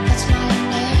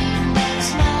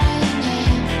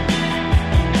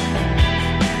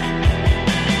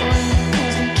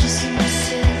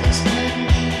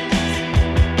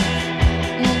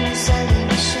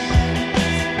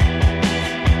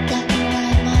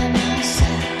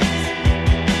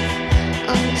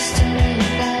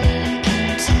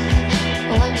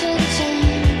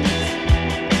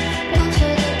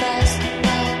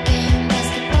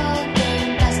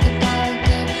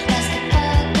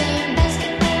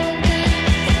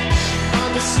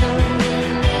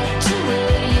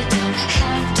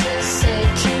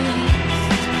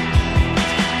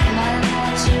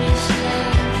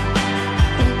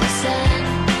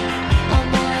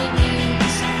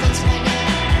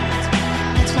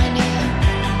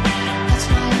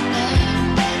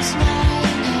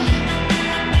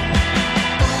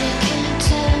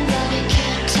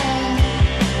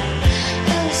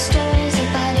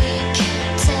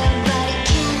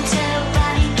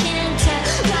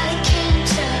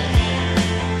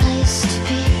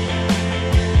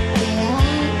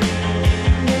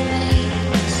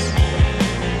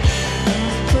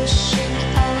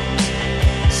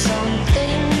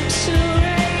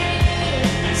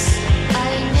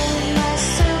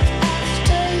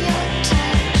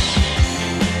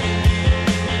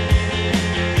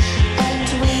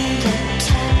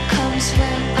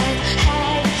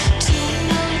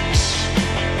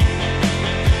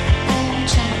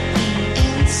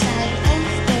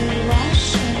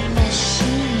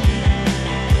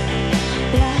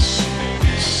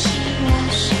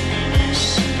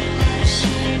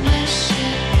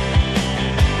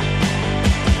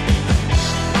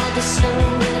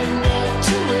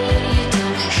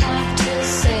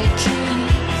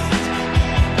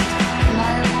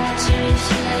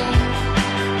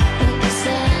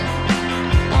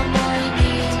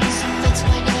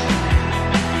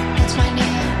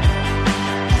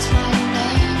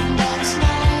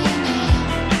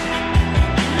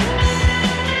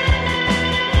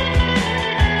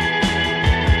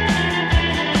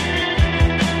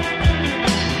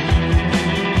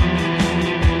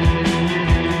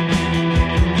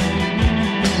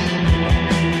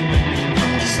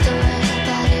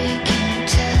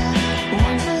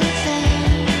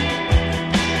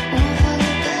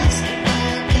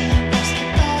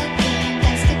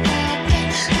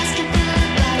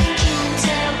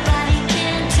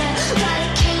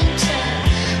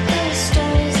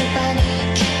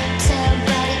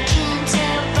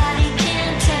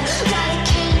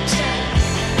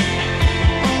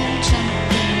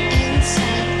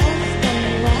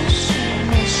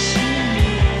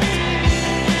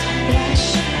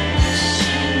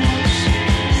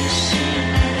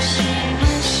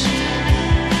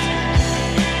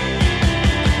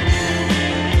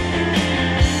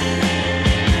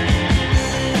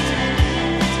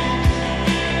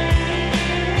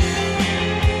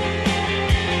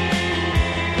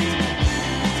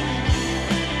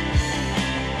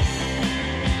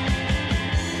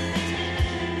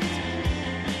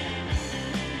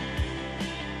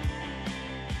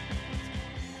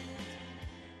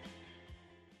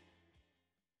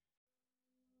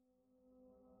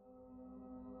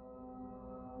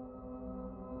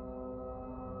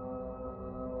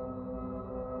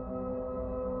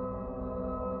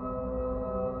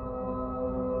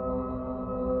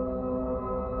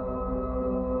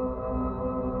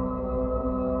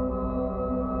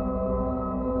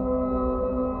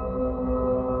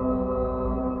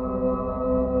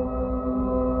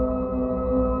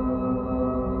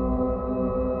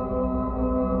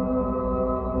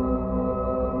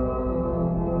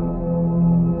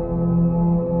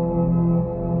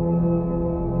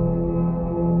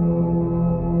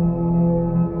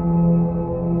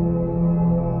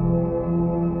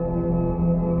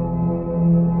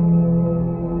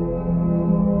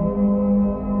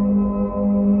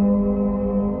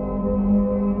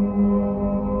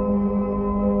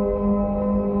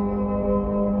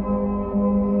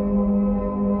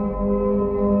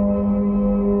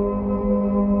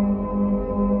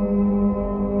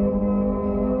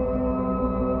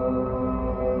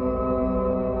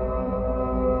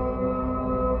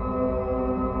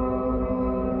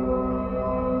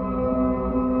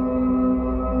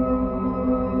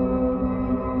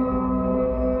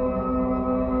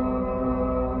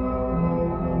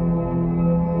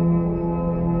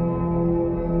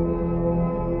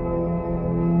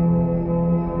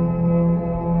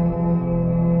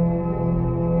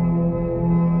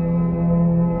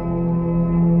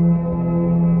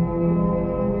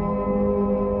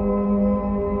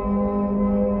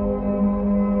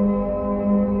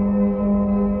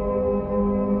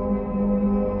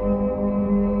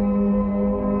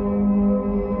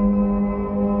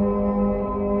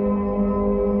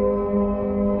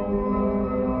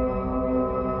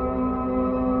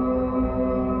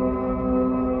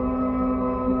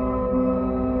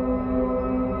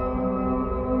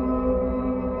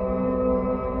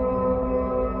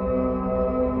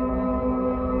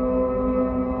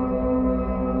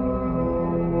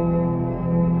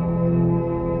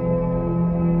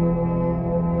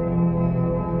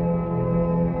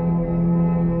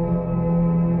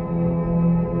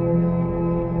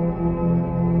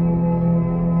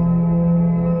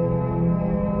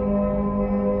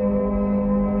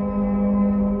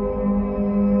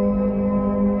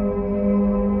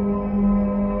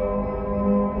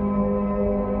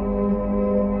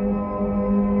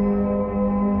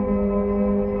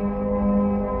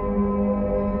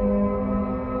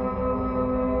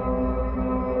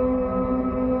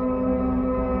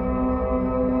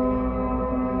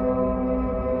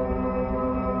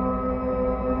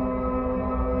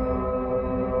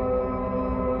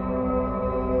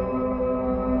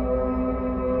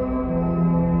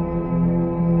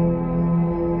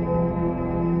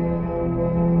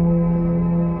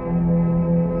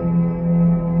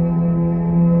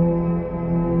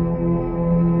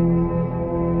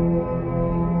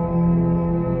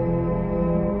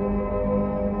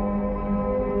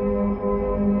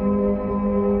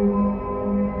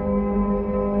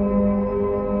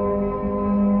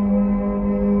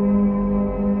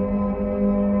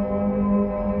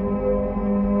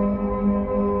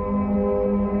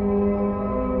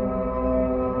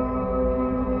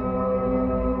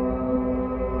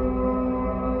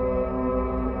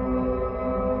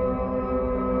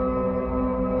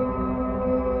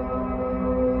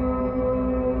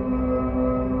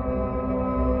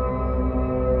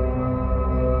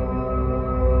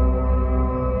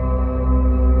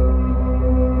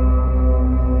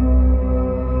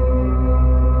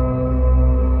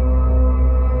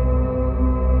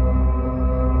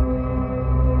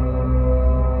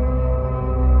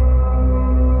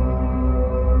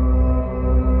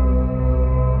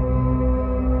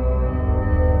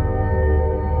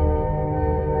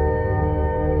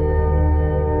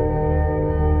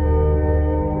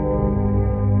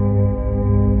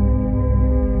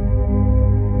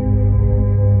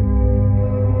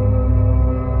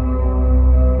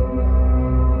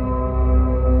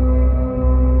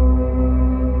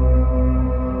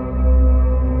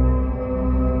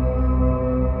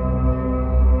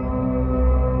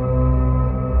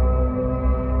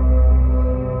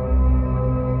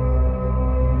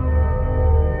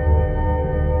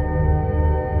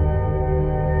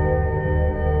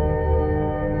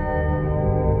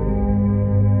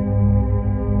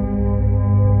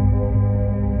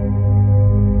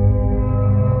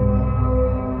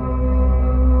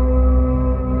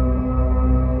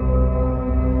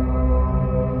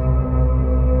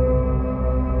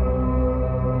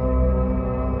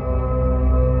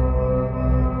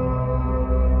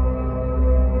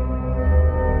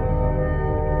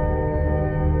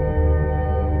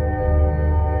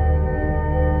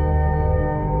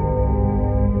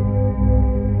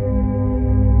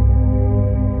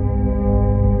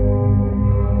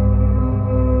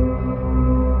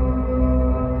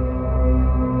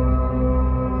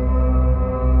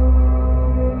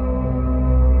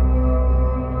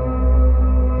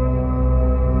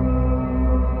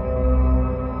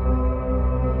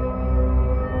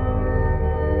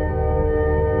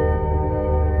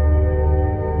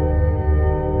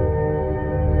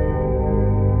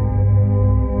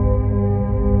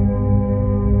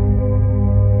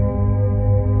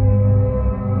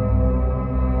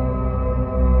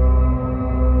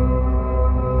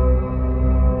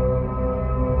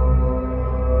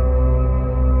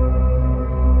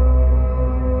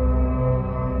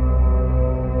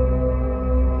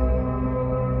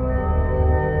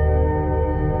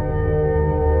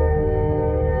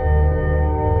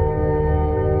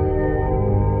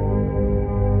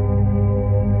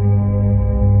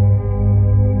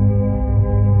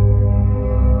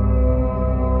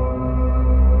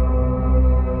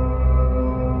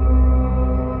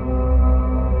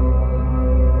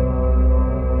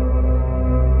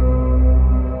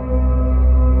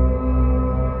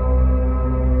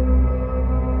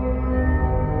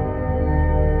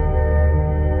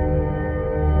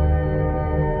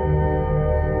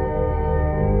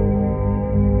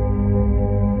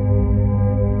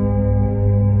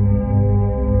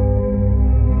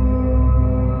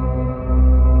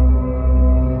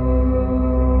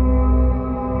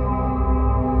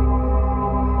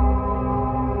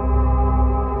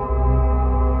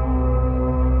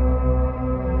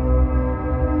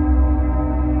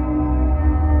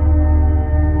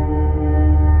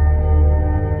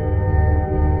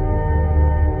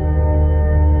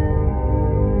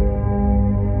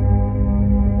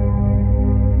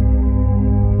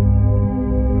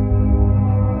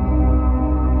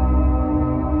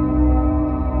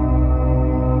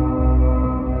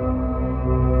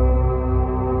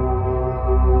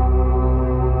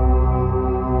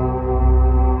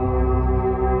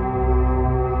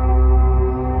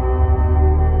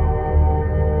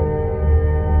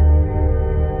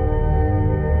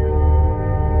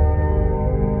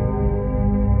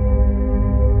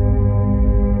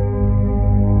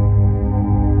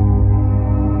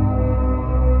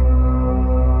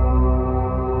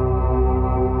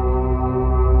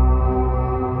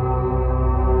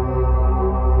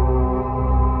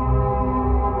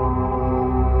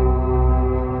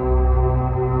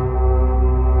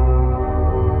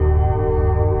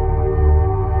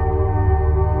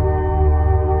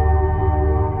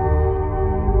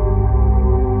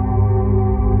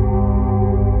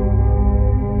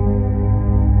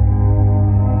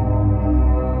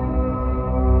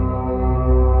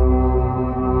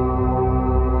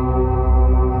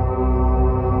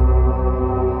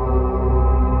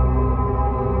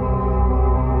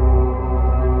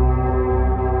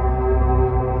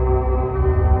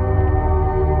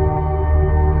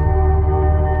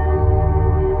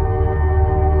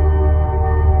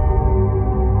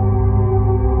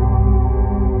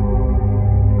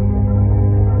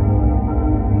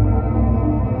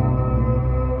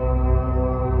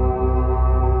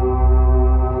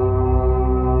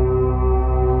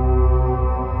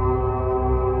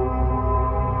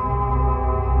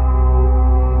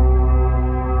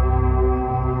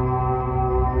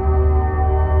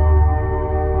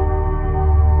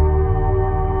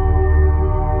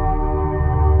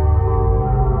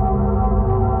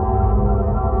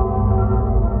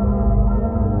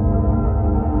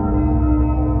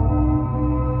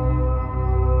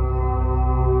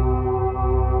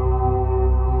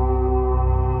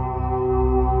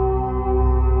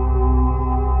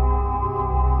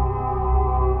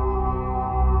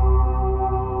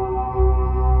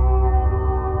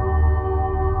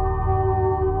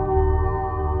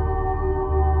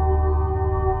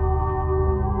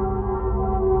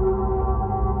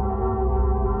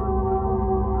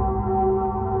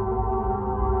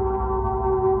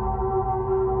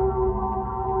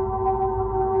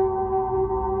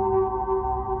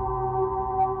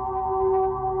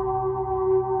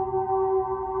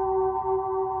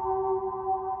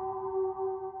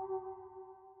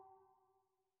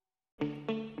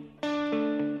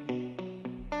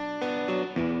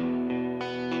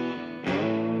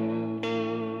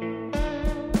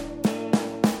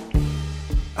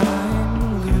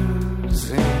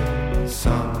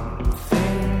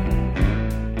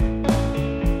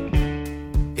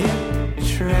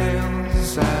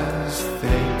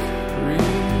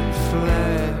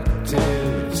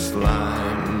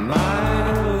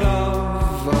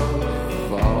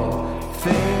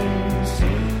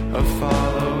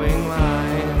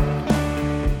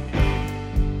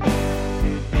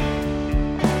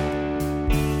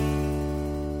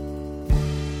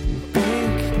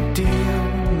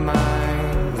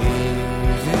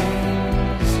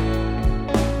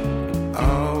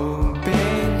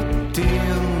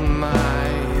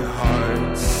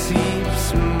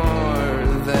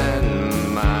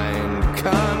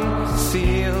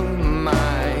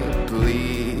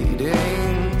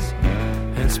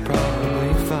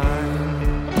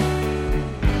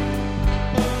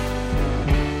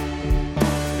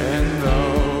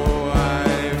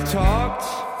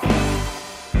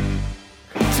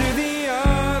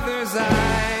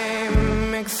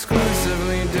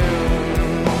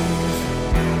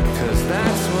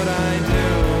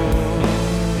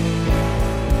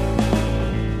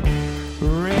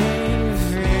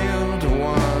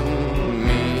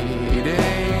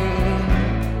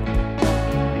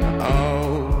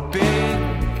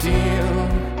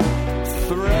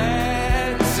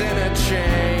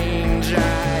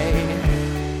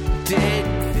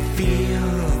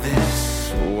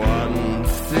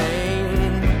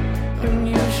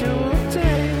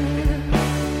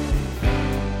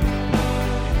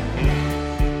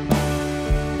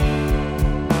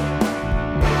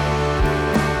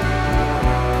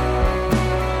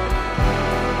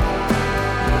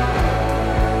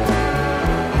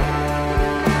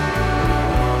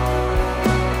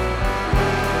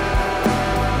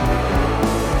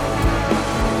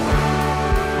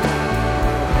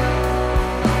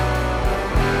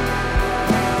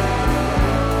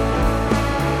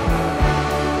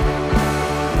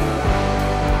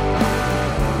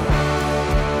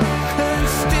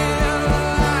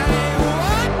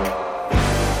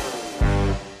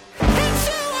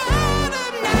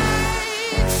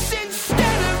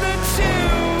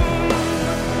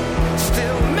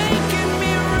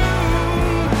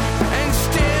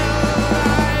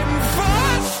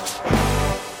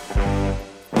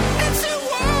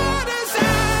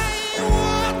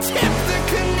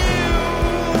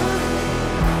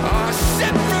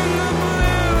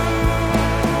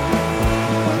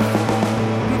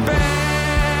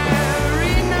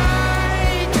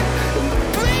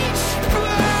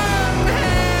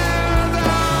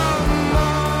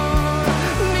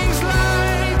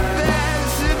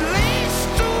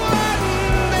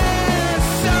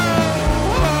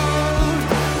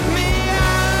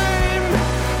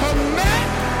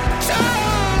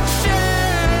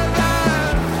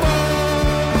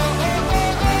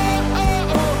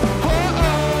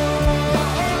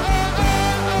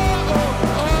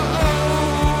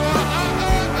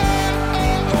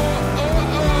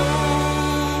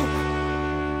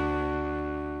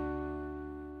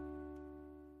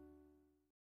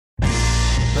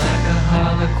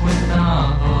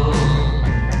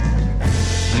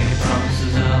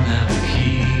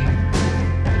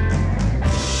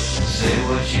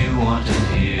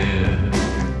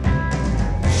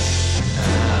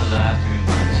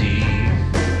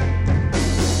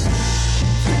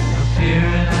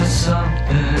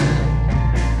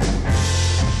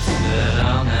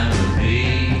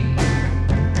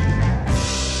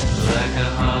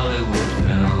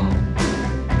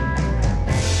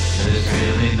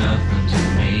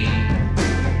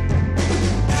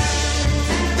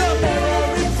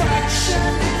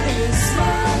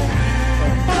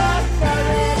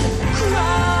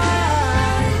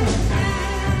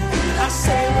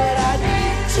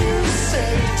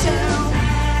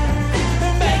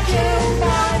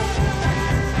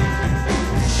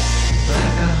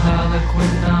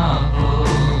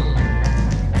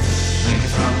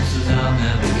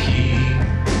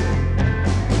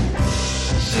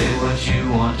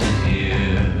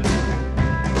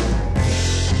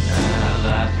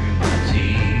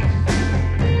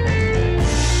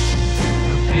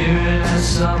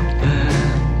 something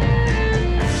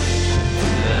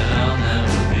that I'll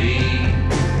never be.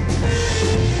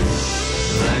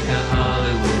 Like a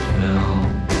Hollywood film,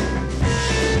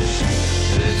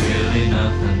 there's really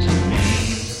nothing to me.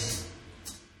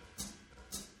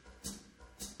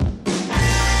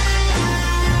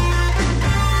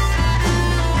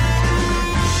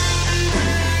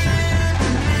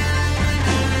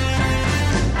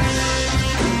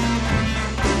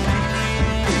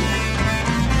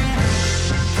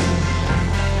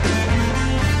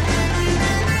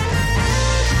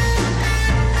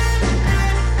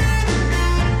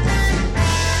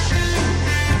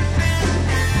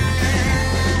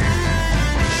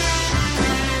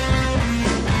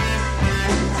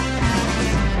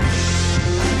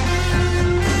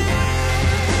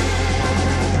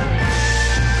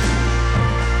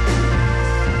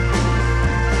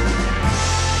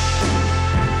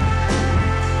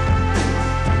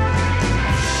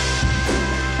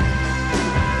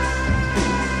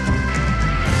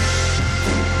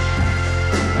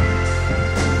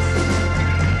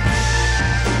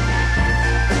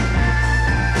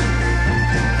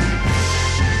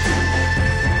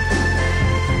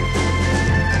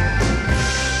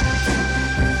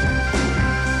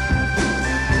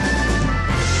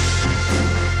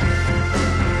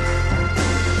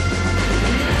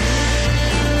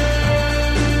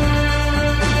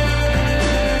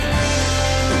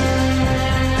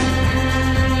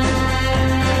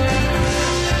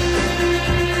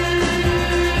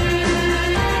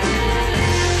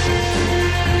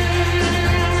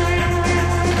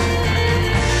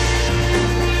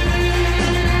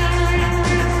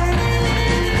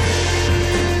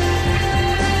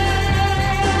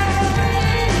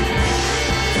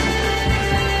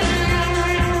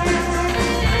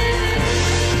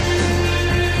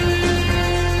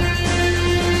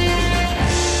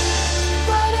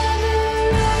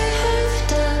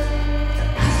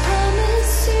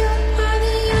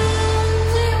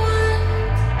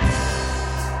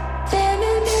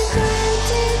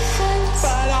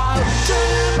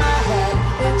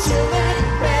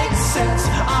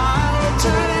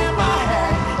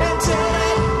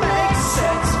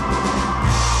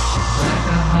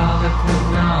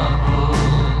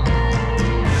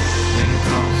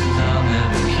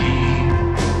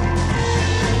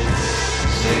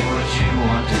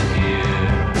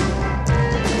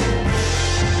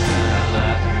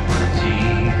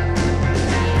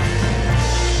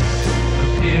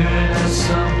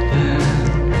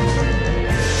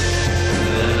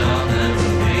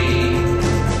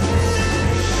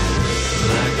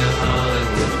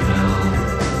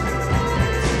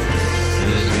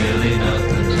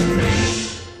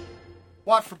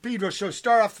 Watt for Pedro Show.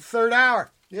 Start off the third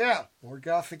hour. Yeah, more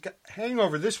Gothic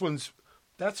Hangover. That's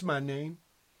my name.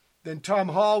 Then Tom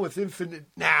Hall with Infinite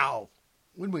Now.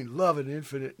 Wouldn't we love an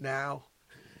Infinite Now?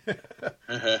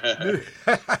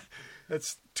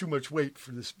 That's too much weight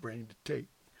for this brain to take.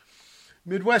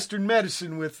 Midwestern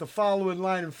Medicine with the following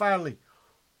line. And finally,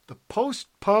 the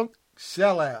post-punk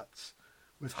sellouts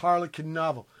with Harlequin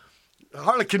Novel.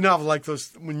 Harlequin Novel, like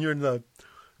those when you're in the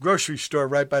grocery store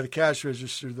right by the cash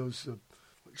register, those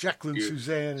Jacqueline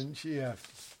Suzanne and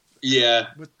Yeah.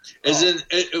 Wasn't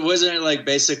it like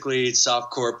basically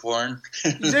softcore porn?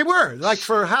 They were like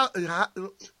for how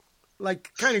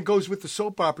like kind of goes with the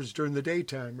soap operas during the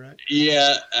daytime, right?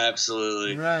 Yeah,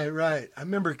 absolutely. Right. I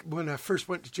remember when I first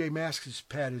went to Jay Maskin's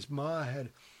pad, his ma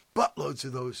had buttloads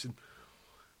of those, and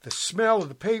the smell of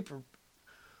the paper.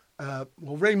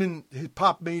 Raymond, his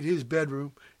pop made his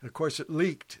bedroom, and of course it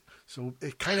leaked. So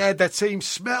it kind of had that same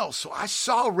smell. So I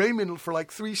saw Raymond for like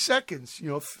 3 seconds,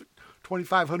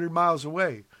 2,500 miles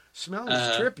away. Smell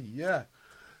was trippy, yeah.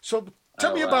 So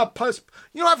tell me about post.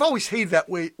 I've always hated that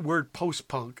word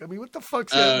post-punk. I mean, what the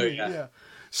fuck's that mean? Yeah.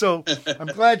 So I'm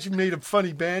glad you made a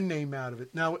funny band name out of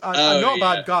it. Now, I know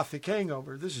about Gothic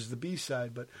Hangover. This is the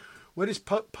B-side, but what is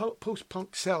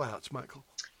post-punk sellouts, Michael?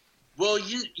 Well,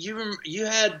 you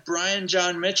had Brian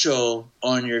John Mitchell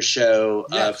on your show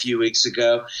a few weeks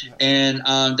ago, and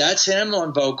that's him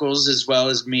on vocals as well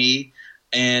as me,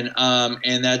 and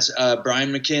that's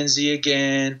Brian McKenzie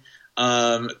again.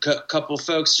 Couple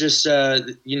folks just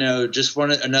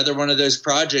another one of those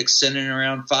projects sending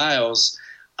around files,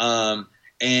 I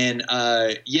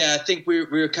think we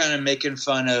were kind of making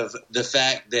fun of the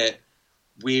fact that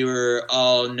we were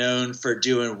all known for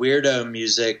doing weirdo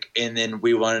music, and then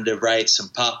we wanted to write some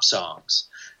pop songs,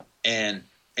 and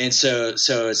so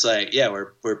it's like, yeah,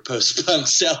 we're post-punk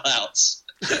sellouts.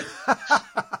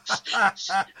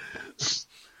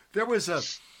 There was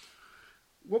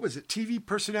TV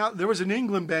personality. There was an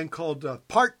England band called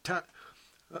Part Time.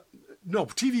 No,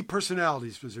 TV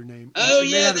Personalities was her name. Oh, And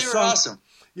they yeah, had a they were song- awesome.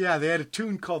 Yeah, they had a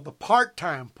tune called The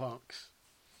Part-Time Punks.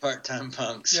 Part-time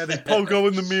punks. Yeah, they pogo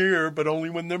in the mirror, but only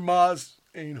when their ma's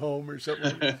ain't home or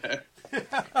something.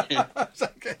 It's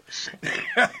like,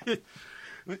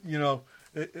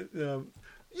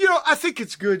 I think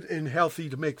it's good and healthy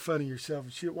to make fun of yourself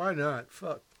and shit. Why not?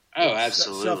 Fuck. Oh,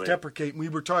 absolutely. Self-deprecating. We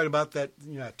were talking about that,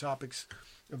 topics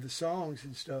of the songs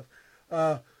and stuff.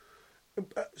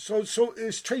 So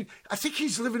is Trey? I think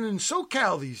he's living in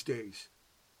SoCal these days.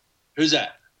 Who's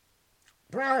that?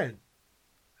 Brian.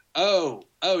 Oh,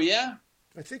 yeah?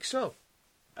 I think so.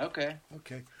 Okay.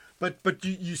 But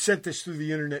you sent this through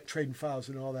the internet, trading files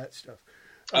and all that stuff.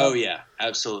 Oh, yeah,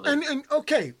 absolutely. And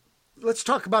okay, let's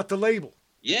talk about the label.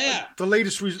 Yeah. The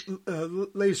latest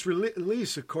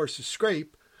release, of course, is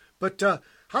Scrape. But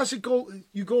how's it go?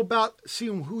 You go about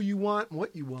seeing who you want and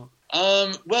what you want.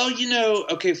 Well,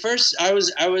 okay, first I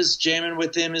was jamming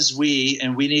with them as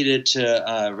and we needed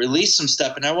to release some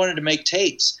stuff, and I wanted to make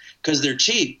tapes because they're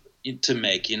cheap to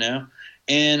make,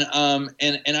 and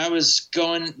I was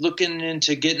looking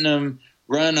into getting them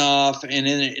run off, and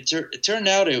then it turned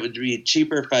out it would be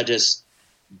cheaper if I just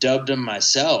dubbed them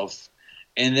myself,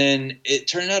 and then it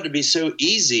turned out to be so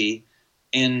easy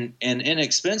and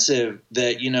inexpensive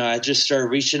that, I just started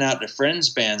reaching out to friends'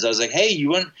 bands. I was like, hey,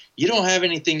 you don't have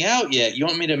anything out yet. You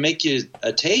want me to make you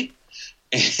a tape?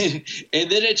 And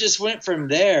then it just went from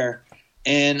there.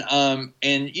 And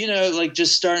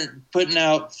just start putting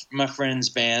out my friends'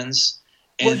 bands.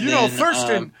 And well,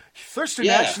 then, Thurston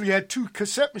actually had 2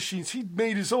 cassette machines. He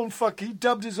made his own he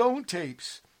dubbed his own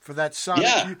tapes for that Sonic.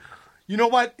 Yeah. You know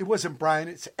what? It wasn't Brian.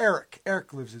 It's Eric.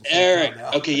 Eric lives in Eric.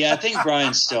 now. Okay, yeah, I think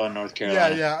Brian's still in North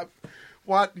Carolina. Yeah.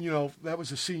 What? That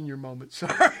was a senior moment.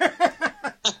 Sorry.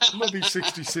 I'm going to be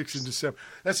 66 in December.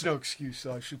 That's no excuse,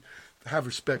 so I should have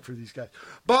respect for these guys.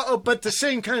 But the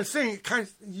same kind of thing.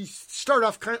 You start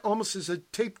off almost as a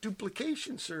tape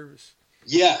duplication service.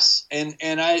 Yes, and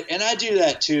I do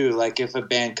that too. Like if a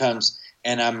band comes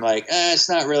and I'm like, it's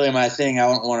not really my thing, I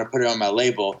don't want to put it on my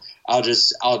label, I'll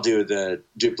do the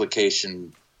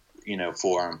duplication,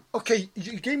 for them. Okay,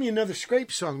 you gave me another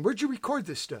Scrape song. Where'd you record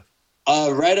this stuff?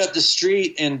 Right up the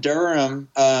street in Durham.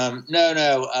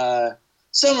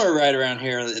 Somewhere right around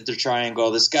here at the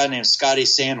Triangle. This guy named Scotty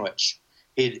Sandwich.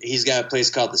 He's got a place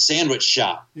called the Sandwich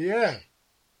Shop. Yeah.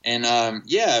 And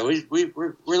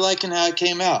we're liking how it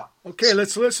came out. Okay,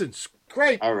 let's listen.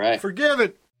 Scrape. All right. Forgive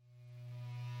it.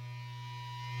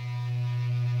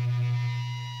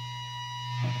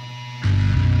 Thank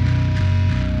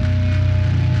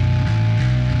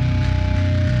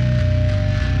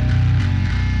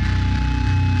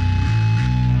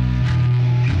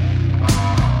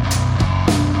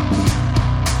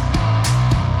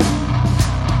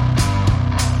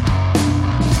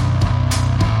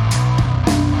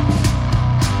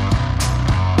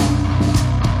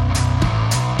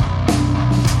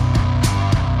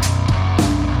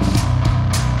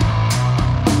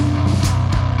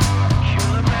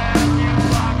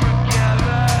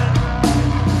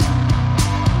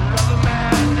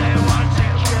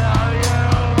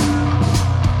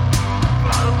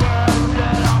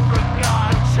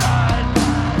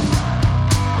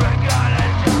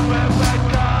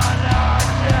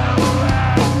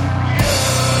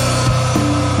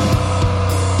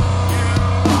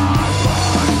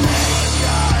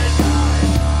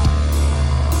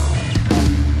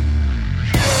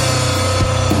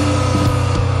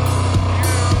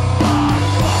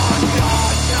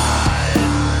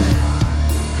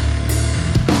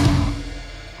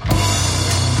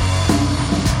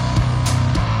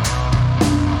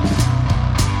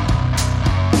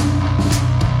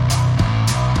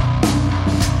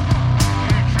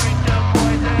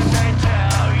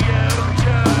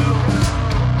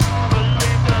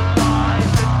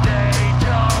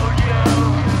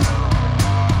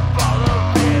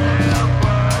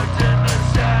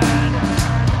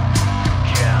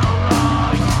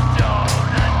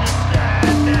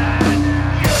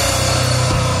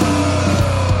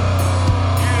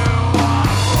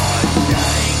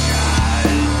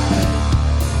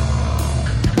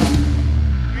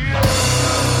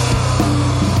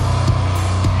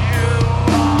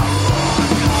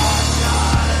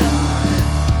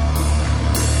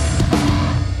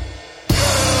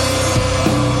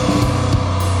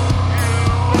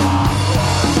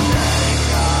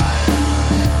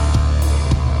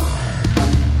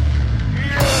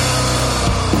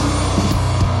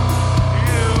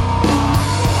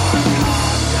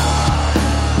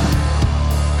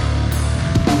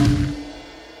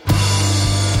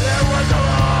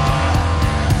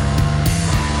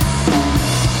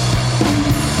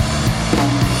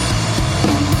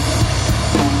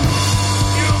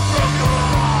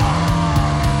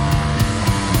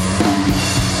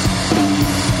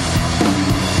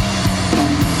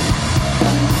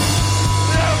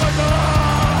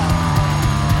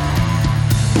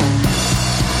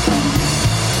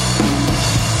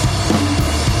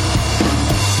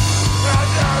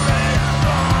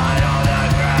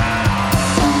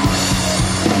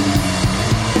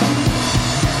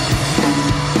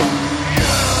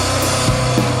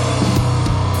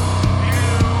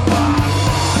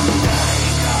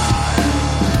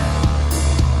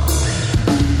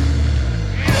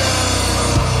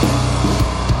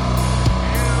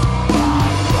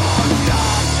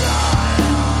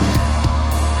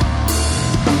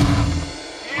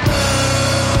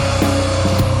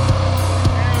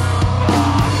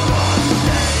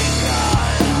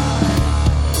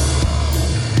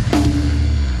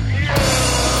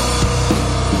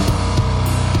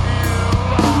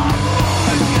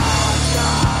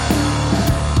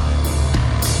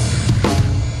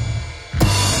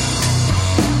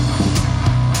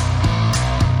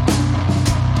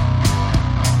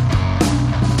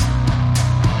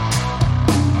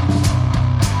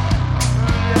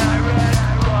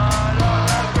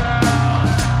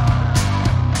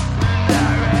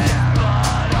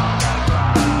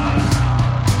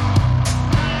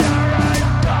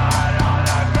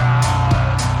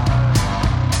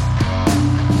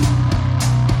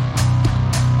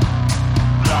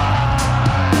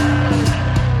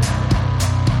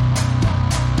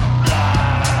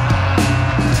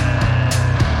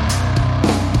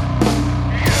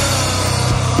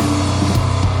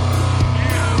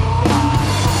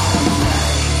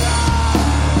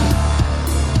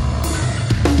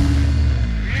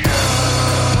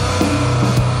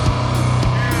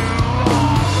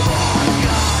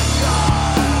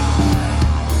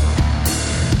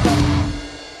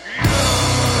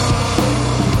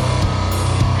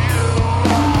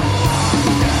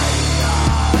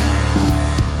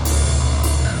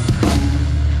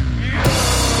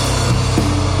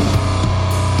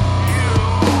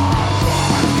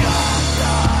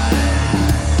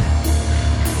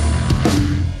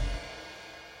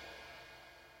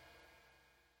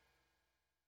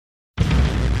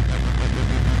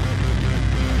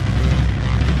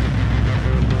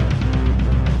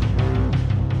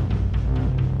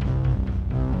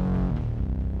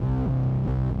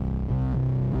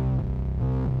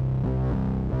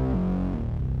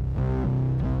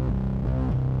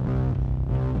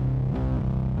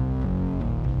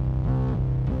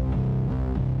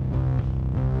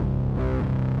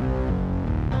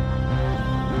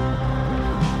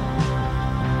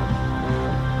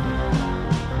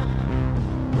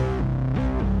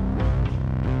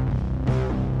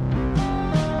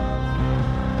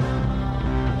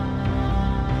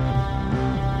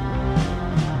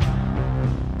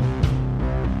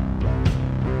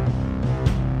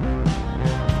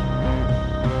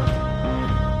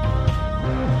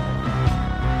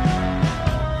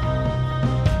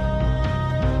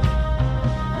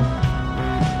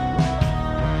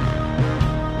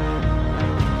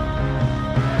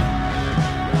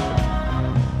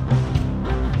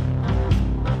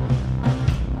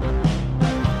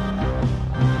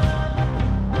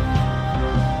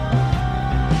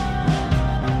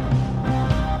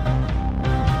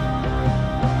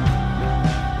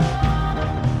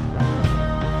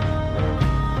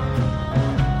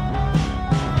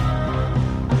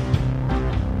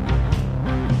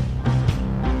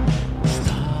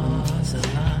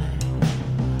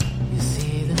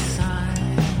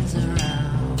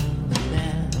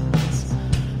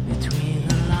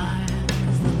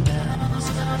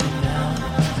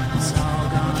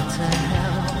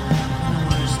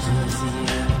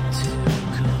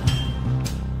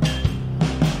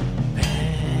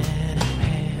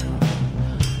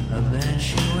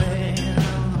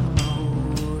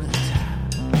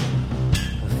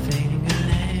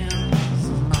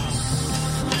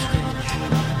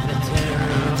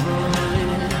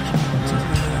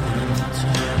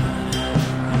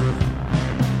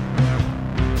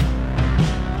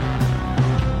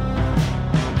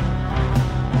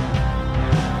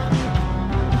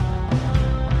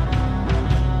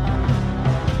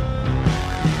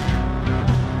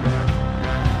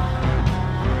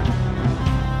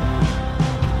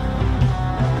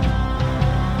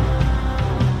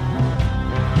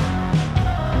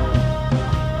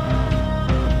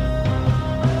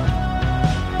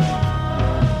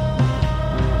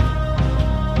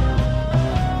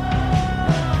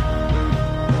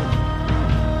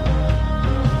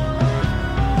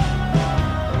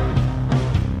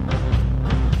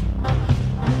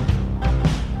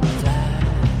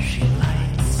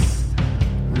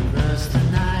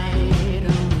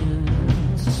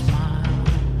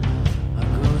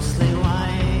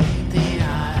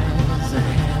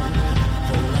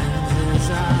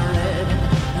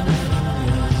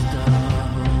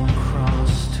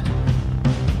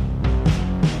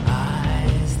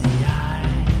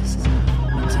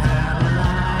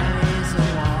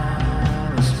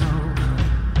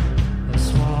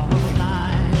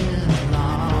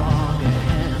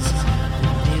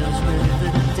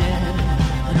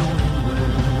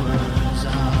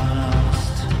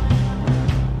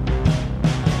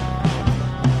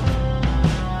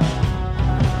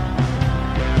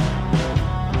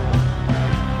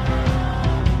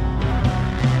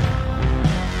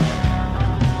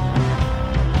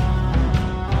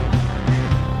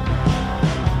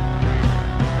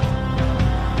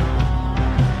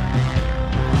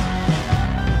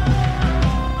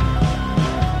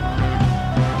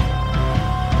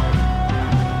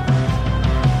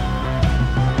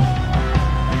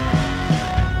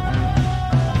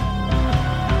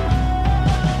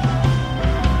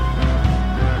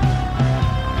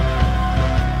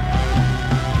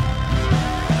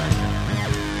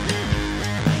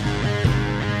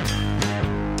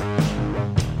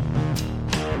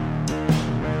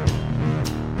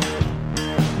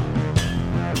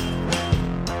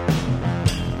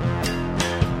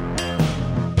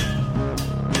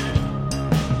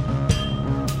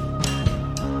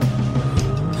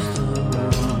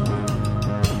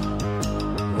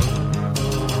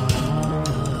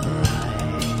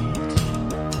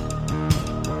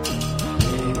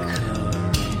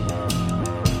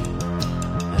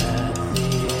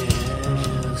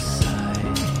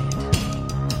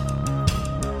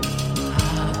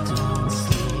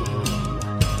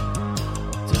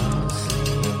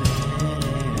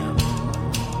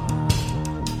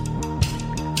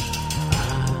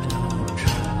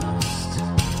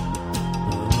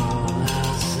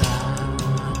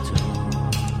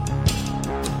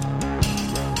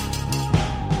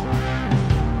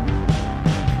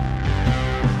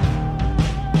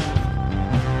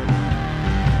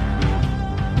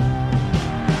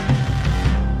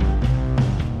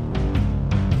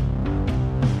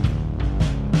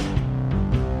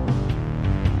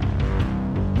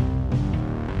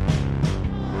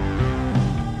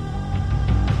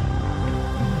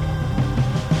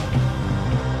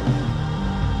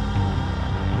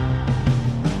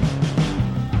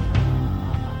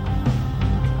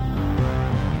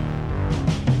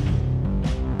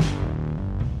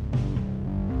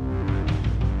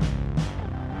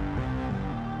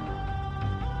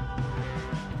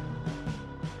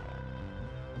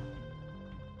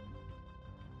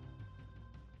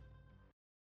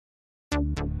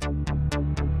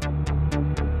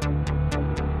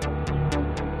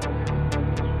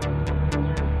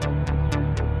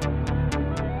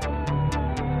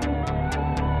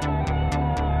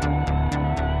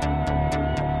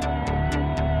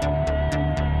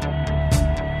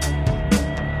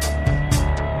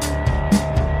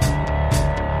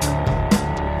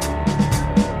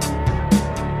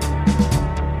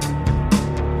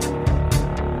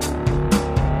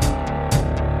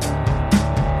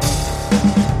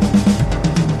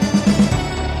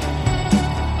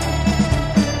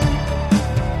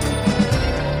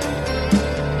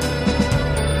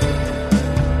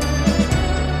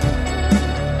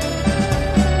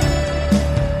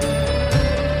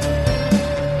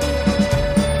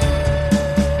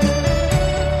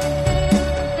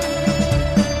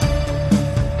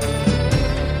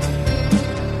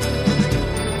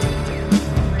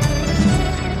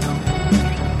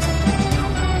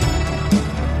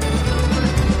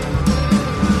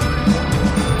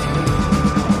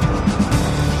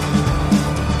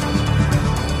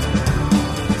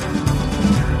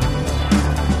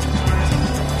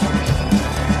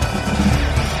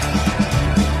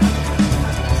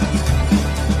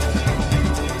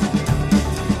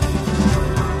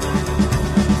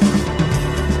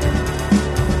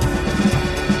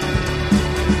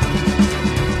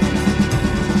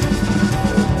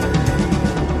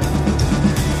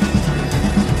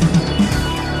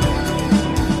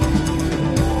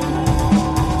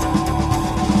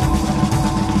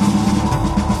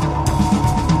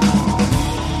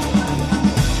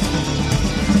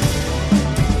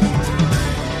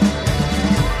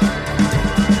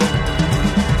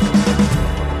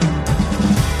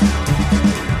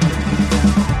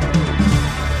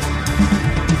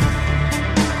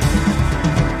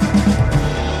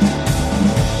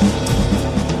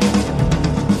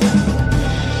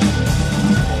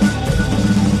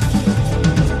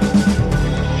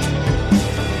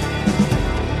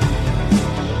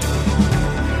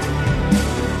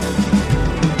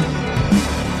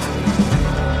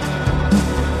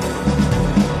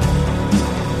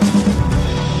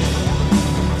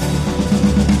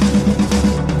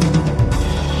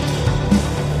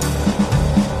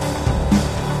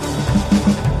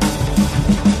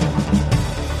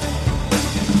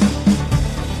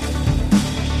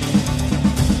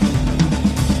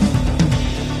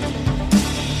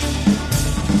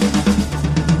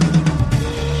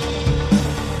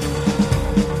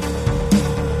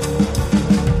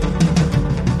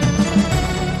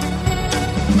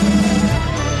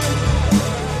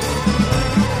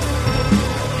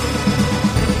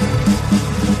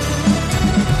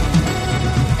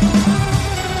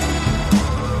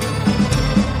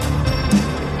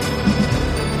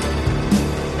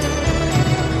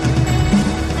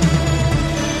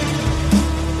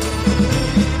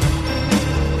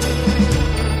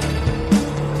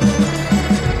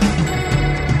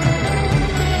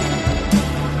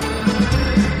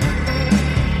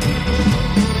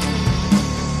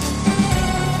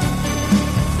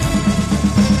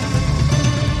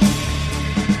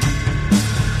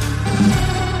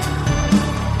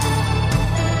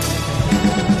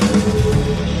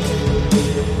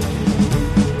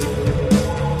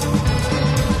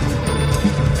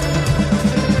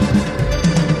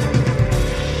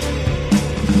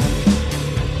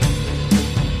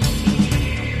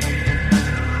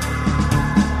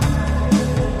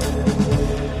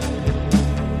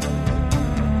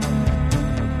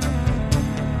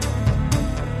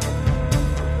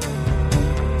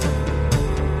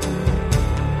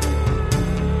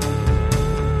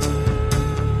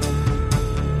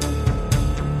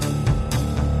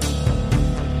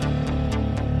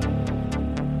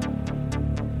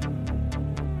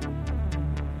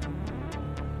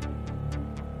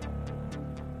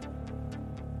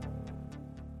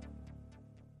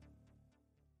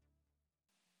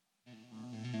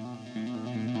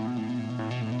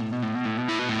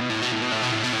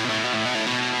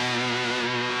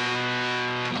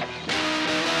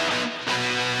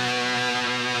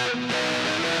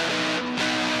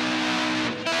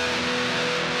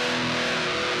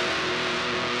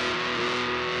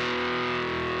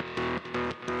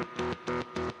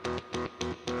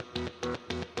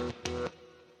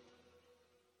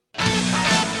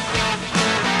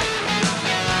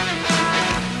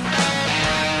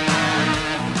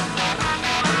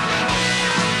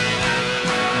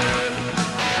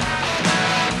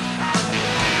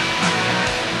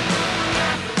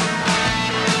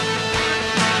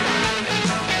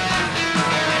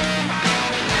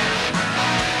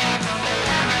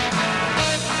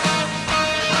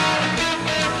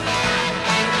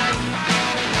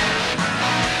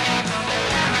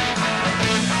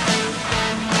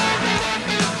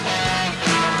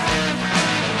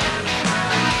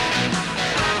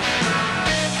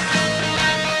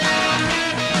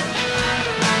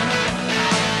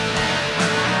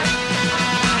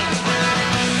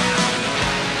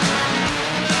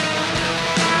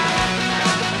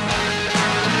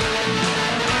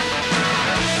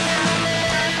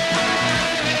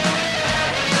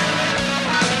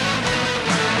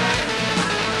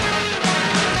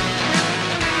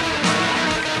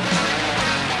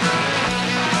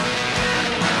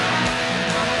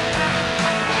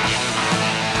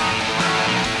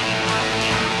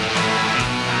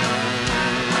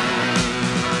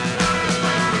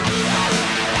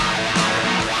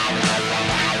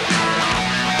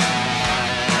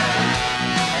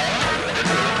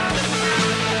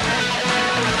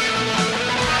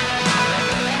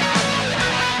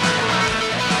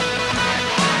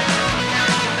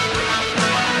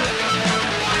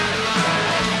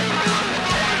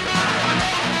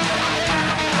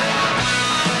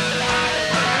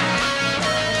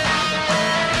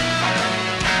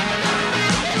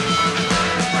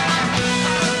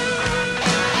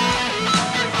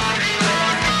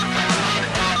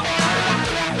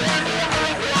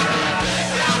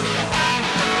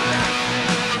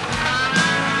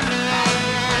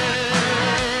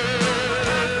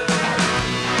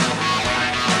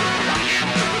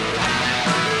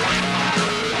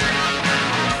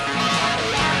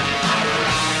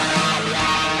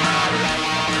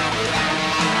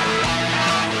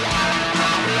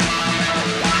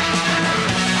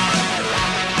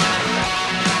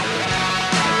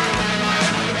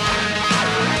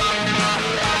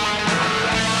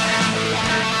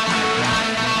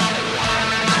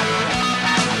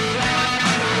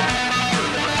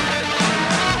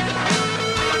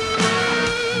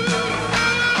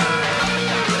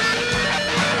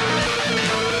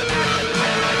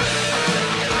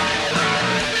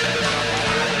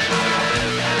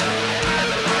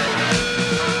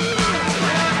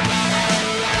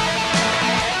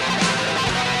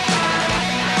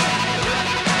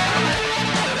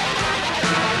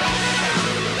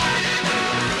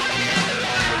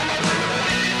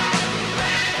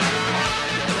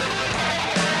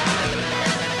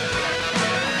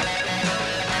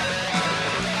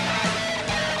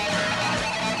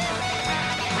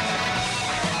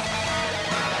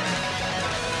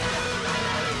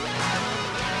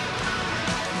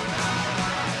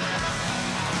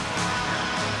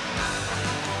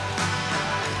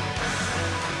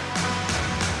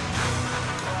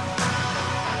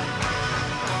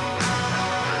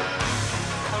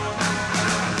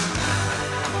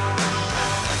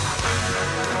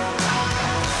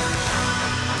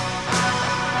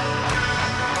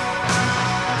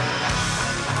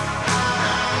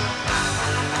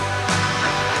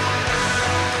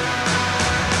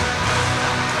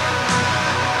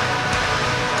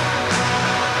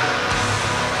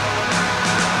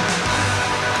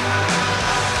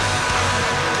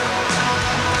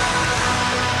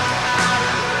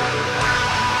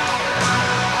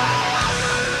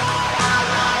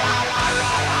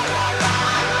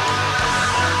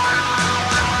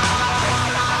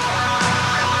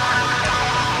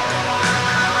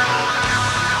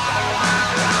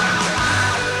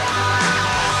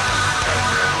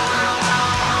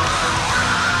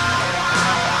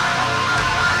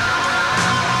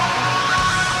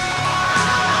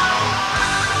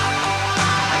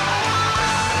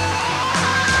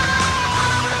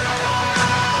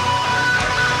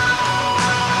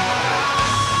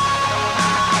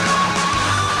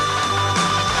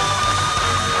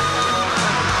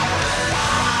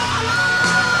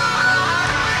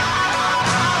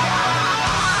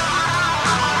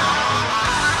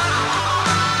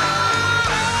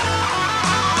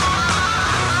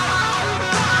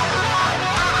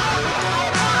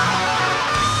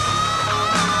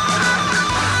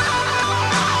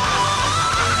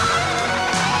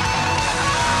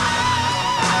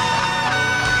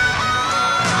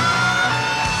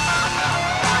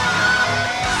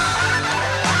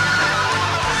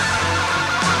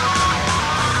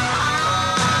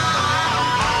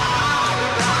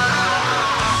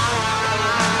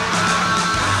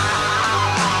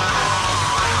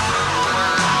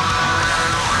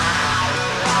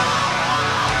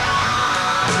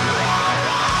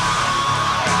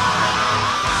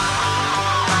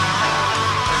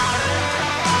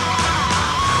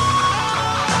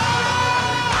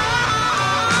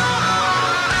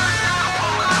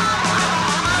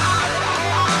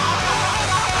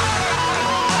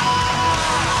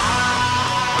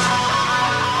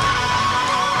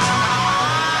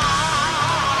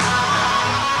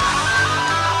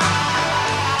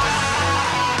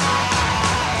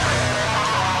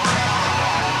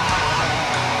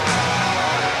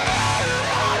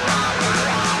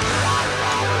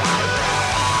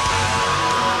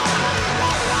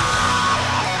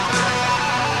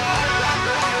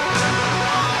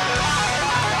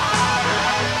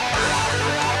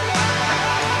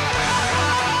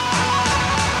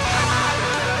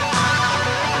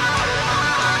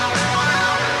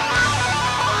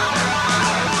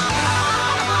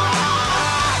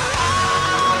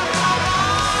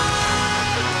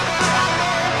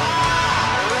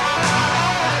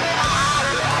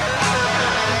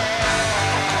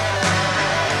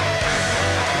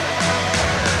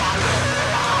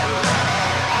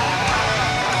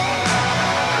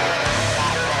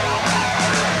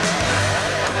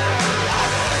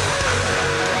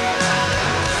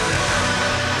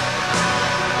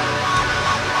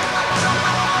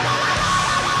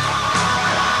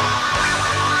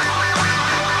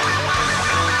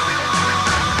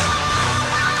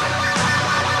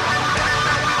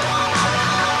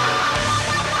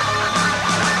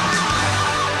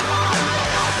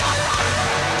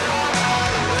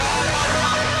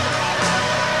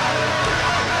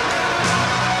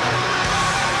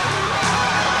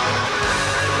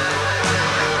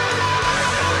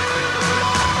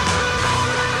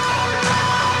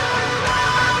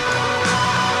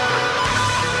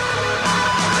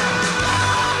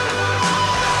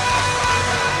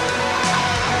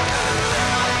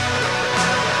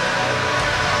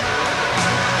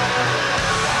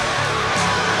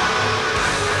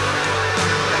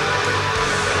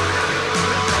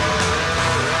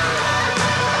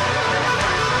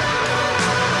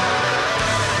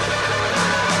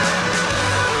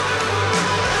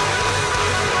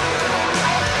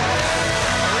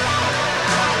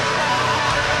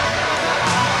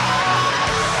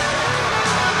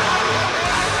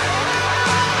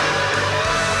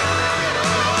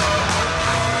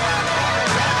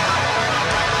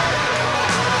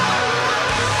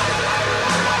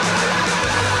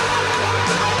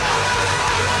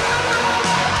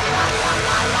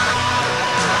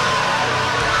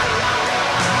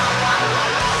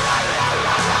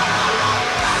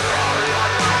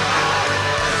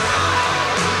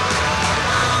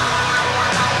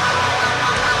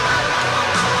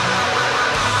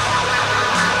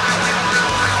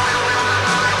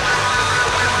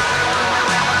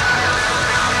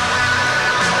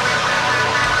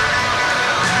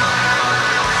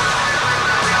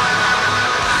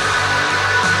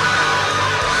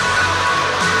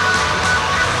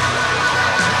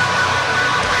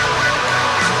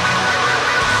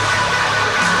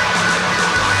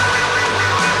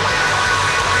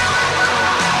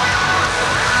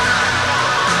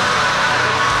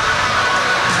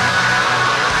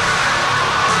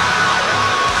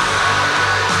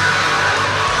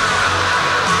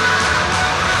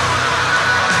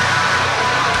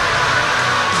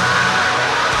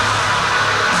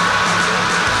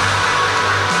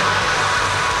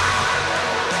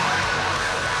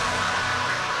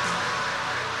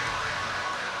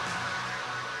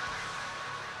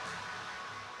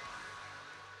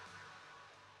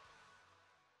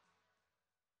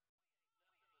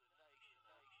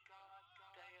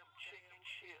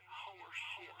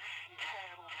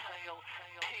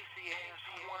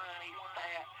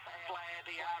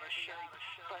out of shape,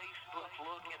 Facebook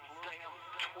looking, damn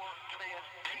twerk fest,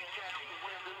 peek out the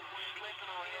window,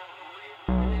 slipping around.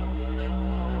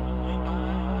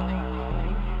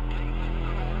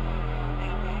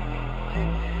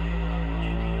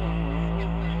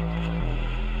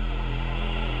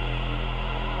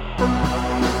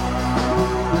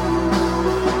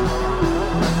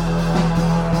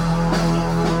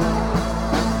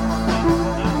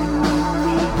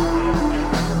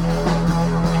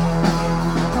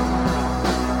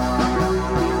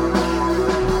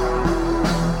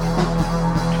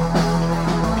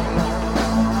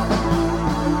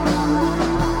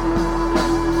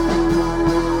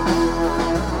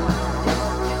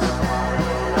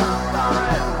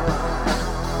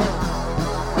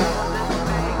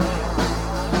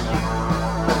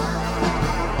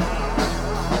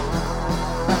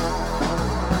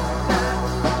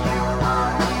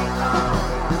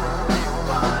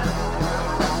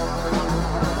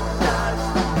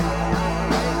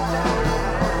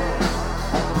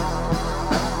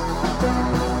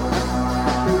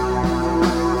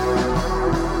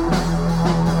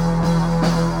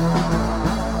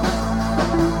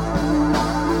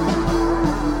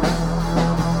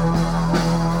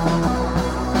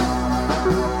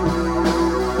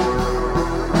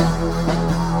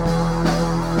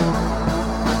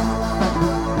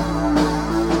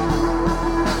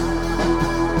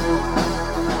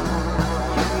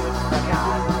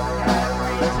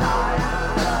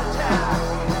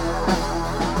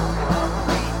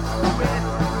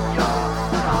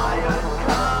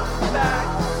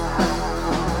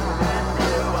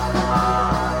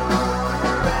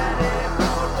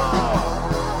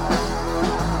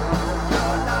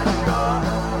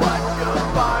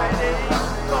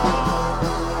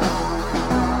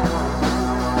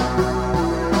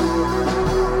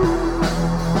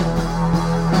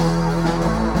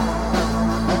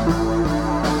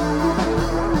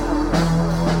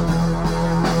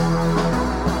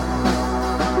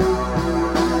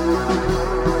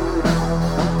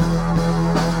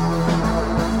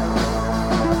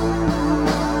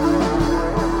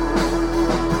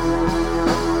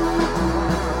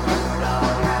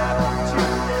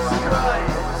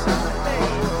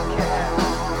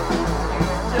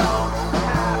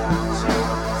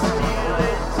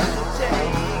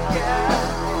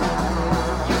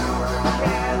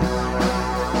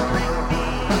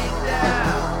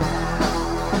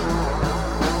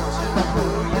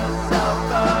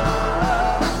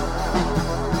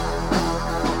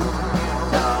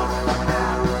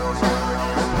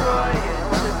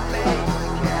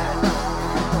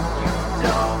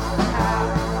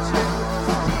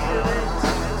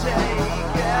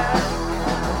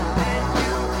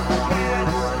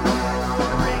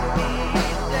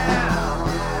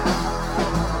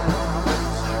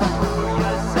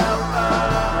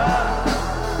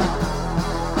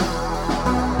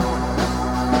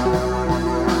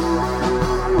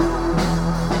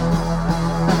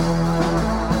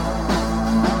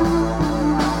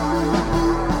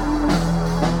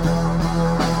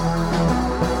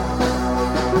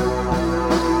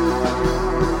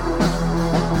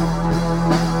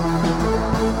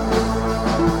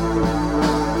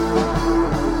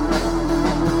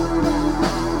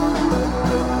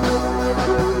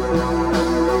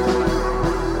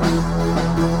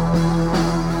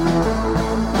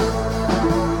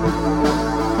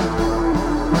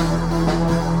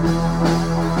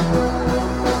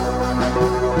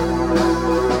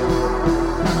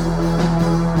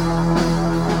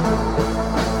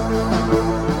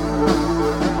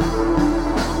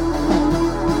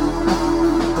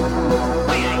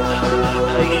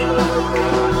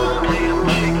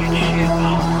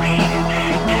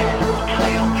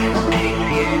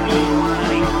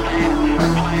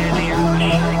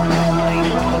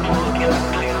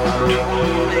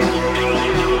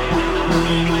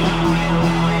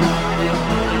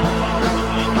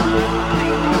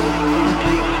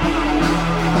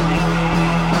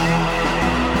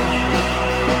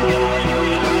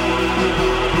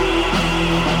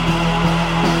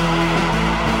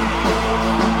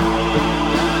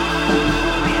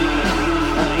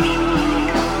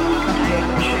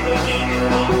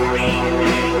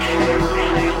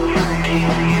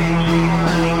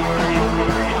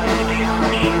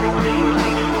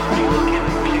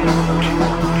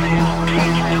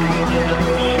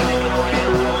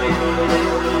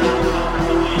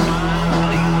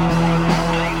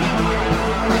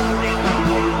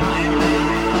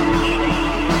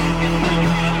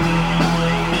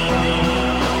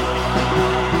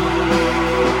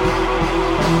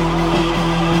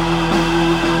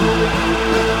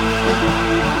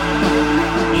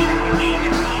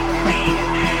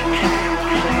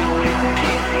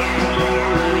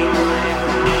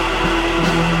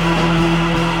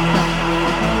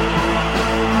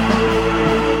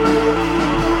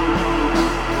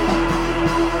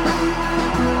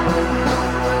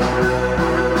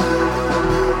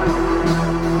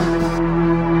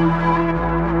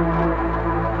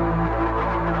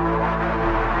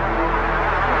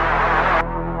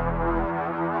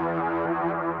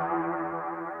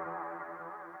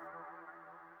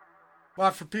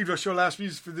 Watt from Pedro Show, last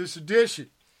music for this edition.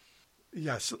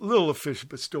 Yes, a little efficient,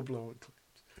 but still blowing claims.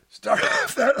 Start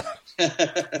off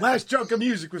that last chunk of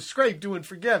music with Scrape doing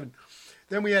Forgiven.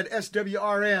 Then we had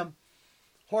SWRM,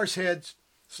 Horseheads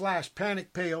 /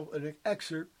 Panic Pale, an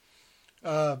excerpt.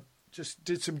 Just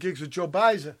did some gigs with Joe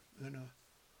Biza and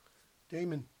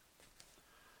Damon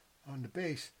on the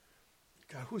bass.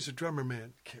 God, who's the drummer,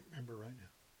 man? Can't remember right now.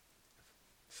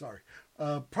 Sorry.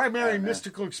 Primary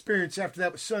Mystical Experience. After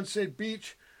that was Sunset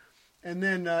Beach. And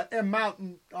then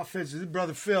mmountain, offensive,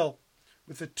 Brother Phil,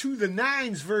 with a To the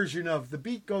Nines version of The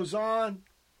Beat Goes On,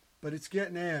 but it's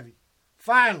getting heavy.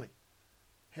 Finally,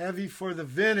 Heavy for the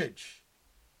Vintage.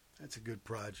 That's a good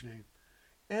proj name.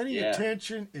 Any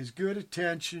attention is good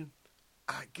attention,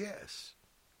 I guess.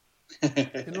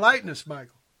 Enlighten us,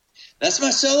 Michael. That's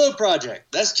my solo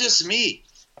project. That's just me.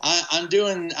 I'm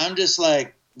just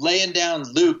like laying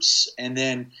down loops and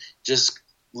then just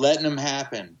letting them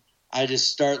happen. I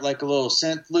just start like a little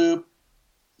synth loop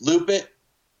it,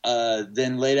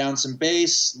 then lay down some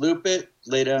bass, loop it,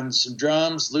 lay down some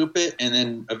drums, loop it, and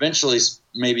then eventually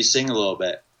maybe sing a little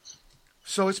bit.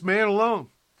 So it's Man Alone.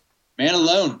 Man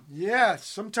Alone. Yeah,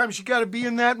 sometimes you got to be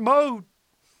in that mode.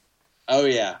 Oh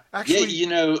yeah. Actually,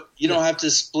 yeah, you don't have to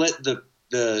split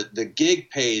the gig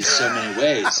pays so many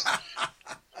ways.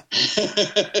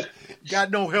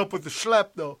 Got no help with the schlep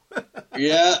though.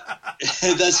 Yeah,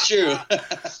 that's true.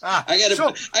 I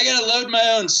gotta load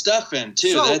my own stuff in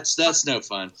too. That's no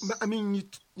fun. I mean, you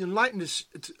enlightened us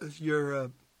your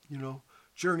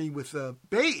journey with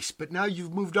bass, but now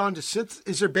you've moved on to synth.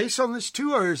 Is there bass on this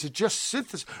too, or is it just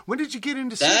synthesizer? When did you get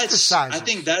into synthesizers? I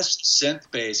think that's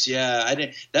synth bass. Yeah, I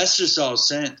didn't. That's just all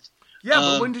synth. Yeah,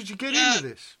 but when did you get into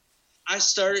this? I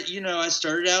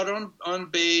started out on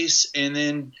bass, and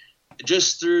then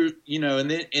just through, and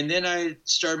then I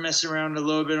started messing around a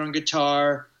little bit on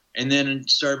guitar, and then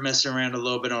started messing around a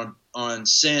little bit on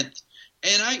synth.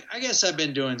 And I guess I've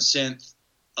been doing synth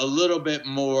a little bit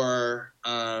more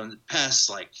past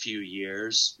like few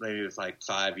years, maybe like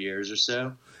 5 years or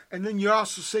so. And then you're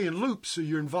also saying loops, so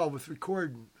you're involved with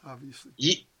recording, obviously.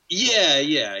 Yeah.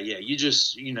 You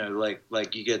just,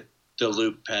 like you get the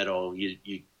loop pedal,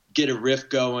 you get a riff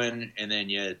going, and then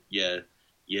you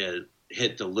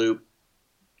hit the loop,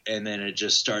 and then it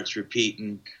just starts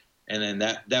repeating, and then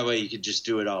that way you could just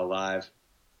do it all live.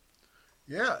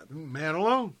 Yeah, Man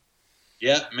Alone.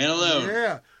 Yeah, Man Alone.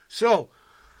 Yeah. So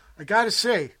I got to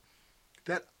say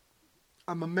that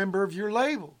I'm a member of your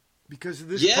label because of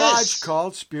this project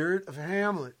called Spirit of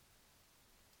Hamlet.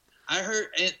 I heard,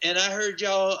 and I heard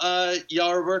y'all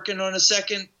are working on a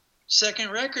second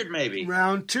record, maybe.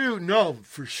 Round 2, no,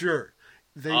 for sure.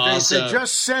 They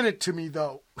just sent it to me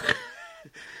though.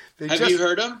 Have you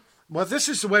heard them? Well, this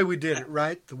is the way we did it,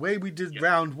 right? The way we did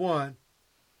round 1,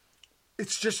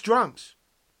 it's just drums.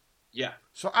 Yeah.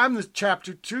 So I'm the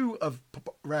chapter 2 of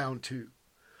round 2.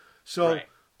 So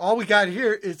all we got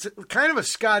here, it's kind of a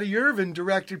Scotty Irvin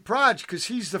directed project because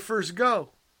he's the first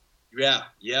go. Yeah,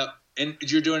 yep. And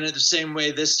you're doing it the same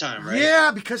way this time, right?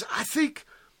 Yeah, because I think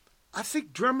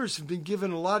drummers have been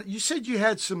given a lot. You said you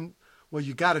had some. Well,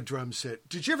 you got a drum set.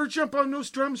 Did you ever jump on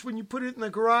those drums when you put it in the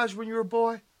garage when you were a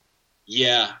boy?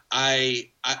 Yeah, I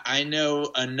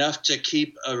know enough to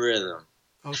keep a rhythm.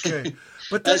 Okay,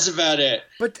 but that's about it.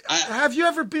 But have you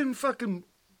ever been fucking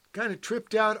kind of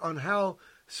tripped out on how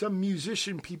some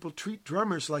musician people treat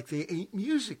drummers like they ain't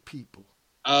music people?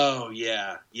 Oh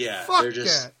yeah. Fuck They're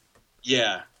just, that.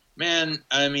 Yeah. Man,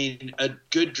 I mean, a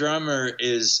good drummer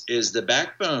is the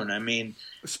backbone. I mean,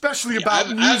 especially about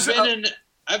music.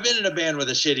 I've been in a band with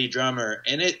a shitty drummer,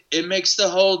 and it makes the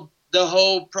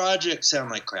whole project sound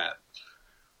like crap.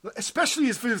 Especially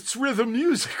if it's rhythm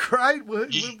music, right? We'll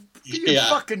be in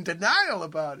fucking denial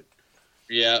about it.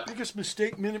 Yeah. Biggest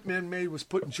mistake Minutemen made was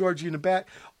putting Georgie in the back.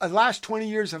 The last 20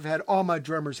 years, I've had all my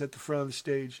drummers at the front of the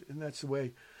stage, and that's the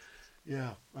way.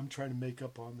 Yeah, I'm trying to make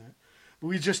up on that. But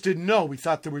we just didn't know. We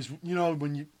thought there was,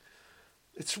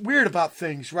 it's weird about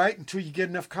things, right? Until you get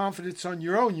enough confidence on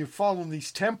your own, you're following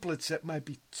these templates that might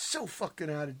be so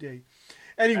fucking out of date.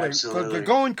 Anyway, the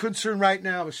going concern right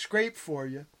now is Scrape for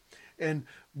you. And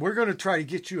we're going to try to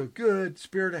get you a good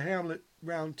Spirit of Hamlet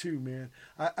round 2, man.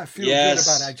 I feel good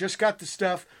about it. I just got the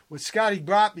stuff. What Scotty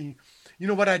brought me,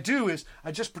 what I do is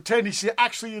I just pretend he's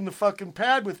actually in the fucking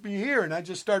pad with me here, and I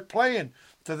just start playing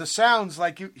to the sounds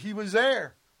like he was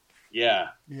there. Yeah.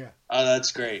 Yeah. Oh,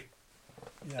 that's great.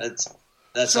 Yeah.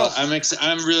 That's all.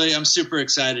 I'm super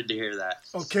excited to hear that.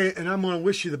 Okay, and I'm going to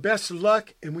wish you the best of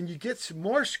luck. And when you get some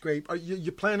more Scrape,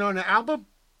 you plan on an album?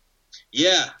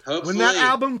 Yeah, hopefully. When that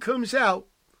album comes out,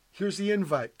 here's the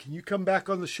invite. Can you come back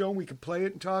on the show and we can play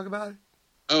it and talk about it?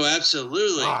 Oh,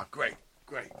 absolutely. Ah, great.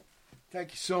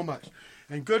 Thank you so much.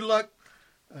 And good luck.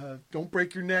 Don't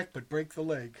break your neck, but break the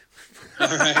leg. All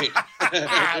right.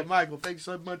 Michael, thanks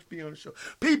so much for being on the show.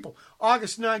 People,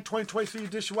 August 9, 2023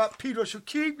 edition of Pedro Show.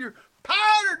 Keep your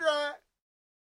powder dry.